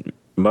and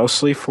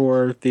mostly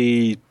for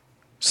the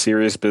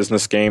serious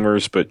business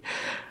gamers, but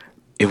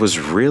it was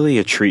really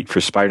a treat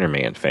for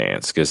Spider-Man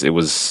fans because it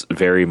was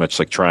very much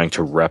trying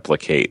to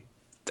replicate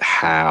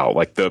how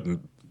the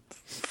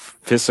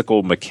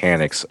physical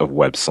mechanics of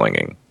web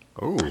slinging.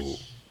 Oh,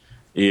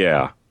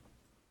 yeah.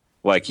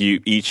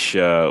 Each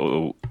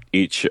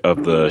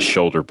of the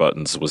shoulder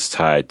buttons was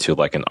tied to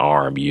an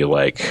arm. You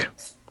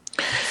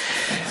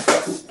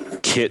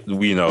hit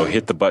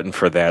the button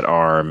for that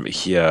arm.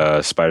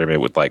 Spider-Man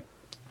would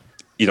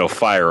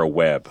fire a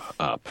web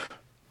up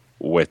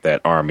with that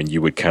arm, and you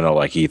would kind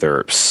of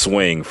either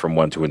swing from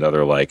one to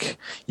another,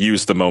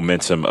 use the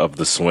momentum of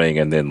the swing,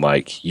 and then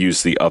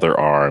use the other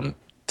arm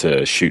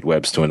to shoot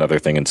webs to another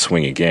thing and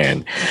swing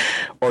again.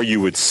 Or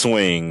you would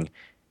swing,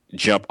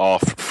 jump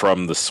off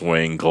from the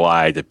swing,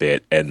 glide a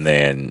bit, and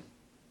then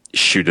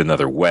shoot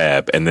another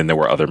web. And then there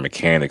were other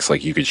mechanics,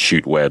 you could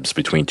shoot webs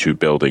between 2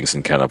 buildings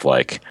and kind of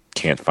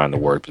can't find the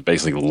word, but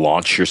basically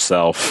launch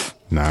yourself.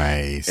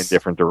 Nice. In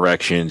different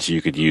directions.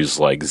 You could use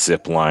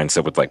zip lines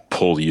that would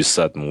pull you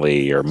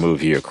suddenly or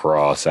move you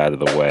across out of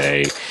the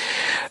way.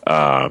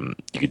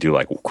 You could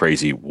do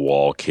crazy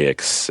wall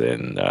kicks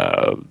and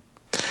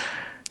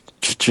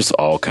just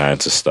all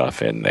kinds of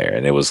stuff in there.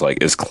 And it was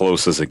as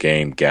close as a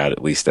game got,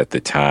 at least at the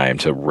time,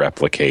 to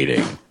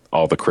replicating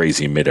all the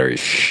crazy midair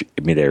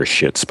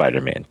shit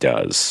Spider-Man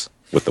does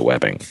with the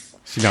webbing.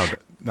 See, no,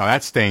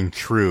 that's staying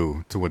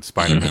true to what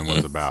Spider-Man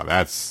was about.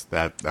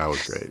 That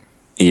was great.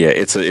 Yeah,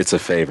 it's a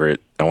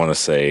favorite, I want to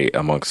say,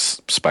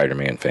 amongst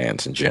Spider-Man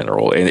fans in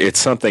general. And it's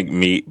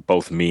something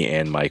both me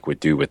and Mike would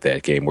do with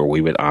that game, where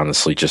we would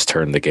honestly just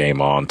turn the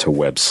game on to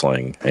web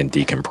sling and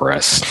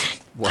decompress.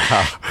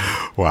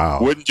 Wow.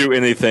 Wouldn't do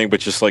anything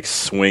but just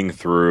swing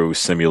through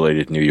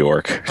simulated New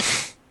York.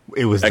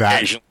 It was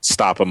occasionally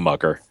stop a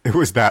mucker. It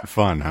was that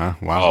fun, huh?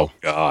 Wow. Oh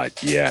God,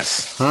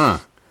 yes. Huh.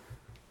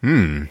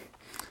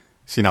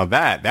 See, now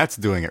that's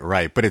doing it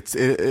right, but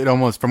it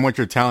almost, from what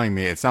you're telling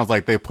me, it sounds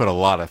like they put a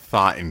lot of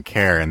thought and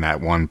care in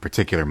that one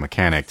particular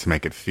mechanic to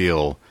make it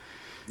feel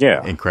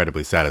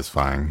incredibly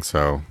satisfying.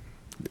 So,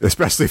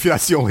 especially if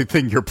that's the only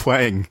thing you're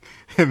playing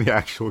in the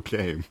actual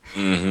game.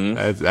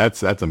 Mm-hmm.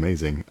 That's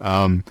amazing.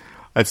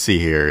 Let's see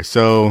here.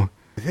 So,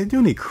 did they do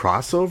any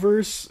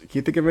crossovers? Can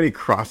you think of any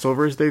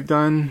crossovers they've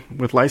done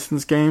with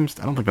licensed games?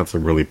 I don't think that's a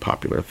really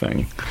popular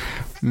thing.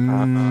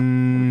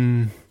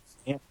 Can't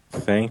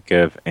think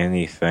of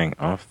anything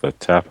off the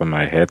top of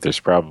my head.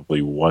 There's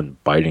probably one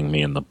biting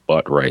me in the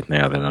butt right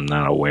now that I'm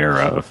not aware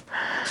of.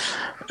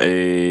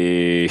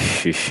 Yeah,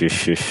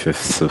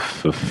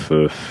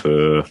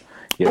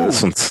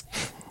 this one's...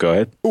 Go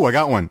ahead. Oh, I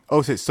got one.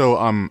 Oh, so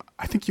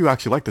I think you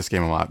actually like this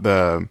game a lot.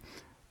 The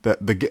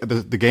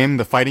game,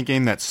 the fighting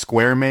game that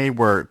Square made,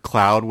 where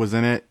Cloud was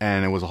in it,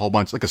 and it was a whole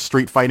bunch, like a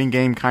street fighting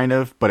game kind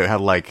of, but it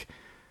had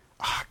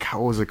God,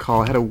 what was it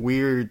called? It had a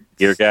weird...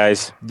 Gear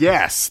Guys?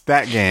 Yes,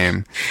 that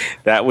game.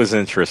 That was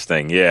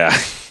interesting, yeah.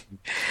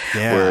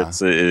 Where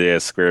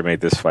Square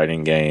made this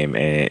fighting game,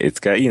 and it's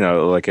got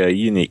like a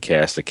unique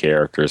cast of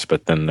characters,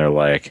 but then they're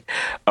like,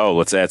 oh,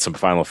 let's add some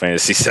Final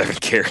Fantasy VII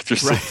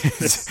characters.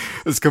 Right.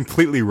 It's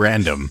completely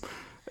random.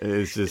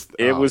 It's just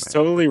it was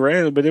totally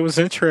random, but it was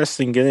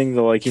interesting getting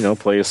to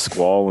play as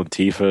Squall and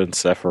Tifa and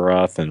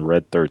Sephiroth and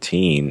Red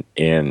 13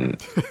 in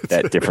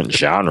that different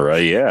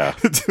genre. Yeah,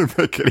 it didn't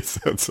make any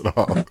sense at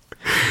all.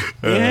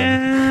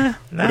 Yeah,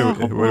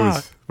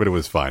 but it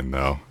was fine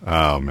though.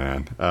 Oh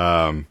man.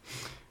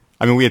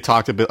 I mean, we had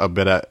talked a bit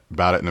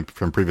about it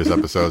from previous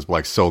episodes,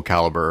 like Soul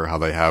Calibur, how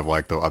they have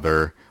like the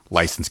other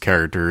licensed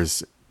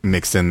characters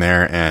mixed in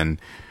there,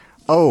 and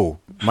oh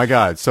my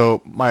god!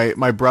 So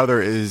my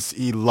brother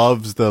he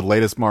loves the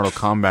latest Mortal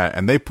Kombat,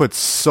 and they put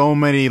so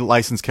many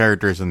licensed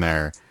characters in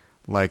there,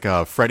 like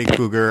Freddy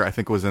Krueger, I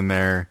think was in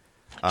there.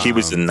 He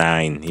was in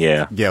 9,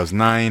 yeah. Yeah, it was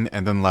 9,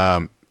 and then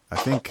I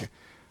think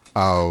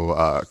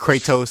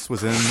Kratos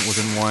was in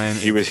 1.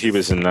 He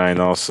was in 9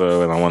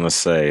 also, and I want to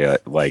say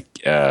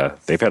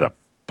they've had a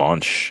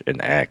bunch in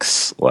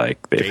X.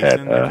 Like they've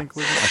Jason, had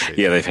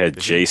they've had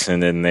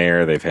Jason in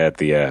there. They've had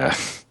the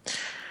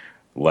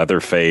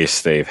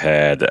Leatherface. They've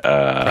had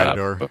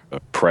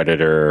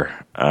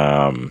Predator.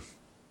 I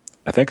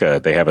think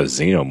they have a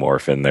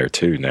Xenomorph in there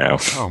too now.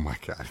 Oh my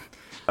god.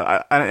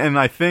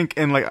 I think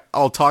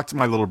I'll talk to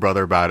my little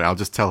brother about it. I'll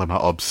just tell him how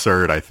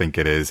absurd I think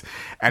it is,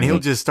 and he'll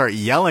just start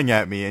yelling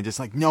at me and just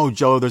like, "No,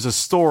 Joe, there's a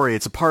story.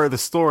 It's a part of the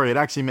story. It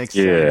actually makes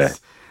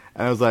sense."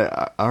 And I was like,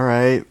 "All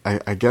right,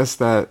 I guess."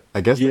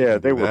 Yeah,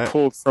 they were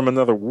pulled from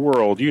another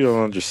world. You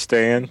don't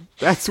understand.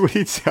 That's what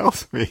he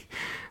tells me.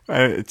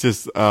 It's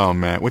just, oh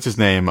man, what's his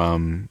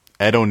name?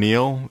 Ed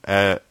O'Neill.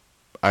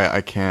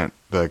 I can't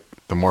the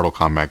Mortal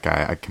Kombat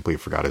guy. I completely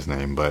forgot his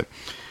name, but.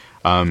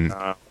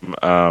 Ed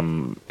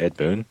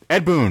Boon.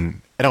 Ed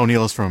Boon. Ed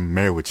O'Neill is from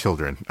Married with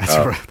Children. That's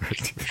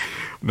right.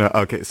 No,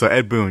 okay, so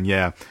Ed Boon,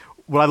 yeah.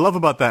 What I love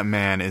about that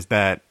man is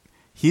that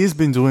he has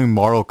been doing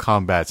Mortal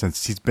Kombat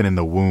since he's been in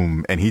the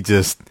womb, and he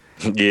just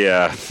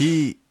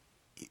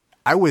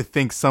I would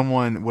think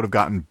someone would have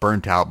gotten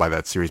burnt out by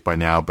that series by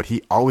now, but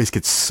he always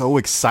gets so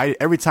excited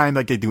every time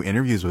they do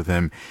interviews with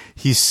him.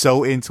 He's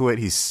so into it.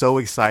 He's so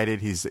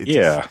excited.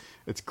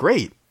 It's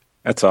great.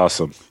 That's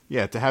awesome.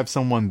 Yeah, to have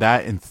someone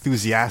that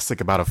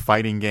enthusiastic about a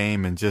fighting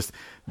game and just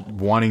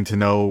wanting to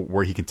know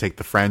where he can take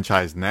the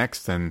franchise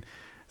next. And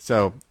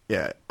so,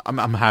 yeah,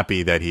 I'm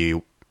happy that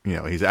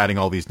he's adding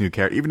all these new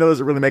characters. Even though it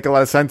doesn't really make a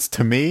lot of sense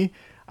to me,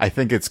 I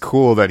think it's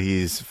cool that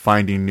he's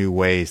finding new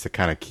ways to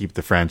kind of keep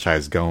the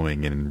franchise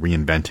going and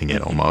reinventing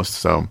it almost.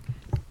 So,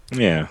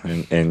 yeah,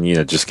 and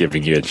just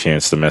giving you a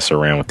chance to mess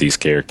around with these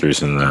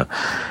characters and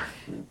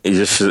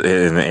just in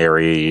an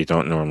area you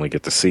don't normally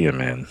get to see him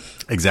in.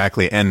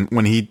 Exactly. And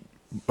when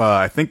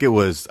I think it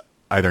was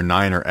either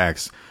 9 or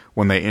X,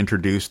 when they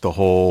introduced the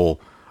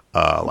whole,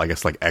 I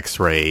guess like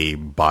X-ray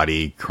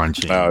body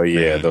crunching. Oh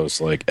yeah,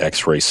 those like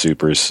X-ray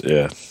supers.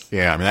 Yeah.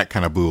 Yeah, I mean that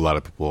kind of blew a lot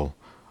of people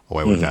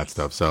away with that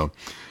stuff. So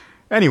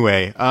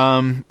anyway,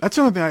 that's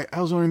the only thing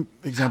I was wondering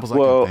examples I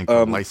can think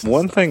of.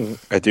 One thing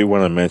I do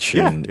want to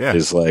mention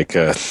is like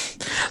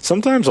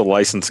sometimes a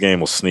licensed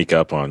game will sneak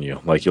up on you.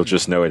 Like you'll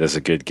just know it as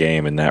a good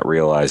game and not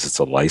realize it's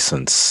a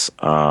license.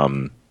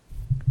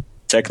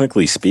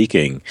 Technically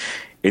speaking,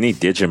 any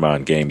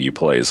Digimon game you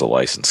play is a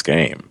licensed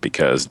game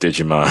because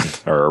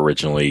Digimon are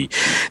originally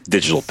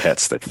digital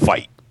pets that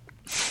fight.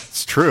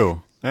 It's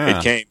true.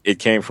 Yeah. It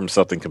came from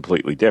something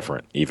completely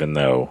different, even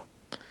though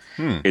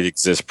it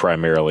exists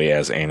primarily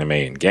as anime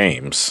and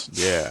games.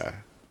 Yeah.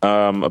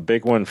 A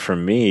big one for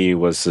me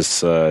was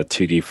this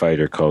 2D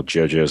fighter called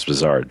JoJo's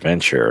Bizarre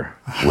Adventure.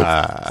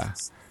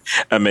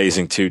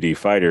 Amazing 2D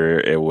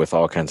fighter with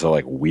all kinds of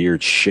like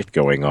weird shit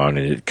going on,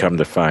 and it come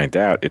to find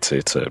out it's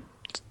a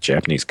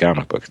Japanese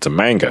comic book. It's a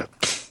manga,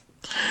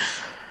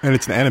 and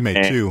it's an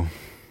anime too.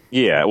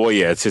 Yeah, well,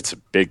 yeah, it's a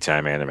big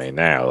time anime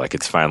now. Like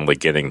it's finally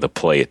getting the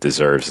play it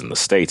deserves in the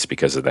States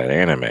because of that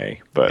anime.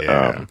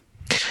 But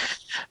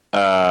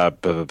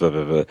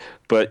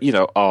but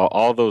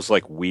all those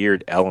like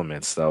weird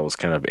elements that I was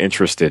kind of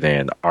interested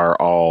in are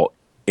all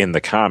in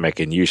the comic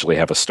and usually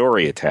have a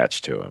story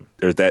attached to them.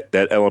 There's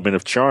that element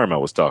of charm I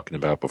was talking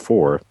about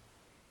before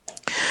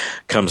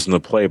comes into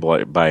play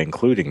by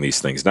including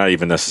these things, not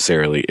even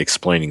necessarily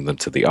explaining them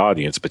to the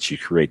audience, but you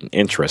create an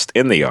interest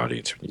in the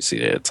audience when you see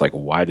it. It's like,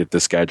 why did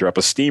this guy drop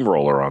a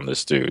steamroller on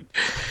this dude?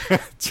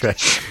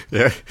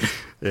 Yeah.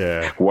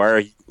 Yeah.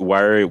 Why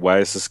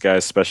is this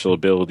guy's special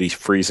ability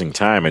freezing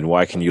time, and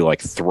why can you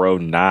like throw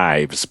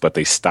knives but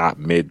they stop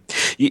mid?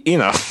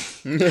 You'll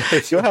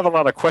have a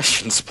lot of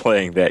questions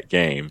playing that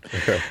game,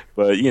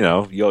 but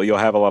you'll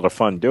have a lot of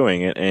fun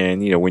doing it.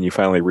 And when you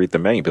finally read the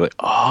menu, you'll be like,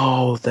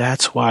 oh,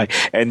 that's why.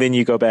 And then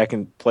you go back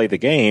and play the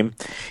game.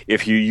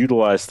 If you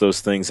utilize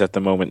those things at the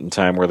moment in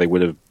time where they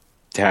would have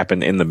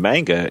happened in the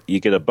manga,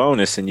 you get a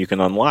bonus and you can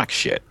unlock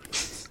shit.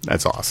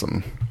 That's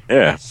awesome.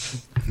 Yeah.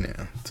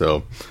 Yeah.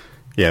 So.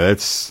 Yeah,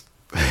 that's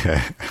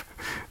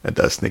that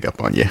does sneak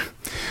up on you.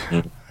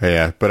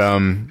 Yeah, but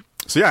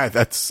so yeah,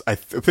 I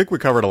think we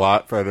covered a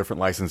lot for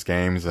different licensed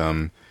games.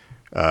 Yeah,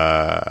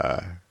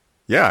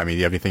 yeah, I mean, do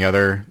you have anything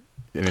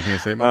to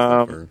say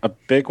about that? A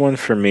big one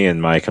for me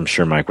and Mike, I'm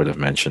sure Mike would have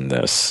mentioned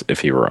this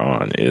if he were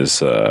on,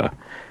 is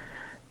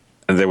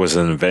there was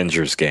an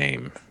Avengers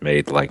game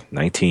made like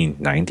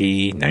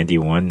 1990,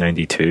 91,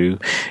 92.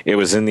 It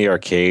was in the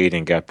arcade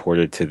and got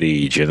ported to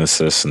the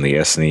Genesis and the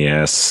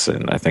SNES,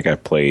 and I think I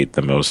played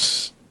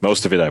most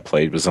of it I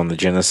played was on the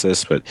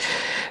Genesis, but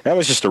that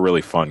was just a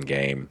really fun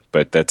game.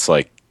 But that's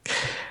like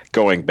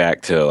going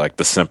back to like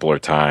the simpler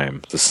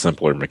time, the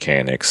simpler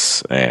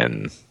mechanics,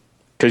 and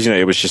because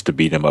it was just to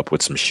beat 'em up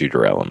with some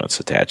shooter elements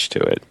attached to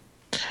it.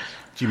 Do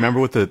you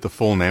remember what the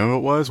full name of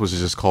it was? Was it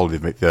just called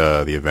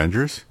the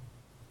Avengers?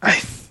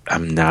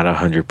 I'm not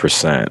 100%.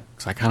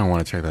 Because I kind of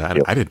want to check that out.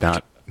 I did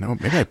not. No,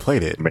 maybe I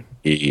played it.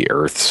 The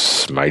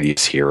Earth's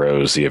Mightiest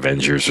Heroes, the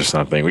Avengers or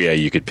something. Yeah,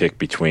 you could pick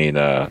between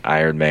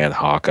Iron Man,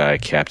 Hawkeye,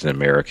 Captain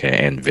America,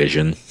 and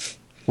Vision.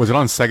 Was it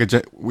on Sega?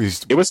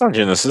 It was on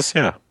Genesis,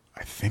 yeah.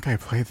 I think I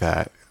played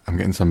that. I'm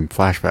getting some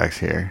flashbacks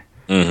here.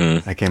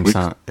 Mm-hmm. That game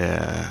sound,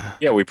 yeah.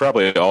 Yeah, we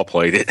probably all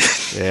played it.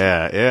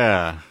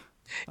 Yeah.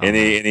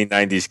 Any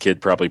 90s kid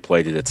probably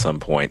played it at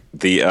some point.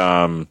 The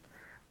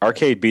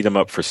arcade beat 'em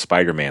up for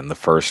Spider-Man, the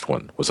first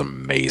one, was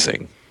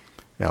amazing.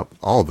 Yeah,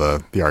 all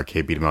the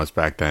arcade beat 'em ups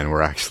back then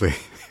were actually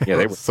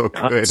they were so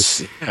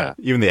nuts. good. Yeah.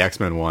 Even the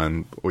X-Men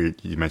one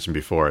you mentioned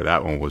before,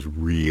 that one was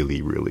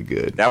really, really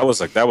good. That was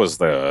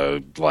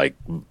the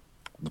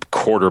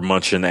quarter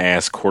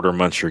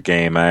muncher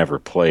game I ever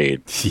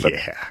played.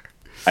 Yeah.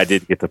 I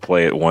did get to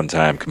play it one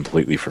time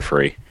completely for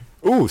free.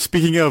 Ooh,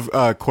 speaking of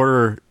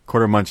quarter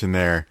munch in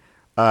there,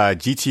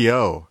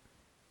 GTO.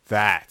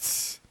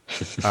 That's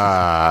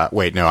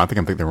wait, no, I think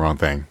I'm thinking the wrong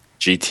thing.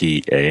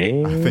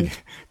 GTA? I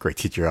think Great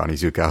Teacher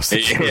Onizuka.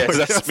 Yeah,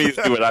 that's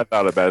immediately what I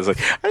thought about. It's like,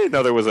 I didn't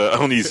know there was a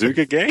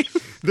Onizuka game.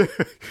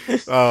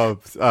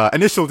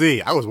 Initial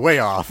D. I was way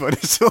off.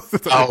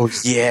 Oh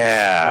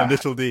yeah,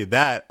 Initial D.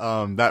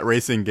 That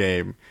racing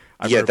game.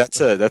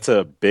 That's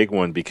a big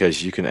one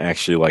because you can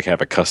actually like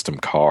have a custom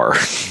car.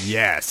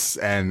 Yes,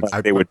 and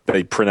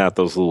they print out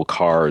those little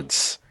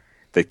cards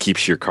that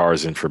keeps your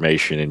car's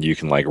information, and you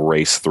can like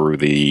race through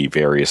the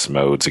various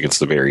modes against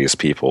the various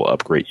people,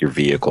 upgrade your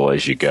vehicle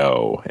as you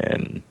go,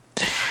 and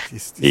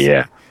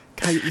yeah.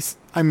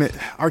 God,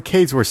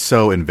 arcades were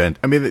so I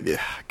mean,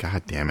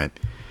 God damn it.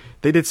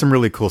 They did some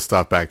really cool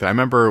stuff back then. I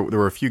remember there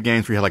were a few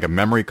games where you had like a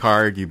memory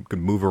card you could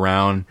move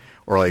around,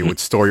 or like it would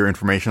store your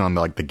information on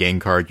the game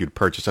card you'd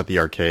purchase at the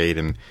arcade,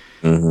 and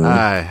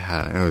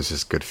it was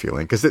just good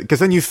feeling because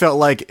then you felt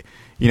like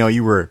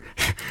you were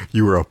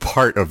a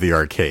part of the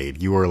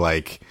arcade. You were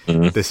like,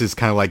 this is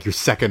kind of like your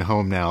second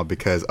home now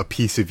because a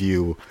piece of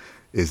you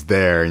is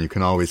there, and you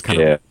can always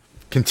kind of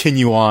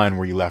continue on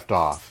where you left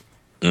off.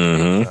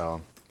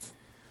 Mm-hmm.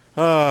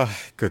 So,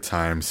 good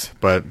times,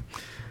 but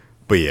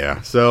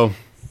yeah. So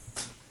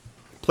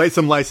play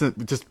some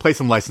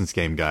licensed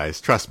game,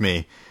 guys. Trust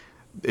me.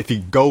 If you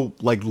go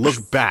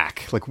look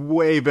back,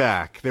 way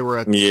back, there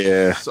were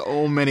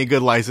so many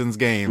good licensed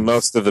games.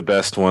 Most of the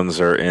best ones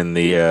are in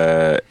the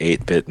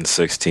 8-bit and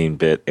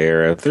 16-bit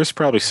era. There's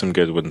probably some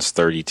good ones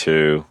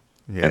 32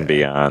 and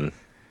beyond.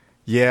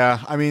 Yeah,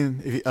 I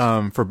mean,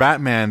 for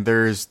Batman,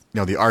 there's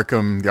the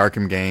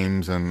Arkham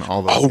games and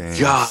all those games.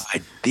 Oh God,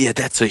 yeah,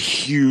 that's a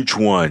huge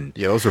one.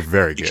 Yeah, those are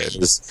very good.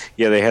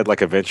 They had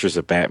like Adventures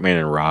of Batman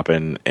and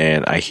Robin,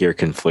 and I hear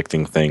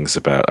conflicting things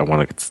about. I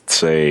want to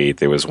say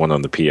there was one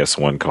on the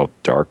PS1 called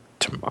Dark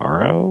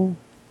Tomorrow,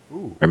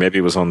 or maybe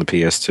it was on the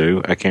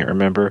PS2. I can't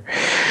remember,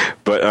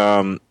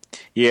 but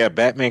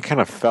Batman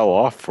kind of fell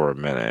off for a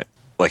minute.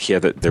 Like,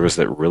 there was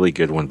that really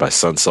good one by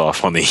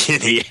Sunsoft on the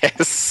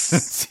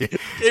NES.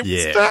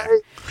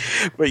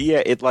 But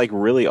it like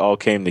really all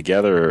came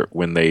together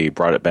when they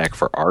brought it back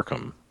for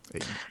Arkham.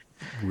 They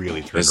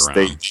really turned around.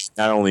 They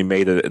not only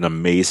made it an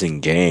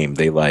amazing game,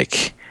 they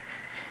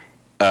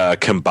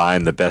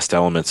combined the best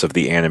elements of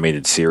the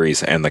animated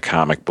series and the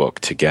comic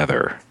book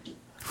together.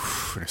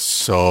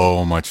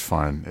 So much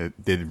fun.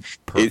 It did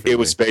perfectly. It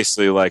was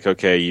basically like,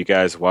 okay, you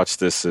guys watched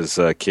this as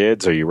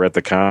kids, or you read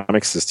the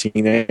comics as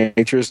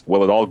teenagers.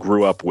 Well, it all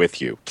grew up with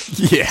you.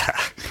 Yeah,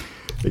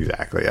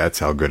 exactly. That's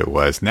how good it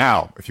was.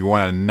 Now, if you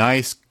want a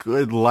nice,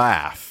 good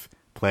laugh,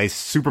 play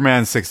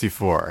Superman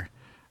 64,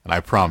 and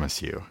I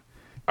promise you,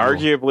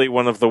 arguably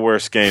one of the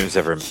worst games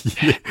ever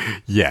made.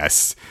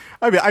 Yes.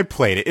 I mean, I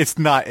played it. It's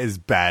not as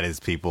bad as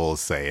people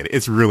say it.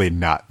 It's really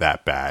not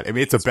that bad. I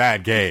mean, it's a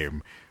bad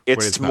game.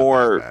 It's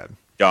more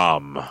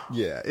dumb.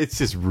 Yeah, it's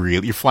just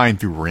really you're flying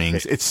through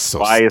rings. It's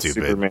so Why stupid. Is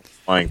Superman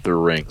flying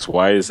through rings?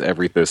 Why is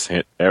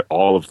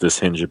all of this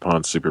hinge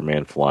upon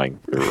Superman flying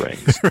through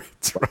rings? What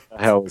the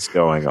hell is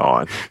going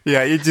on?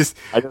 Yeah,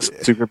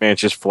 Superman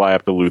just fly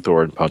up to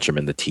Luthor and punch him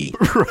in the teeth.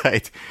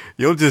 Right.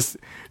 You'll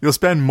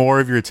spend more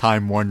of your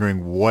time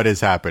wondering what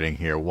is happening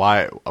here.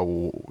 Why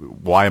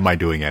am I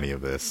doing any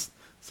of this?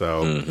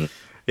 So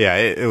yeah,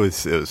 it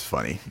was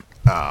funny.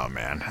 Oh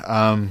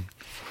man.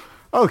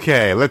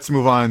 Okay, let's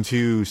move on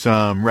to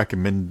some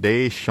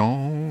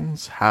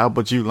recommendations. How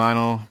about you,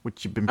 Lionel?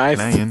 What you been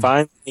playing? I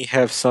finally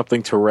have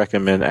something to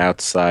recommend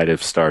outside of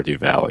Stardew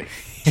Valley.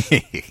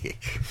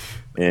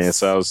 And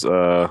so I was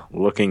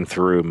looking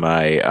through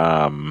my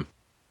oh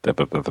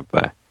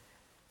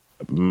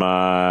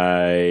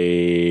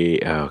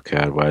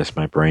god, why is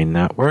my brain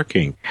not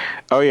working?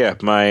 Oh yeah,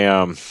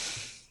 my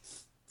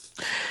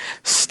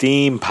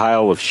Steam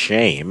pile of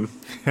shame.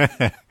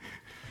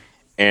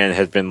 And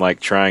had been like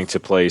trying to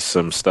play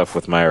some stuff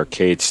with my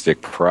arcade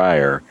stick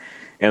prior.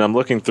 And I'm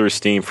looking through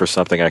Steam for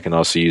something I can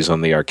also use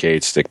on the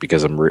arcade stick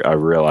because I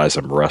realize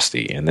I'm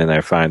rusty. And then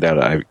I find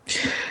out I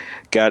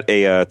got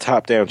a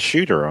top-down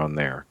shooter on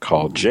there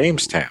called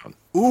Jamestown.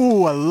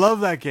 Ooh, I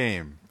love that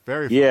game.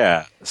 Very fun.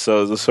 Yeah.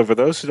 So for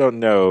those who don't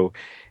know,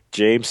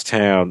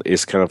 Jamestown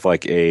is kind of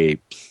like a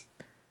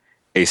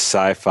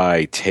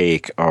sci-fi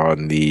take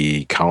on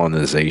the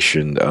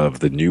colonization of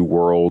the New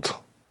World,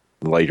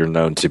 later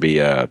known to be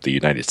the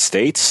United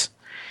States.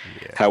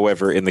 Yeah.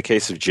 However, in the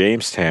case of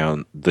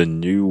Jamestown, the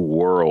New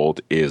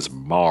World is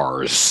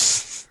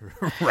Mars.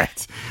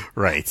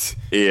 Right.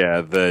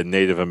 Yeah, the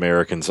Native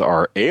Americans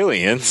are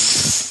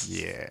aliens.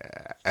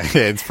 Yeah,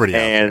 it's pretty out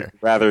there. And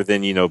rather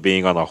than,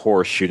 being on a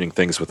horse shooting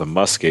things with a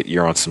musket,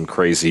 you're on some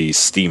crazy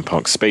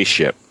steampunk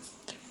spaceship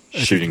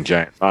shooting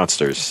giant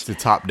monsters. It's a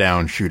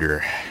top-down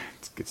shooter.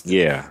 It's good stuff.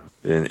 Yeah.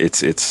 And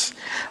it's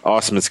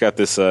awesome. It's got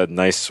this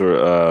nice sort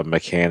of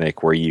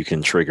mechanic where you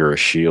can trigger a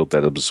shield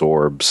that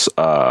absorbs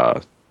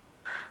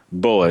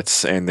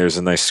bullets, and there's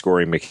a nice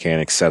scoring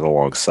mechanic set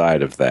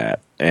alongside of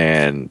that.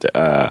 And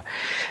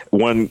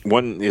one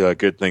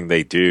good thing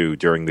they do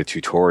during the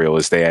tutorial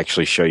is they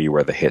actually show you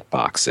where the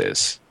hitbox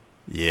is.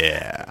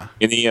 Yeah.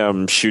 In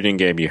the shooting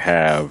game you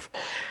have,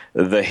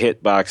 the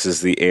hitbox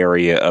is the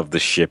area of the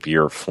ship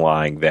you're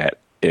flying that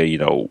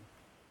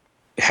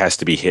has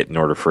to be hit in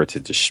order for it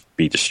to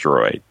be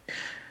destroyed.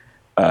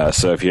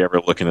 So if you're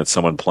ever looking at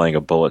someone playing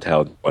a bullet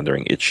hell,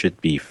 wondering, it should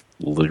be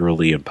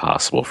literally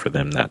impossible for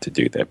them not to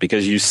do that,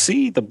 because you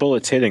see the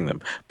bullets hitting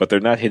them, but they're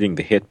not hitting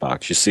the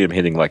hitbox. You see them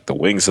hitting like the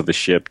wings of the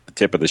ship, the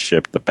tip of the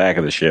ship, the back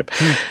of the ship,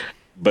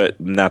 but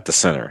not the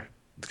center,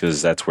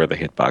 because that's where the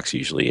hitbox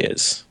usually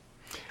is.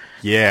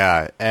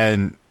 Yeah,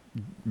 and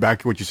back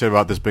to what you said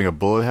about this being a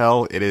bullet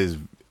hell, it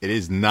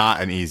is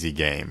not an easy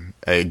game.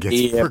 It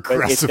gets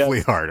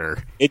progressively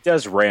harder. It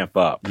does ramp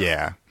up.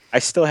 Yeah. I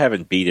still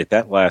haven't beat it.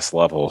 That last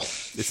level,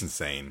 it's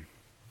insane,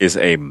 is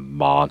a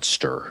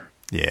monster.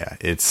 Yeah,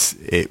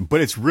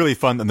 but it's really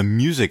fun, and the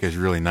music is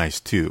really nice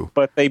too.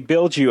 But they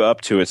build you up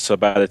to it, so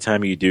by the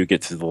time you do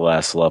get to the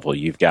last level,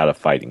 you've got a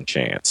fighting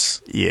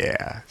chance.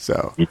 Yeah,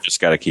 so you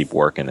just got to keep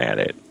working at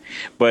it.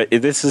 But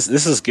this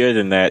is good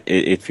in that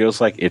it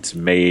feels like it's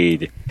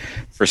made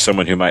for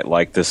someone who might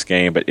like this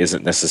game, but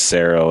isn't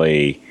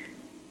necessarily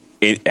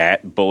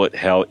at bullet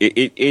hell.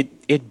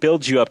 It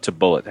builds you up to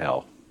bullet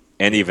hell,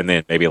 and even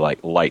then, maybe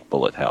like light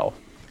bullet hell.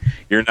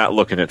 You're not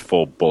looking at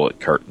full bullet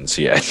curtains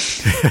yet.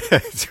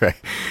 That's right.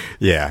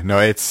 Yeah, no,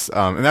 it's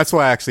and that's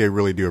why actually I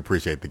really do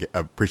appreciate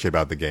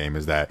about the game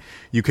is that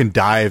you can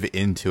dive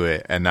into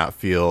it and not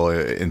feel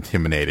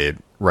intimidated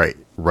right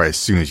as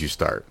soon as you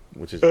start,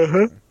 which is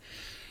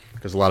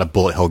because a lot of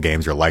bullet hell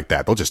games are like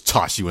that. They'll just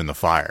toss you in the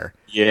fire.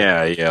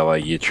 Yeah,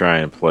 like you try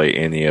and play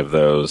any of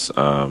those.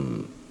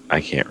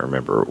 I can't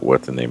remember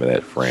what the name of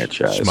that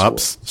franchise.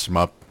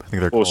 Shmup. I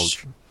think they're called.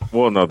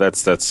 Well, no,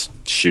 that's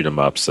shoot 'em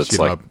ups. That's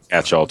like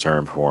catch-all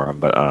term for them.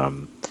 But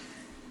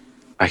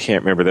I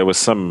can't remember. There was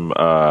some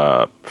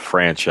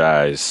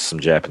franchise, some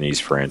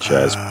Japanese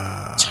franchise,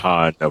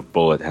 ton of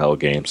bullet hell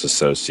games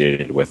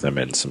associated with them,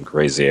 and some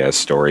crazy-ass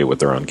story with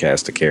their own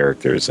cast of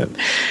characters. And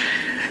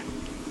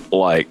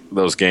like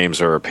those games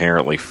are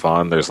apparently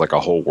fun. There's like a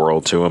whole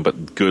world to them,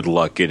 but good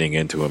luck getting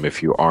into them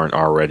if you aren't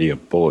already a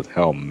bullet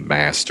hell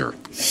master.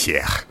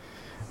 Yeah.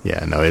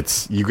 No,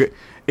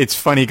 it's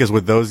funny because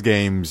with those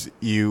games,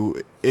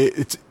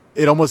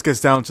 it almost gets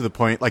down to the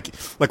point like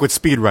with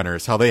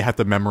speedrunners, how they have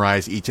to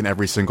memorize each and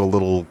every single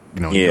little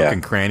nook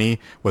and cranny.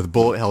 With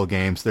bullet hell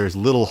games, there's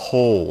little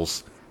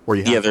holes where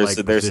you have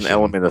there's an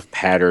element of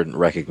pattern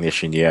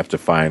recognition. You have to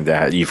find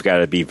that. You've got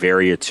to be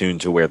very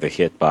attuned to where the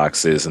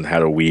hitbox is and how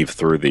to weave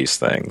through these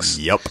things.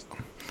 Yep.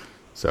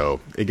 So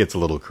it gets a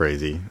little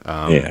crazy.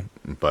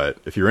 But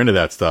if you're into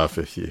that stuff,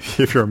 if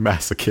you're a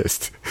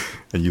masochist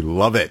and you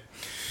love it.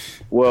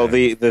 Well,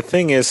 the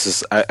thing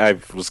is I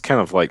was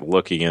kind of like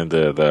looking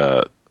into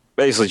the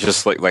basically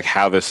just like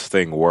how this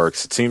thing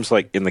works. It seems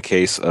like in the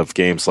case of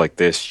games like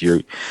this,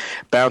 you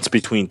bounce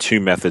between two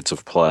methods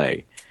of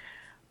play: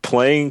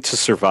 playing to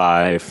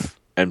survive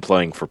and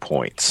playing for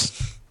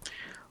points.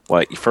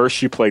 Like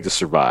first you play to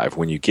survive.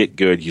 When you get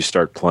good, you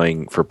start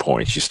playing for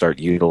points. You start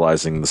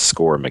utilizing the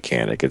score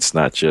mechanic. It's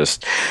not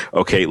just,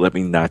 okay, let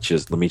me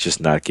just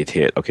not get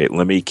hit. Okay,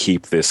 let me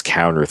keep this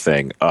counter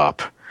thing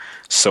up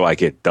so I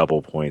get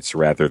double points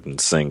rather than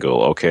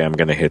single. Okay, I'm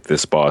going to hit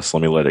this boss.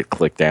 Let me let it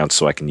click down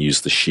so I can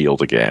use the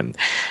shield again.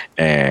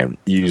 And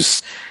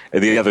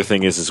the other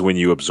thing is when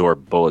you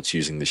absorb bullets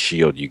using the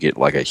shield, you get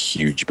like a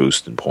huge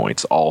boost in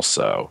points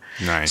also.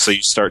 Nice. So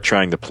you start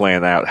trying to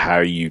plan out how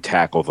you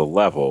tackle the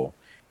level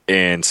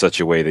in such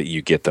a way that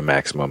you get the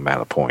maximum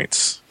amount of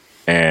points.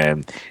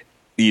 And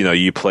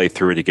you play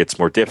through it, it gets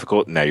more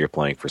difficult. Now you're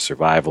playing for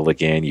survival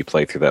again. You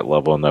play through that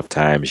level enough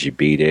times, you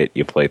beat it.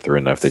 You play through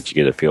enough that you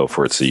get a feel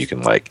for it, so you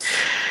can like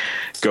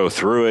go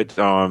through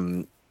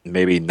it.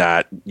 Maybe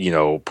not,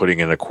 putting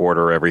in a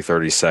quarter every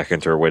 30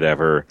 seconds or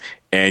whatever,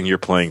 and you're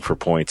playing for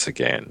points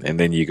again. And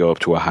then you go up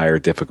to a higher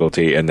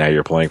difficulty, and now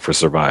you're playing for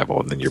survival.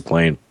 And then you're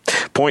playing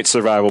point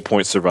survival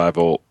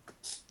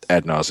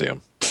ad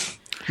nauseum.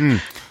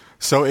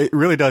 So it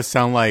really does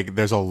sound like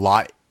there's a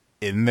lot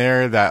in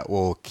there that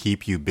will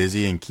keep you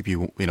busy and keep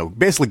you,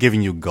 basically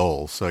giving you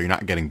goals, so you're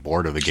not getting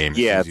bored of the game.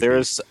 Yeah,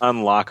 there's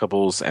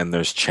unlockables and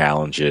there's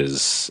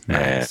challenges.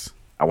 Nice. And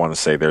I want to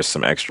say there's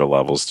some extra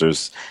levels.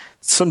 There's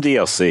some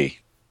DLC.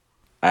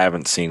 I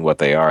haven't seen what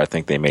they are. I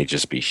think they may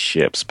just be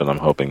ships, but I'm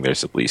hoping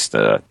there's at least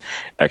a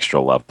extra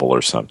level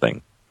or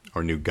something.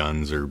 Or new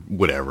guns or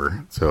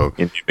whatever. So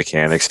new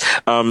mechanics.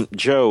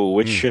 Joe,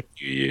 which ship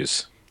do you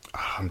use?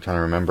 I'm trying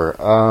to remember.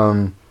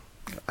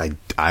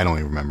 I don't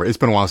even remember. It's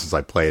been a while since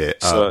I played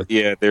it. So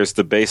there's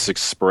the basic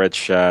spread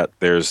shot.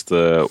 There's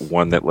the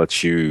one that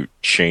lets you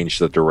change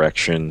the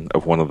direction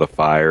of one of the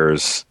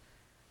fires.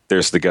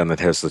 There's the gun that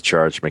has the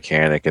charge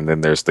mechanic, and then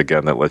there's the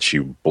gun that lets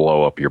you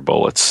blow up your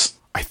bullets.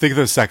 I think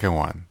the second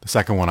one. The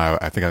second one, I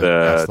think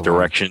that's the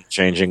direction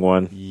changing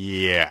one.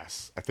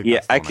 Yes, I think.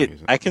 That's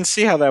I can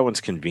see how that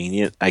one's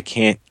convenient. I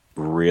can't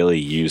really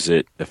use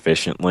it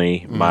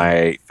efficiently.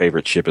 My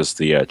favorite ship is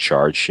the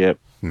charge ship.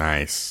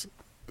 Nice.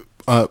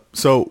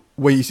 So,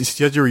 you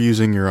said you were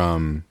using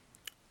your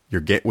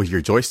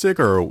joystick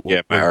or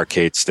my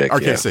arcade stick.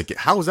 Stick.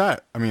 How's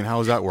that? I mean, how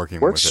is that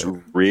working? Works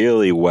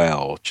really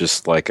well.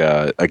 Just like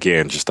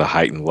just a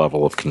heightened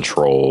level of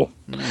control,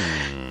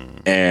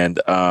 and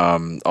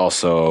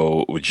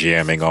also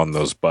jamming on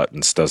those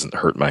buttons doesn't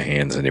hurt my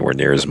hands anywhere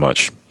near as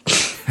much.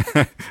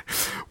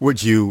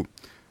 Would you?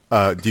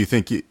 Do you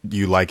think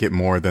you like it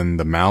more than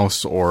the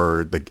mouse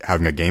or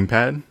having a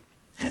gamepad?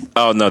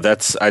 Oh no,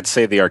 I'd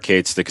say the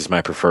arcade stick is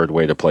my preferred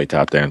way to play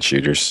top-down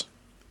shooters.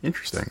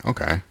 Interesting.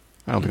 Okay.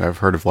 I don't think I've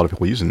heard of a lot of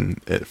people using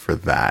it for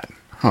that.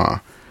 Huh.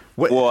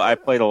 Well, I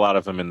played a lot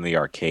of them in the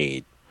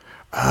arcade.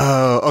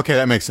 Oh, okay.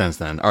 That makes sense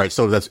then. All right.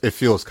 So it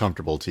feels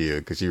comfortable to you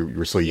because you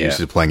were so used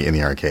to playing it in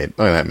the arcade.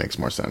 Oh, that makes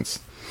more sense.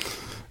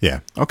 Yeah.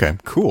 Okay.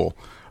 Cool.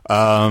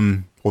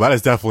 Well, that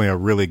is definitely a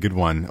really good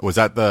one. Was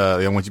that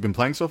the ones you've been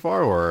playing so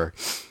far, or?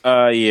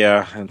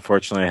 Yeah.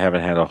 Unfortunately, I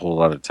haven't had a whole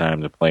lot of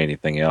time to play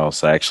anything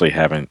else. I actually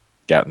haven't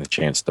gotten the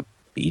chance to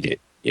beat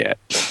it yet.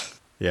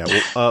 Yeah.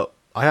 Well,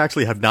 I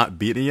actually have not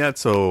beaten it yet,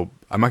 so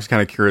I'm actually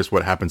kind of curious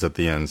what happens at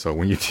the end. So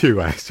when you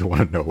do, I actually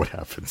want to know what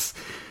happens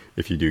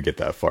if you do get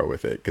that far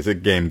with it, because the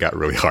game got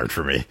really hard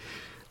for me.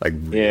 Like,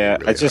 really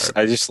I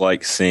just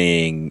like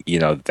seeing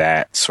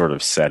that sort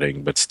of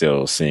setting, but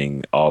still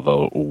seeing all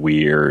the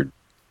weird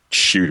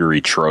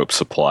shootery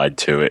tropes applied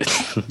to it.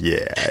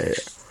 Yeah.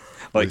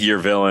 Like your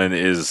villain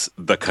is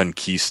the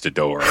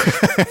conquistador.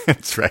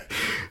 That's right.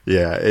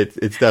 Yeah, it's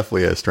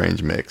definitely a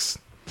strange mix.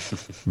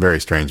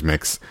 Very strange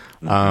mix.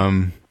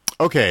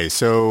 Okay,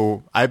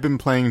 so I've been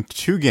playing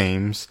 2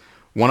 games.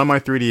 One on my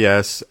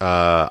 3DS.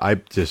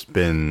 I've just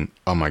been,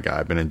 oh my god,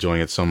 I've been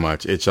enjoying it so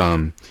much. It's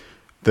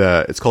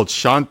it's called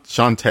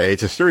Shantae.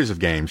 It's a series of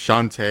games.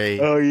 Shantae.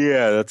 Oh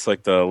yeah, that's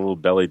like the little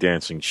belly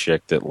dancing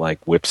chick that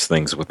like whips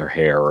things with her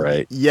hair,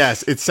 right?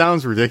 Yes, it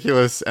sounds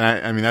ridiculous,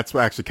 and I mean that's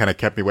what actually kind of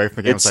kept me away from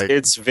the game.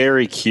 It's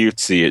very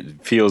cutesy.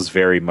 It feels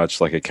very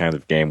much like a kind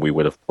of game we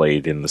would have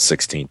played in the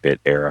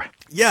 16-bit era.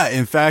 Yeah,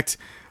 in fact.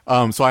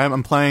 So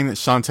I'm playing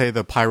Shantae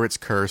the Pirate's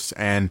Curse,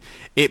 and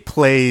it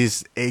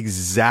plays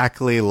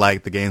exactly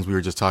like the games we were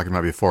just talking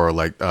about before,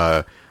 like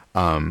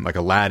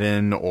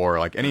Aladdin or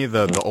like any of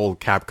the old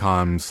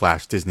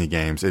Capcom / Disney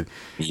games.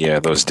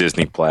 Those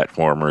Disney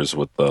platformers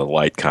with the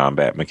light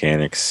combat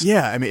mechanics.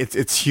 Yeah, I mean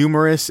it's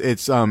humorous.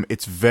 It's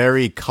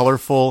very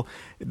colorful.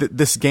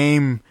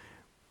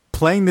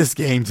 Playing this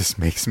game just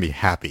makes me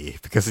happy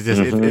because it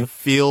just it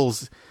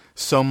feels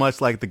so much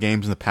like the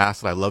games in the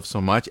past that I love so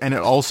much, and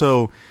it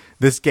also.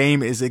 This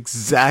game is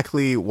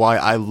exactly why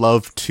I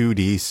love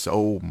 2D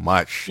so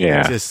much.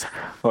 Yeah.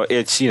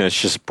 It's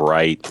just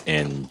bright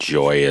and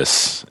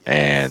joyous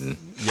and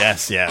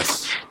yes,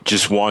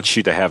 just wants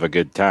you to have a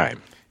good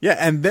time. Yeah,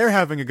 and they're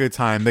having a good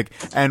time.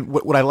 And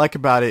what I like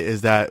about it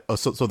is that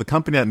so the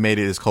company that made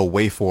it is called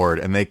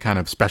WayForward, and they kind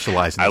of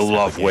specialize in. I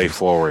love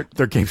WayForward.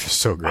 Their games are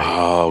so great.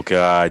 Oh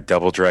god,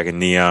 Double Dragon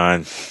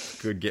Neon.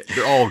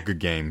 They're all good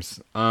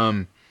games.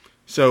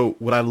 So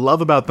what I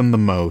love about them the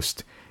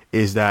most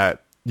is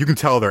that. You can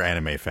tell they're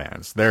anime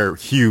fans. They're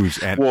huge.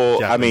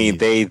 Japanese. I mean,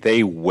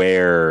 they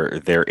wear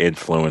their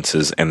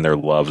influences and their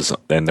love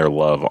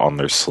on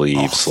their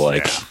sleeves.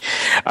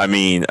 I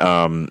mean,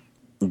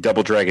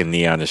 Double Dragon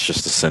Neon is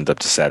just a send up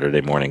to Saturday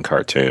morning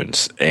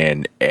cartoons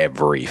in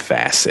every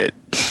facet.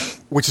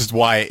 Which is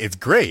why it's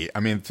great.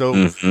 I mean,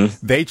 so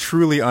they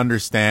truly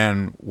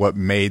understand what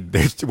made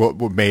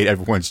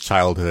everyone's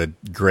childhood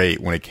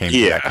great when it came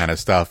to that kind of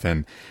stuff,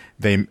 and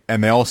they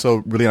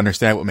also really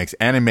understand what makes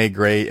anime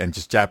great and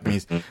just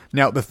Japanese.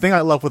 Now, the thing I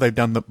love what they've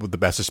done with the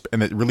best,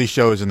 and it really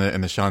shows in the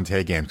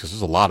Shantae games because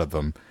there's a lot of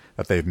them.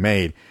 that they've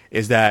made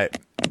is that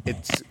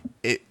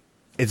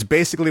it's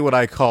basically what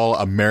I call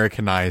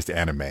Americanized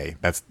anime.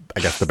 That's, I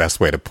guess, the best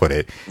way to put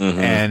it.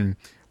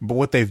 But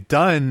what they've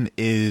done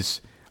is,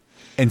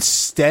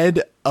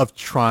 instead of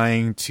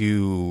trying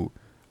to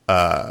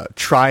how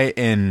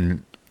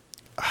can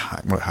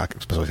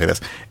I say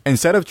this?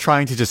 Instead of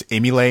trying to just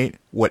emulate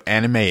what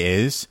anime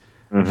is,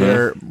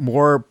 they're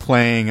more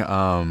playing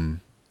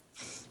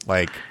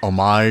like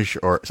homage,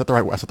 or is that the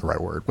right? That's not the right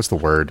word. What's the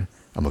word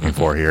I'm looking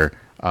for here?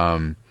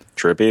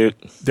 Tribute.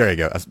 There you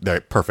go.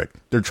 That's perfect.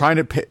 They're trying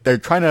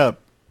to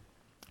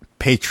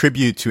pay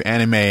tribute to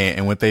anime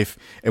and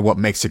what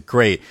makes it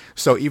great.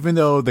 So even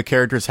though the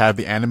characters have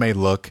the anime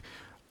look,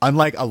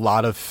 unlike a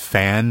lot of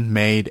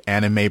fan-made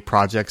anime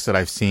projects that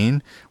I've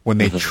seen, when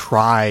they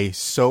try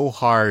so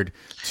hard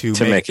to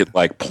make it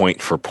like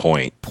point for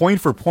point,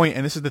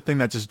 and this is the thing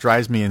that just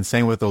drives me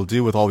insane. What they'll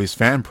do with all these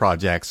fan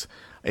projects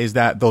is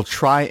that they'll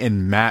try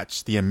and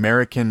match the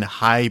American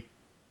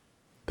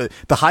the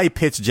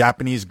high-pitched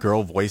Japanese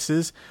girl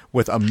voices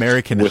with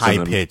American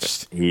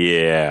high-pitched.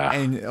 Yeah.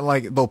 And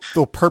like they'll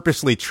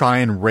purposely try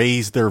and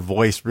raise their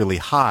voice really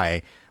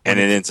high. And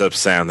it ends up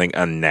sounding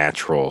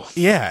unnatural.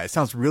 Yeah, it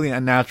sounds really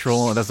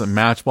unnatural. It doesn't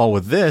match well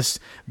with this.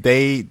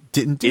 They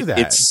didn't do that.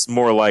 It's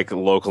more like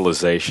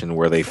localization,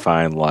 where they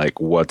find like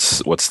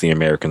what's the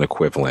American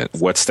equivalent?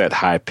 What's that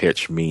high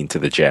pitch mean to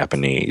the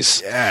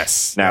Japanese?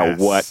 Yes. Now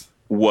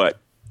what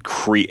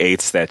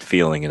creates that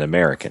feeling in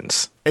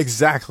Americans?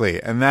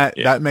 Exactly. And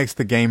that makes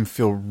the game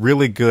feel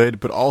really good,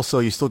 but also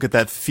you still get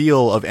that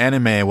feel of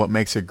anime and what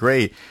makes it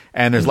great.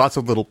 And there's lots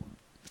of little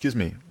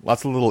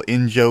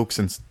in jokes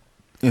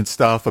and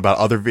stuff about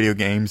other video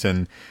games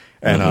and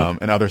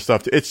other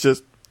stuff. It's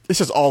just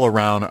all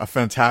around a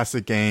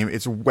fantastic game.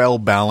 It's well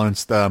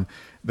balanced.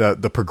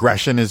 The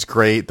progression is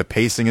great. The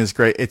pacing is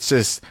great. It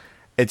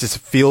just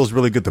feels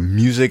really good. The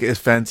music is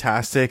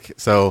fantastic.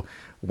 So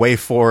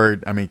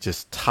WayForward, I mean,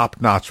 just top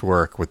notch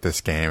work with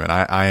this game, and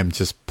I am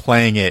just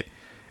playing it.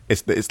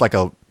 It's like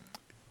a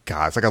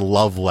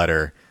love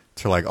letter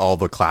to like all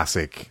the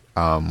classic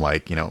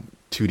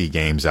 2D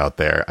games out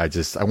there. I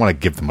want to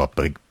give them a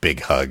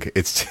big hug.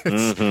 It's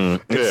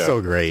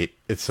so great.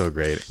 It's so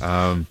great.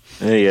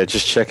 Yeah,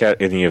 just check out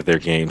any of their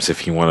games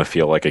if you want to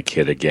feel like a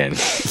kid again.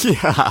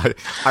 Yeah,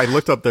 I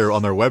looked up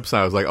on their website.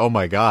 I was like, oh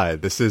my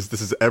god, this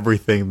is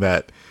everything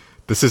that.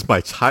 This is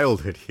my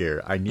childhood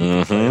here. I need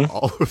to play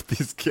all of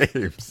these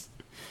games.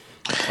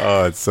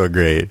 Oh, it's so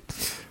great.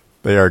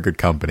 They are good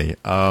company.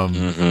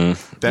 Yeah,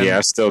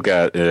 I still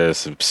got,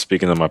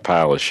 speaking of my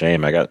pile of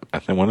shame, I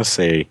want to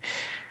say,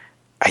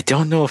 I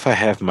don't know if I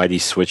have Mighty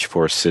Switch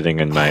Force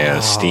sitting in my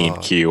Steam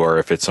queue or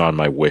if it's on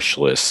my wish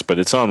list, but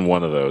it's on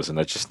one of those, and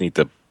I just need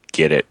to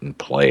get it and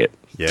play it.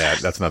 Yeah,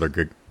 that's another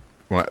good.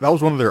 Well, that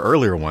was one of their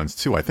earlier ones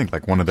too. I think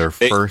like one of their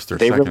first or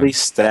they second. They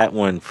released that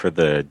one for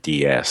the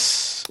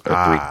DS or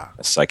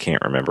 3DS. I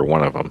can't remember,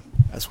 one of them.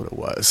 That's what it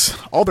was.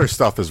 All their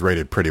stuff is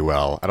rated pretty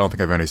well. I don't think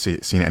I've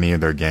seen any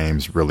of their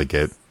games really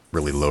get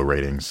really low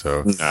ratings.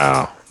 So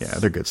no, yeah,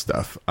 they're good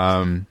stuff.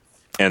 And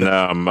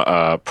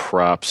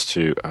props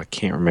to, I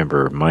can't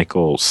remember,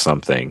 Michael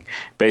something.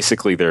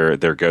 Basically,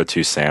 their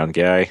go-to sound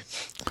guy.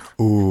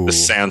 Ooh. The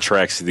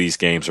soundtracks of these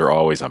games are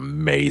always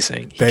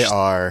amazing. They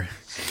are.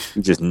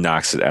 He just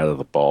knocks it out of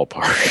the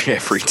ballpark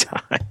every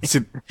time.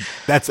 See,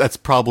 that's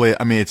probably.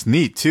 I mean, it's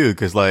neat too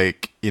because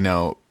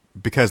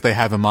because they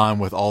have him on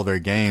with all their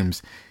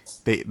games.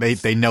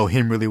 They know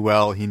him really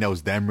well. He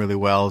knows them really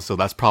well. So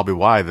that's probably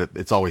why that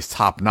it's always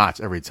top notch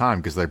every time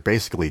because they're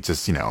basically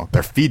just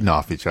they're feeding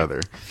off each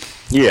other.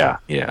 Yeah,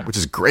 which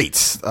is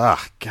great.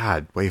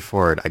 God,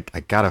 WayForward. I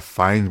gotta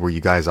find where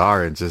you guys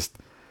are and just.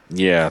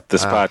 Yeah,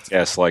 this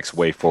podcast likes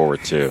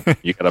WayForward too.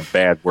 You got a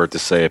bad word to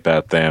say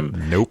about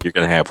them? Nope. You're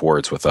gonna have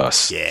words with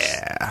us.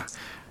 Yeah.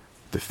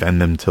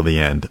 Defend them till the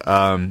end.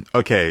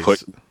 Okay.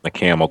 Put the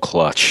camel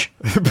clutch.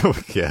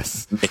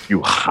 Yes. Make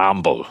you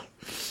humble.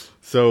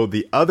 So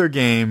the other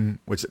game,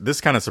 which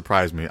this kind of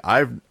surprised me,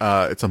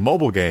 it's a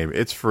mobile game.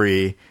 It's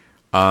free,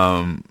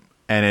 and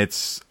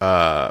it's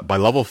by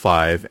Level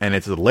 5, and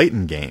it's a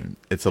Layton game.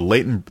 It's the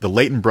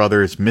Layton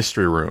Brothers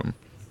Mystery Room.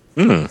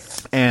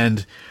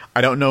 And I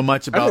don't know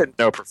much about. I didn't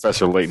know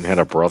Professor Layton had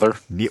a brother.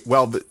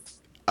 Well,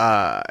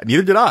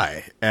 neither did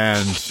I,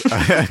 and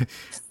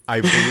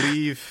I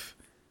believe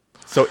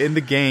so. In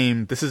the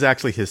game, this is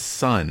actually his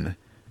son,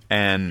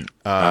 and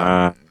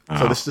so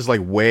this is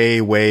like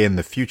way in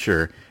the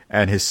future.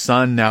 And his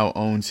son now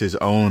owns his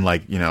own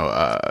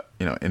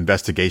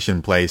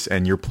investigation place,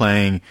 and you're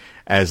playing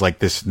as like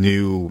this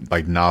new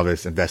like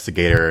novice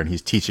investigator, and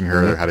he's teaching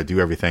her how to do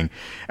everything.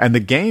 And the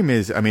game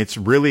is, I mean, it's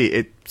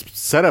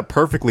set up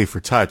perfectly for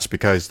touch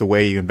because the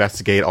way you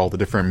investigate all the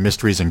different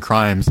mysteries and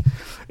crimes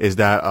is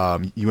that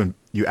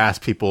you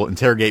ask people,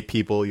 interrogate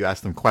people, you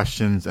ask them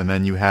questions, and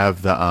then you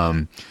have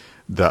God,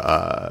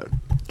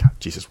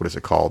 Jesus, what is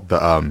it called?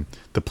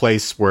 The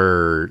place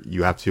where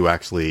you have to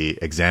actually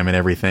examine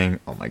everything.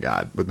 Oh my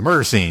God! But the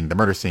murder scene.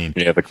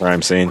 Yeah, the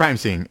crime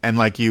scene. And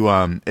like he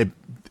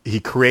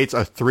creates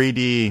a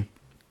 3D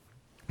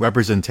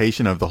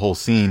representation of the whole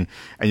scene,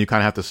 and you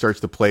kind of have to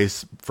search the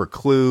place for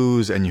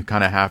clues, and you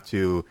kind of have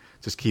to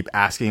just keep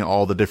asking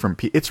all the different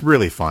people. It's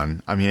really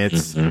fun. I mean,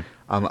 it's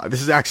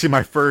this is actually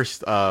my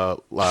first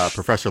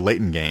Professor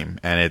Layton game,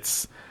 and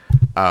it's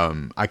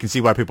I can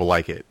see why people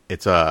like it.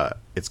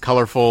 It's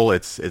colorful,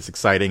 it's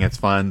exciting, it's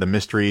fun. The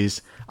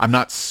mysteries. I'm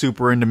not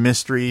super into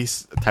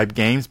mysteries type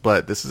games,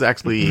 but this is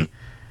actually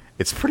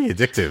it's pretty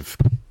addictive.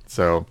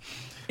 So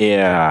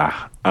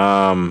yeah.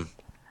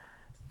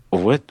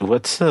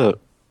 What's the?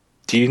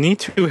 Do you need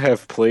to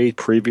have played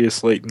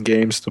previous Layton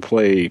games to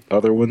play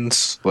other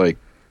ones? Like,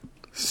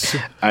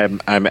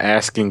 I'm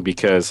asking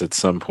because at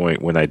some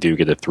point when I do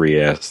get a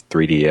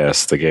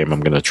 3DS, the game I'm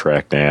going to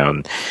track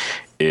down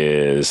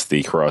is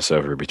the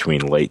crossover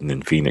between Layton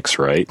and Phoenix,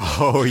 right?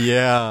 Oh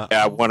yeah.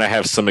 I want to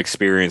have some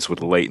experience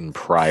with Layton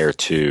prior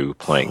to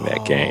playing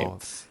that game.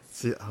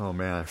 See, oh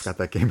man, I forgot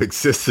that game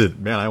existed.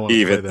 Man, I want to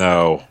play that. Even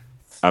though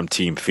I'm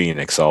Team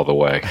Phoenix all the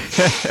way.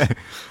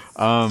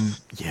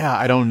 Yeah,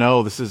 I don't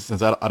know. This is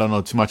since I don't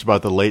know too much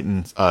about the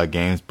Layton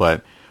games,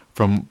 but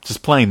from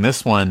just playing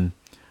this one,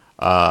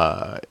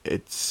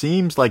 it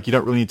seems like you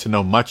don't really need to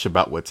know much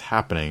about what's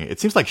happening. It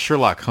seems like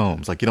Sherlock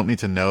Holmes. Like you don't need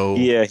to know.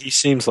 Yeah, he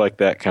seems like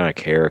that kind of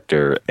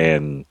character,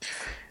 and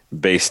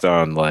based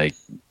on like,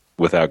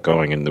 without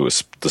going into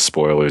the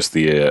spoilers,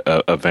 the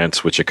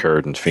events which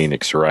occurred in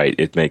Phoenix, right?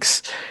 It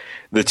makes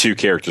the two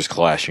characters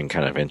clashing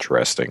kind of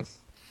interesting.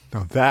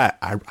 No, that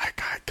I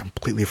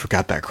completely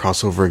forgot that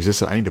crossover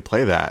existed. I need to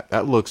play that.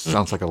 That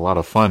sounds like a lot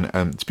of fun.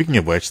 And speaking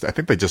of which, I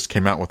think they just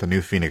came out with a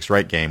new Phoenix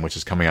Wright game, which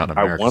is coming out in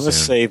America. I want to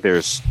say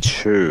there's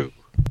two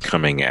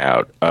coming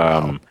out.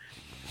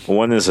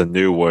 One is a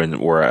new one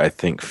where I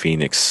think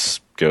Phoenix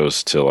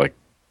goes to like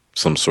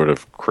some sort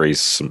of crazy,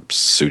 some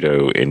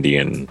pseudo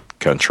Indian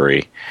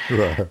country,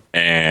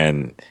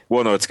 and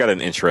well, no, it's got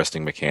an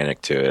interesting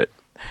mechanic to it.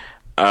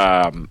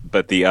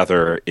 But the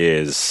other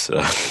is.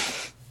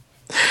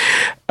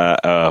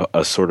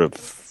 A sort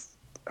of,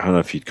 I don't know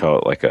if you'd call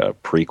it like a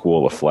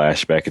prequel, a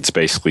flashback. It's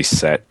basically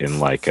set in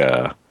like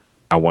I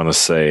want to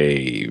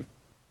say,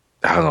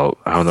 I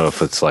don't know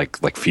if it's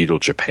like feudal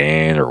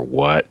Japan or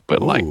what,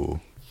 but like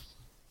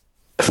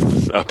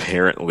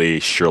apparently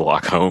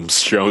Sherlock Holmes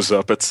shows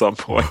up at some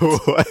point.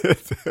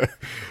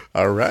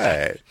 All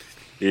right,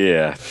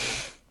 yeah.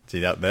 See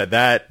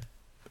that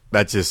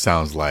just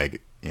sounds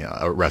like, you know,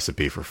 a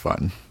recipe for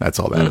fun. That's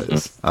all that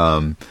is.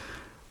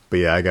 But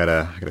yeah, I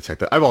gotta check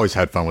that. I've always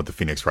had fun with the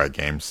Phoenix Wright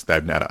games.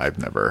 I've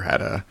never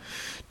had a.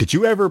 Did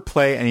you ever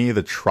play any of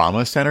the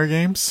Trauma Center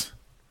games?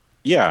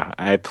 Yeah,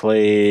 I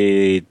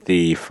played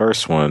the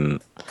first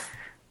one.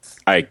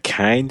 I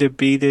kind of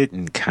beat it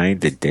and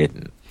kind of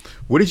didn't.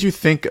 What did you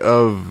think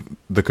of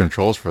the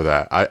controls for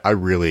that? I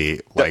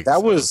really liked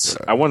that. Was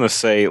I want to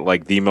say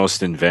like the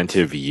most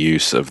inventive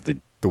use of the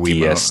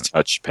DS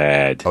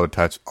touchpad. Oh,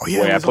 touch. Oh,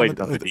 yeah. I played it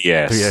on the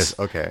DS. Yes.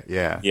 Okay.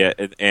 Yeah. Yeah.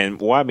 And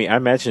well, I mean, I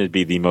imagine it'd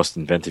be the most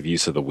inventive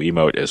use of the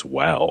Wiimote as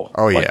well.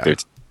 Oh, like, yeah.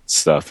 There's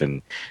stuff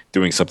and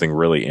doing something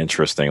really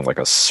interesting like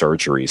a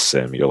surgery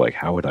sim. You're like,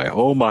 how would I?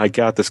 Oh my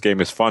God, this game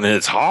is fun and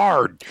it's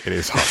hard. It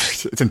is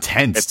hard. It's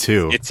intense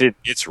too.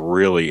 It's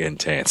really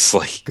intense.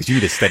 Like, because you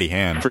need a steady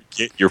hand.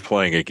 Forget you're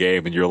playing a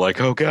game and you're like,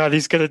 oh God,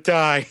 he's gonna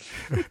die.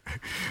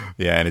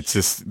 Yeah, and it's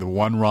just the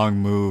one wrong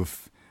move.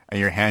 And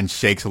your hand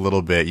shakes a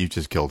little bit, you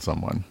just killed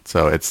someone.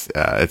 So it's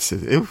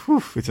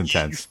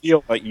intense.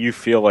 You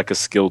feel like a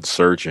skilled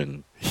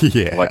surgeon.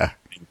 Yeah, like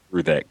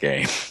through that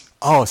game.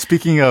 Oh,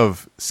 speaking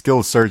of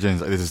skilled surgeons,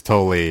 this is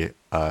totally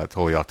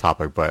off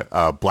topic, but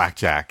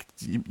Blackjack.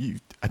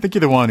 I think you're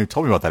the one who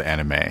told me about that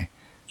anime.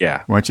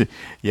 Yeah, weren't you?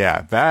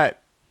 Yeah,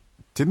 that.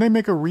 Didn't they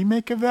make a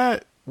remake of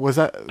that? Was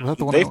that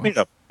the one? They've made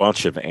a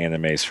bunch of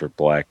animes for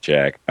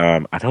Blackjack.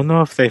 I don't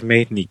know if they've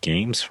made any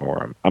games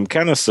for him. I'm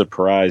kind of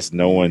surprised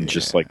no one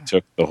just like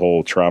took the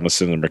whole Trauma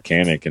Center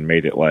mechanic and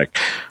made it like,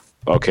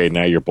 okay,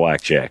 now you're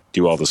Blackjack.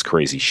 Do all this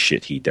crazy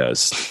shit he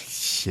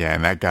does. Yeah,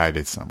 and that guy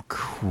did some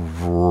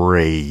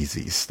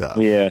crazy stuff.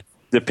 Yeah,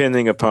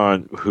 depending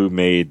upon who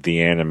made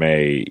the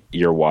anime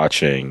you're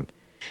watching,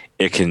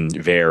 it can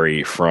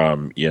vary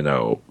from, you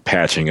know,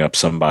 patching up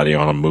somebody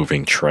on a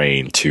moving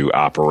train to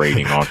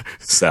operating on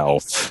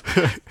itself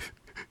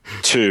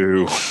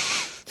to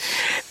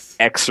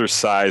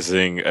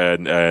exorcising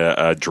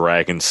a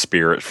dragon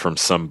spirit from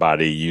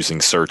somebody using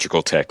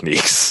surgical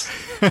techniques.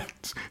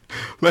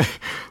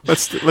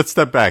 Let's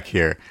step back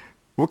here.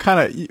 What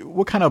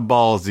kind of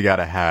balls you got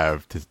to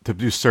have to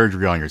do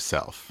surgery on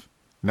yourself?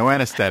 No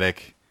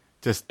anesthetic,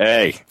 just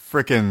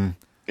freaking.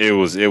 It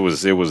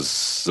was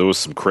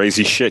some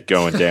crazy shit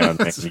going down.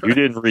 Man. You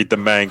didn't read the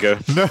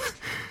manga. No.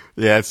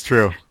 Yeah, it's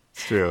true.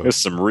 It's true. There's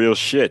some real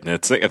shit, and I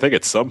think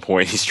at some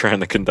point he's trying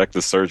to conduct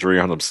the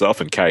surgery on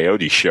himself, and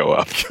coyotes show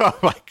up. Oh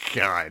my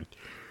God!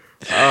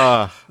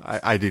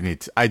 I do need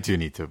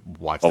to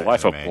watch. The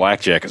Life of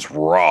Blackjack is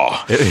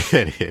raw. It is.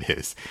 It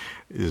is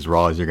as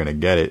raw as you're gonna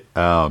get it.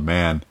 Oh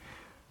man.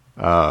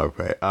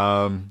 Okay.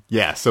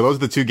 Yeah. So those are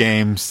the two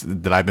games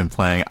that I've been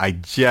playing. I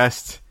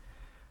just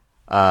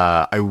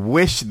I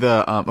wish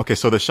the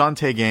so the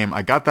Shantae game,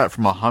 I got that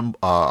from the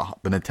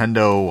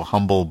Nintendo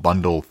Humble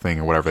Bundle thing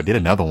or whatever. I did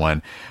another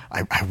one.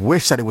 I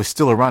wish that it was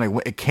still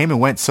around. It came and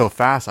went so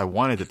fast. I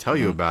wanted to tell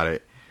you about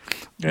it.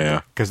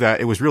 Yeah, because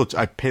it was real.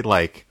 I paid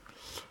like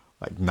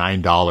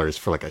 $9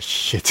 for like a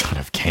shit ton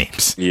of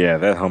games. Yeah,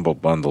 that Humble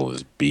Bundle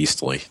is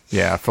beastly.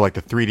 Yeah, for like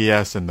the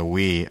 3DS and the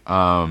Wii.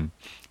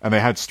 And they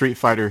had Street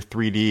Fighter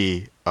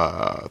 3D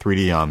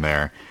on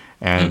there.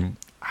 And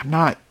I'm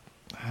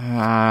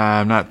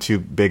not too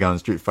big on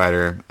Street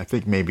Fighter. I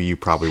think maybe you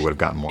probably would have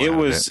gotten more. It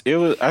was.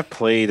 I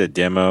played a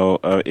demo.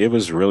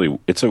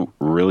 It's a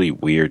really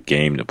weird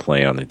game to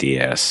play on the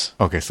DS.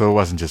 Okay, so it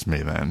wasn't just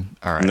me then.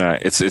 All right. No,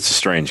 it's a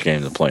strange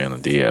game to play on the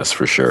DS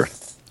for sure.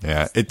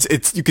 Yeah,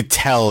 it's you could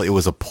tell it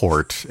was a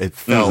port. It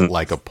felt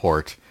like a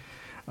port.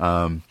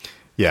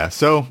 Yeah,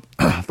 so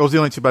those are the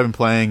only two I've been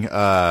playing.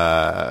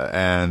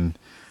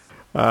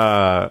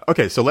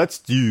 Okay, so let's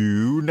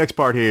do next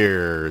part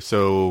here.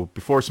 So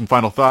before some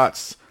final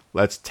thoughts,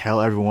 let's tell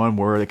everyone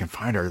where they can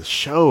find our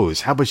shows.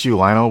 How about you,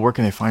 Lionel? Where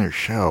can they find your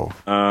show?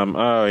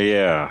 Oh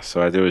yeah,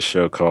 so I do a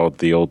show called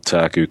The Old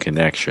Taku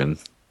Connection.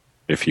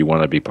 If you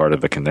want to be part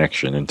of the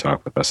connection and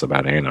talk with us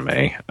about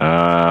anime.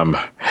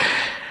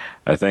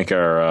 I think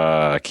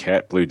our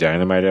Cat Blue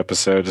Dynamite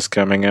episode is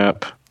coming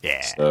up.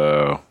 Yeah.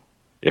 So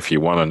if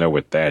you want to know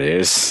what that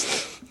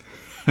is,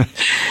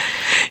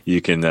 you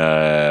can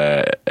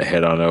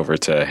head on over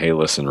to Hey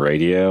Listen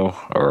Radio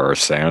or our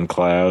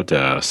SoundCloud,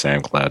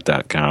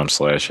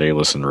 soundcloud.com/Hey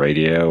Listen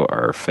Radio,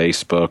 our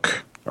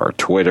Facebook, our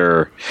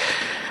Twitter,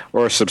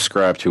 or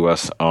subscribe to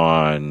us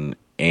on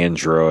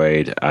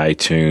Android,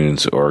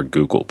 iTunes, or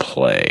Google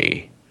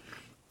Play.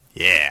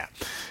 Yeah.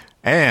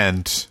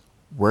 And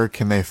where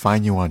can they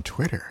find you on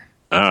Twitter?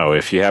 Oh,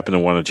 if you happen to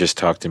want to just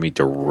talk to me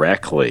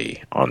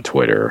directly on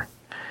Twitter,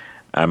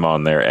 I'm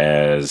on there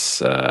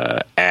as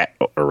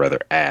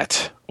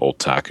at Old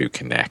Taku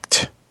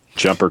Connect.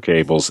 Jumper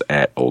Cables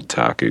at Old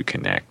Taku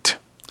Connect.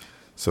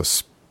 So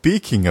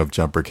speaking of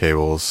Jumper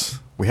Cables,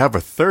 we have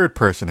a third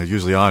person who's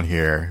usually on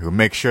here who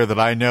makes sure that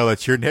I know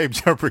that's your name,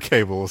 Jumper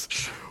Cables.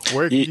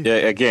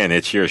 Again,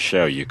 it's your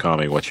show. You call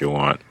me what you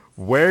want.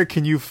 Where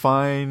can you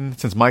find,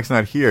 since Mike's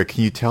not here,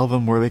 can you tell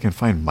them where they can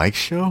find Mike's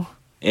show?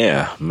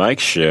 Yeah,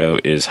 Mike's show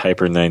is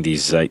Hyper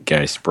 90s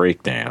Zeitgeist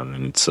Breakdown,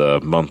 and it's a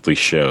monthly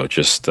show,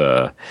 just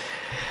sort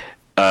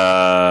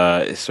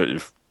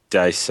of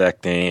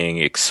dissecting,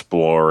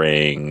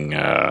 exploring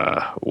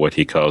what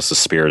he calls the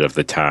spirit of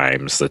the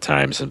times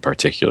in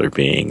particular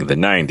being the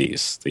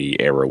 90s,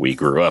 the era we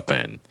grew up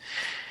in.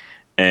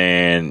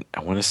 And I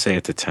want to say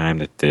at the time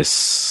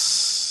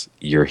that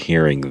you're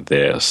hearing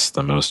this,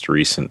 the most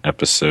recent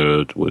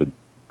episode would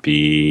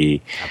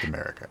be Captain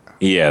America.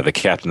 Yeah, the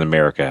Captain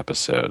America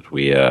episode.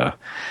 We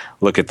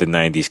look at the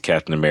 90s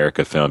Captain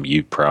America film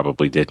you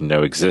probably didn't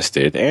know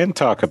existed and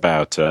talk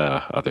about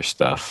other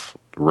stuff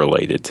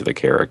related to the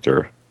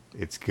character.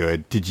 It's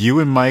good. Did you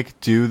and Mike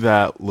do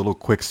that little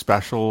quick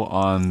special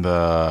on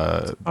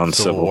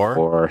Civil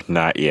War?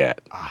 Not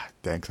yet.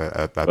 Thanks.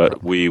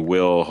 But we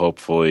will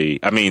hopefully.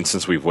 I mean,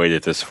 since we've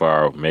waited this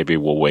far, maybe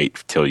we'll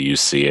wait till you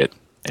see it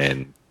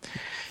and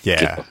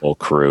get the whole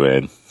crew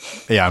in.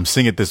 Yeah, I'm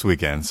seeing it this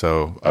weekend,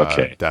 so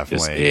okay,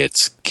 definitely.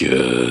 It's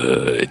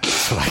good.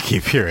 That's what I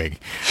keep hearing.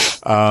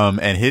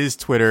 And his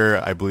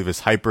Twitter, I believe,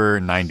 is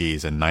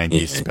Hyper90s and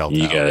 90s spelled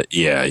out.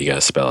 You got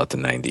to spell out the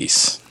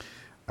 90s.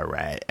 All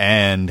right.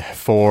 And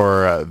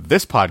for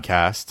this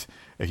podcast,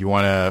 if you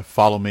want to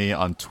follow me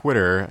on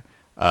Twitter,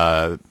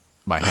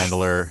 my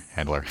handler,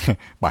 I don't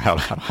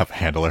have a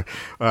handler.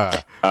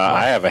 I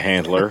have a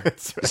handler.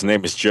 His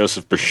name is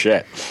Joseph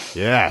Burchett.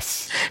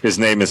 Yes. His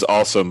name is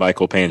also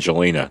Michael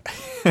Pangellina.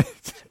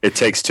 It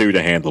takes two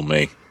to handle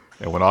me.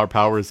 And when our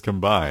powers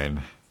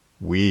combine,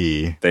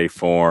 they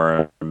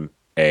form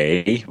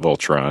A,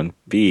 Voltron,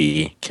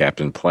 B,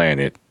 Captain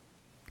Planet,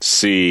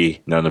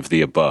 C, none of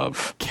the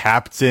above.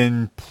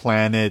 Captain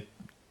Planet,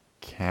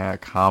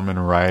 Common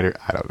Rider.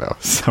 I don't know.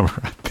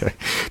 Somewhere out there.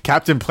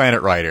 Captain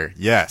Planet Rider.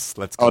 Yes.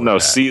 Let's go. Oh, no.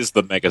 C is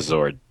the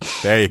Megazord.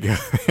 There you go.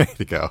 There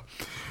you go.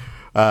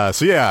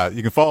 So, yeah,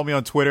 you can follow me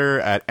on Twitter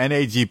at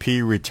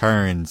NAGP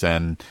Returns.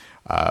 And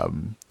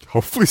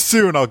hopefully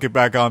soon I'll get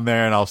back on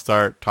there and I'll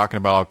start talking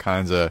about all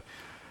kinds of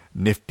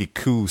nifty,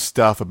 cool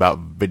stuff about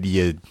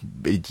video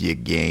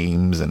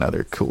games and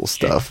other cool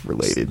stuff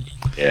related.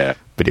 Yeah.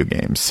 Video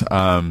games.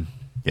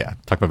 Yeah,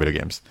 talk about video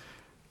games.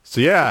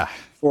 So, yeah.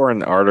 For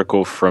an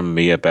article from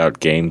me about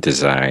game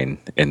design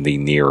in the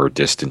near or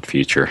distant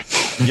future.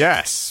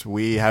 Yes,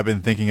 we have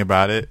been thinking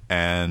about it,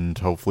 and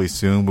hopefully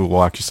soon we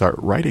will actually start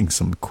writing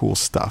some cool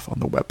stuff on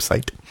the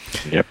website.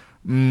 Yep.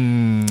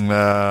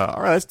 All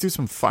right, let's do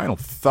some final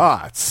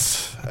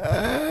thoughts.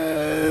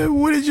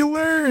 What did you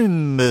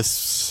learn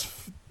this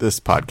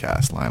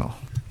podcast, Lionel?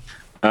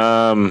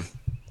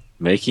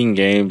 Making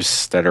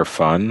games that are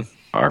fun,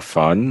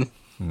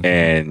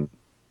 and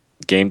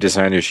game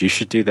designers, you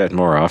should do that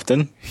more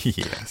often.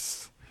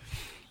 Yes.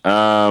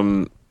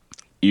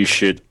 You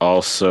should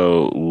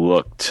also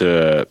look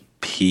to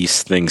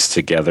piece things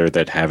together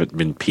that haven't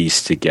been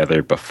pieced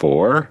together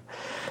before.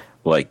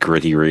 like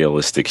gritty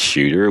realistic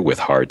shooter with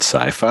hard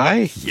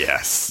sci-fi.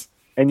 Yes.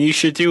 And you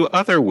should do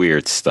other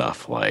weird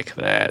stuff like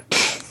that.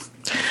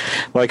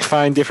 Like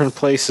find different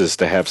places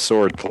to have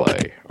sword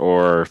play.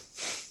 Or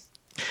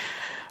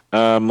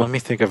let me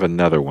think of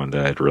another one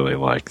that I'd really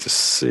like to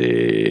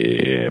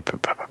see.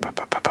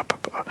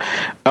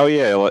 Oh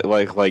yeah,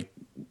 like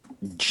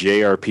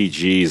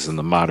JRPGs in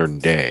the modern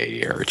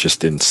day, or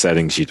just in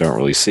settings you don't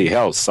really see.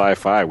 Hell,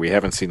 sci-fi. We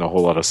haven't seen a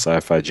whole lot of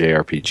sci-fi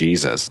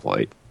JRPGs as of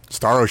late.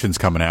 Star Ocean's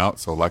coming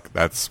out, so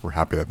we're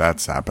happy that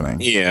that's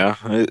happening. Yeah,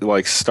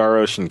 like Star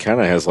Ocean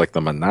kind of has like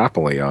the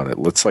monopoly on it.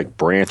 Let's like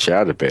branch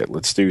out a bit.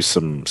 Let's do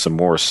some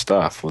more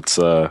stuff. Let's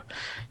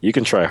you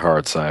can try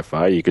hard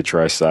sci-fi. You could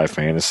try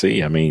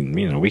sci-fantasy. I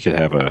mean, we could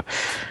have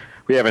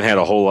we haven't had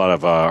a whole lot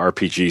of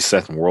RPGs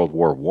set in World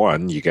War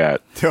One. You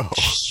got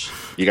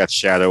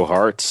Shadow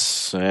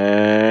Hearts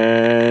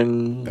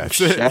and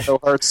Shadow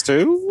Hearts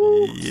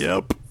 2?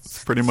 Yep.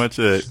 That's pretty much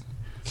it.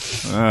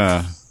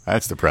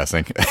 That's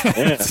depressing.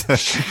 Yeah.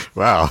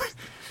 Wow.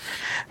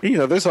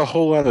 There's a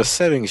whole lot of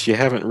settings you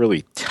haven't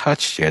really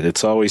touched yet.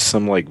 It's always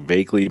some like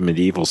vaguely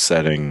medieval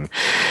setting.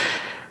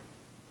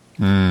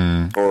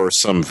 Or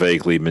some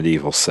vaguely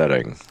medieval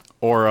setting.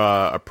 Or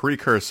a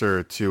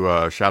precursor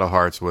to Shadow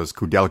Hearts was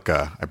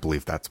Kudelka. I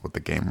believe that's what the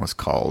game was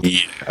called.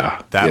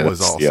 Yeah. That was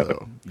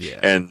also. Yeah.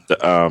 And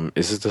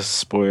is it a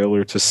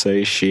spoiler to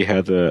say she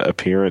had an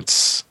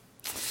appearance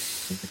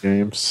in the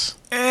games?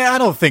 I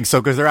don't think so,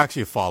 because they're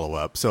actually a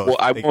follow-up. So well,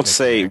 I won't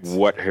say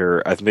what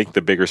her... I think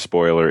the bigger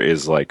spoiler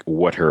is like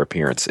what her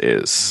appearance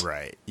is.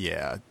 Right,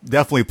 yeah.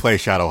 Definitely play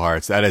Shadow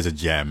Hearts. That is a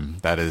gem.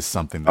 That is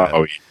something that...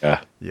 Oh,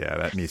 yeah. Yeah,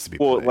 that needs to be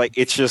Well, played. like,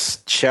 it's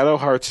just... Shadow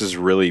Hearts is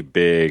really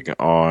big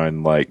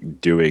on, like,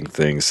 doing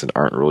things that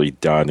aren't really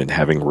done and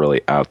having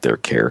really out-there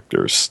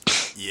characters.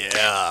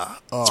 Yeah.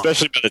 Oh.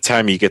 Especially by the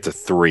time you get to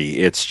 3,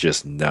 it's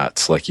just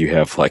nuts. Like, you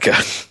have, like, a...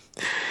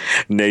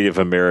 Native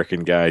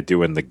American guy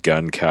doing the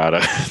gun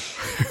kata.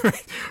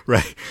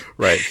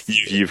 right.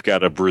 You've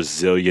got a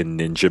Brazilian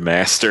ninja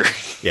master.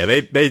 Yeah,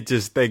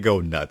 they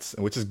go nuts,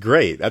 which is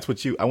great. That's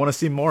what I want to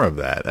see more of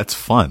that. That's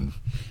fun.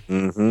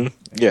 Mm-hmm.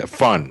 Yeah,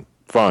 fun.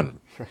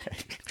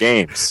 Right.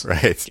 Games.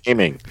 Right.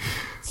 Gaming.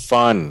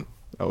 Fun.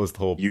 That was the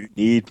whole... You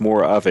need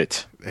more of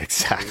it.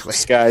 Exactly.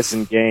 Skies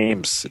and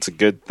games. It's a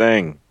good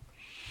thing.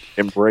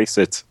 Embrace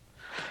it.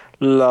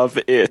 Love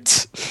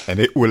it. And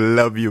it will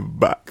love you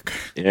back.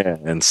 Yeah,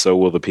 and so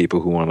will the people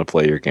who want to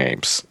play your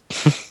games.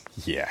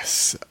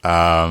 Yes.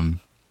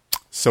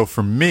 So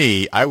for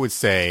me, I would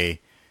say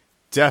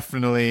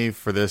definitely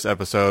for this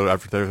episode,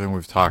 after everything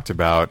we've talked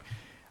about,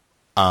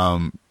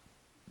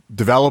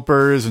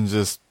 developers and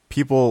just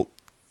people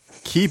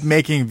keep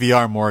making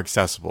VR more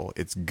accessible.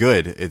 It's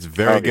good. It's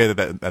very good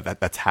that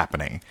that's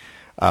happening.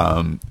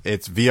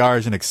 VR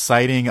is an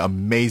exciting,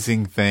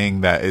 amazing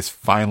thing that is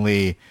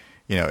finally...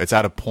 it's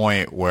at a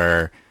point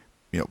where,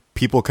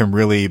 people can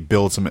really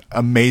build some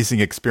amazing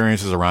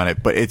experiences around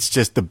it, but it's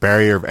just the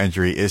barrier of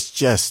entry is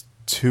just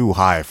too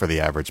high for the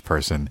average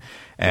person.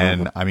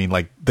 And I mean,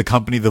 like the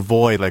company The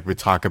Void, like we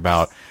talk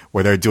about,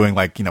 where they're doing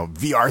like,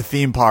 VR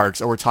theme parks,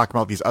 or we're talking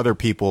about these other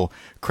people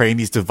creating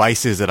these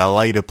devices that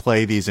allow you to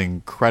play these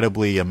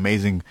incredibly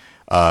amazing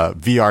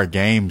VR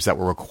games that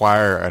will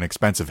require an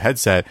expensive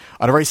headset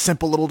on a very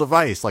simple little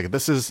device. Like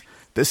this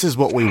is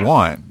what we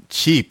want.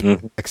 Cheap,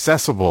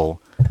 accessible,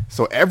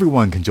 so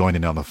everyone can join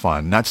in on the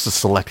fun, not just a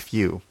select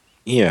few.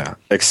 Yeah,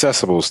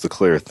 accessible is the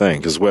clear thing,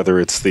 because whether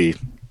it's the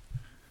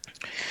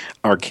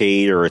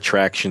arcade or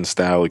attraction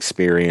style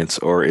experience,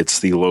 or it's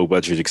the low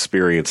budget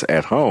experience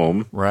at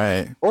home,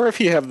 right? Or if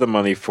you have the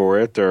money for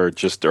it, or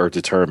just are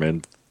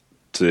determined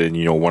to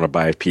want to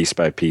buy it piece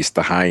by piece,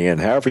 the high end,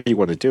 however you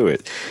want to do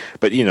it.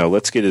 But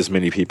let's get as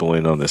many people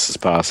in on this as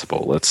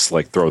possible. Let's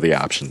like throw the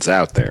options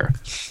out there.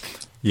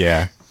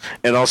 Yeah,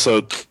 and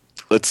also.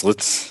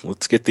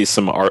 Let's get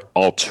some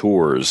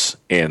auteurs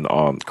in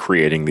on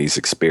creating these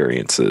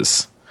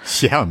experiences.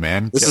 Yeah,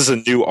 man. This is a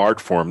new art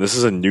form. This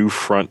is a new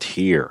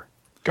frontier.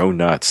 Go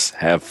nuts.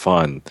 Have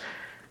fun.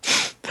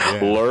 Yeah.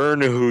 Learn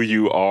who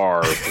you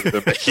are.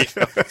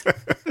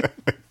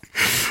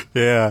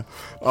 Yeah.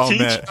 Oh,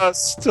 Teach man.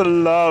 us to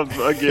love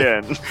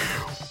again.